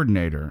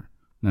coordinator.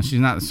 Now,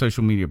 she's not a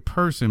social media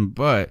person,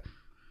 and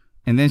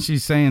then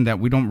she's saying that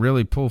we don't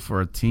really pull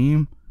for a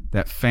team,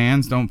 that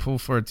fans don't pull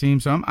for a team.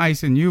 So I'm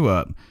icing you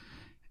up.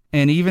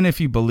 And even if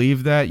you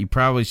believe that, you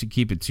probably should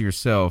keep it to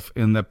yourself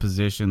in the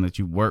position that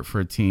you work for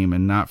a team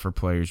and not for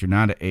players. You're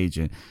not an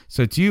agent.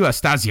 So to you,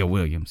 Astasia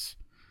Williams,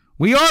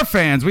 we are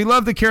fans. We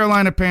love the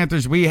Carolina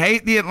Panthers. We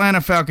hate the Atlanta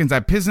Falcons. I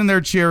piss in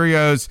their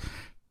Cheerios.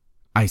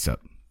 Ice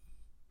up.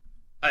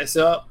 Ice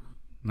up.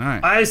 All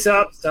right. Ice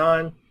up,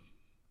 son.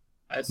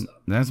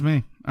 That's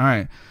me. All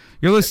right.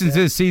 You're listening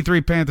to the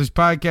C3 Panthers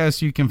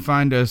podcast. You can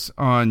find us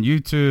on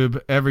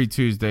YouTube every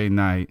Tuesday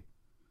night,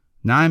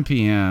 9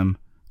 p.m.,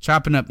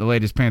 chopping up the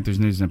latest Panthers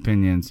news and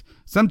opinions.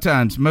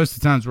 Sometimes, most of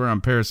the times, we're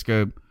on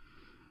Periscope.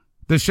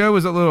 The show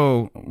was it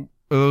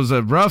was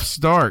a rough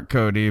start,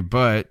 Cody,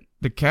 but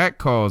the cat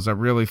calls I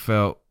really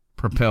felt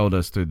propelled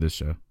us through this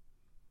show.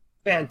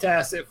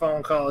 Fantastic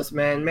phone calls,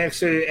 man. Make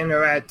sure you're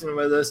interacting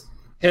with us.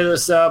 Hit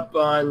us up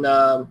on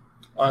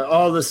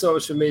all the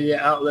social media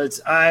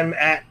outlets. I'm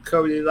at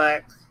Cody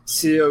Lack,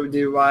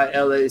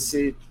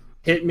 CODYLAC.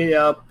 Hit me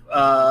up.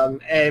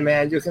 Hey,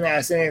 man, you can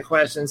ask any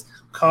questions.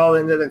 Call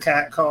into the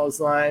Cat Calls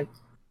line.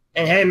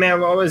 And, hey, man,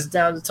 we're always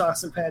down to talk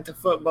some Panther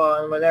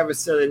football and whatever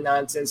silly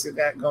nonsense you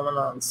got going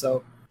on.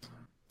 So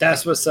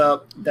that's what's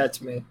up.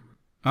 That's me.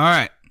 All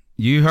right.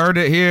 You heard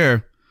it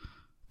here.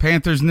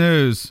 Panthers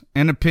news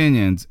and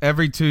opinions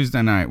every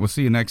Tuesday night. We'll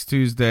see you next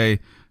Tuesday.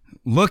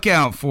 Look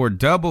out for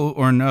Double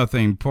or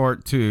Nothing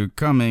Part 2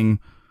 coming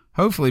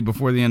hopefully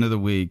before the end of the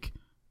week.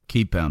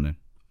 Keep pounding.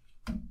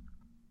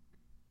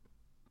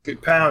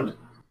 Keep pounding.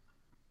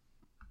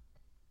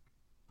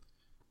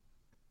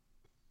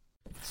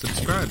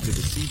 Subscribe to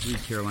the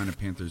C3 Carolina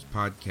Panthers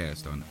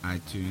podcast on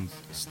iTunes,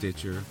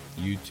 Stitcher,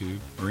 YouTube,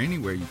 or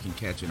anywhere you can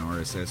catch an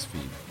RSS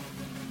feed.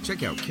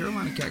 Check out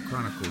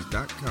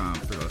CarolinaCatChronicles.com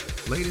for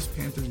the latest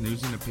Panthers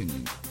news and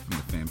opinions from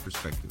the fan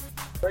perspective.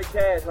 Great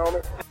cash,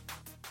 homie.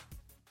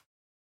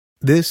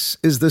 This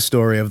is the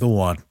story of the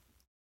one.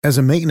 As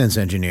a maintenance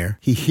engineer,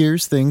 he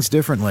hears things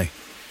differently.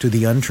 To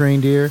the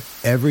untrained ear,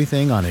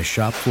 everything on his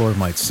shop floor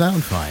might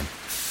sound fine,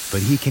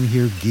 but he can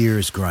hear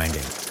gears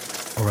grinding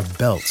or a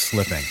belt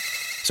slipping.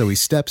 So he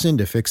steps in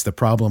to fix the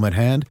problem at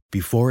hand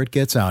before it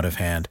gets out of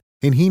hand.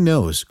 And he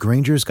knows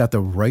Grainger's got the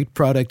right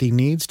product he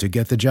needs to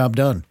get the job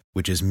done,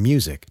 which is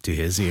music to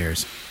his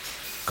ears.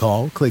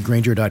 Call, click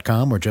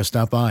Grainger.com, or just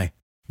stop by.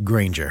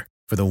 Grainger,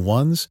 for the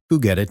ones who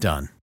get it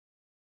done.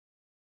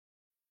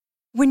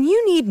 When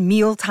you need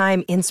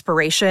mealtime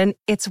inspiration,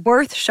 it's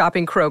worth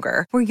shopping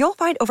Kroger, where you'll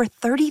find over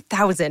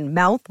 30,000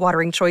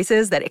 mouth-watering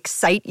choices that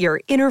excite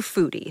your inner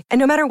foodie. And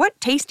no matter what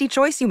tasty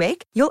choice you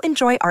make, you'll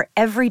enjoy our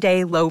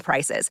everyday low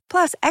prices,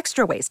 plus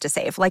extra ways to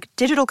save, like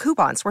digital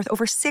coupons worth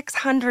over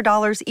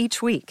 $600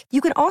 each week. You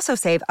can also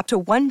save up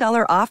to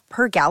 $1 off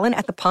per gallon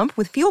at the pump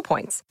with fuel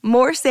points.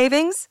 More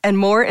savings and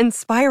more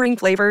inspiring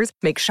flavors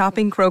make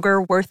shopping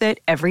Kroger worth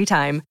it every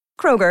time.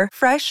 Kroger,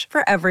 fresh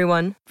for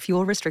everyone.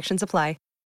 Fuel restrictions apply.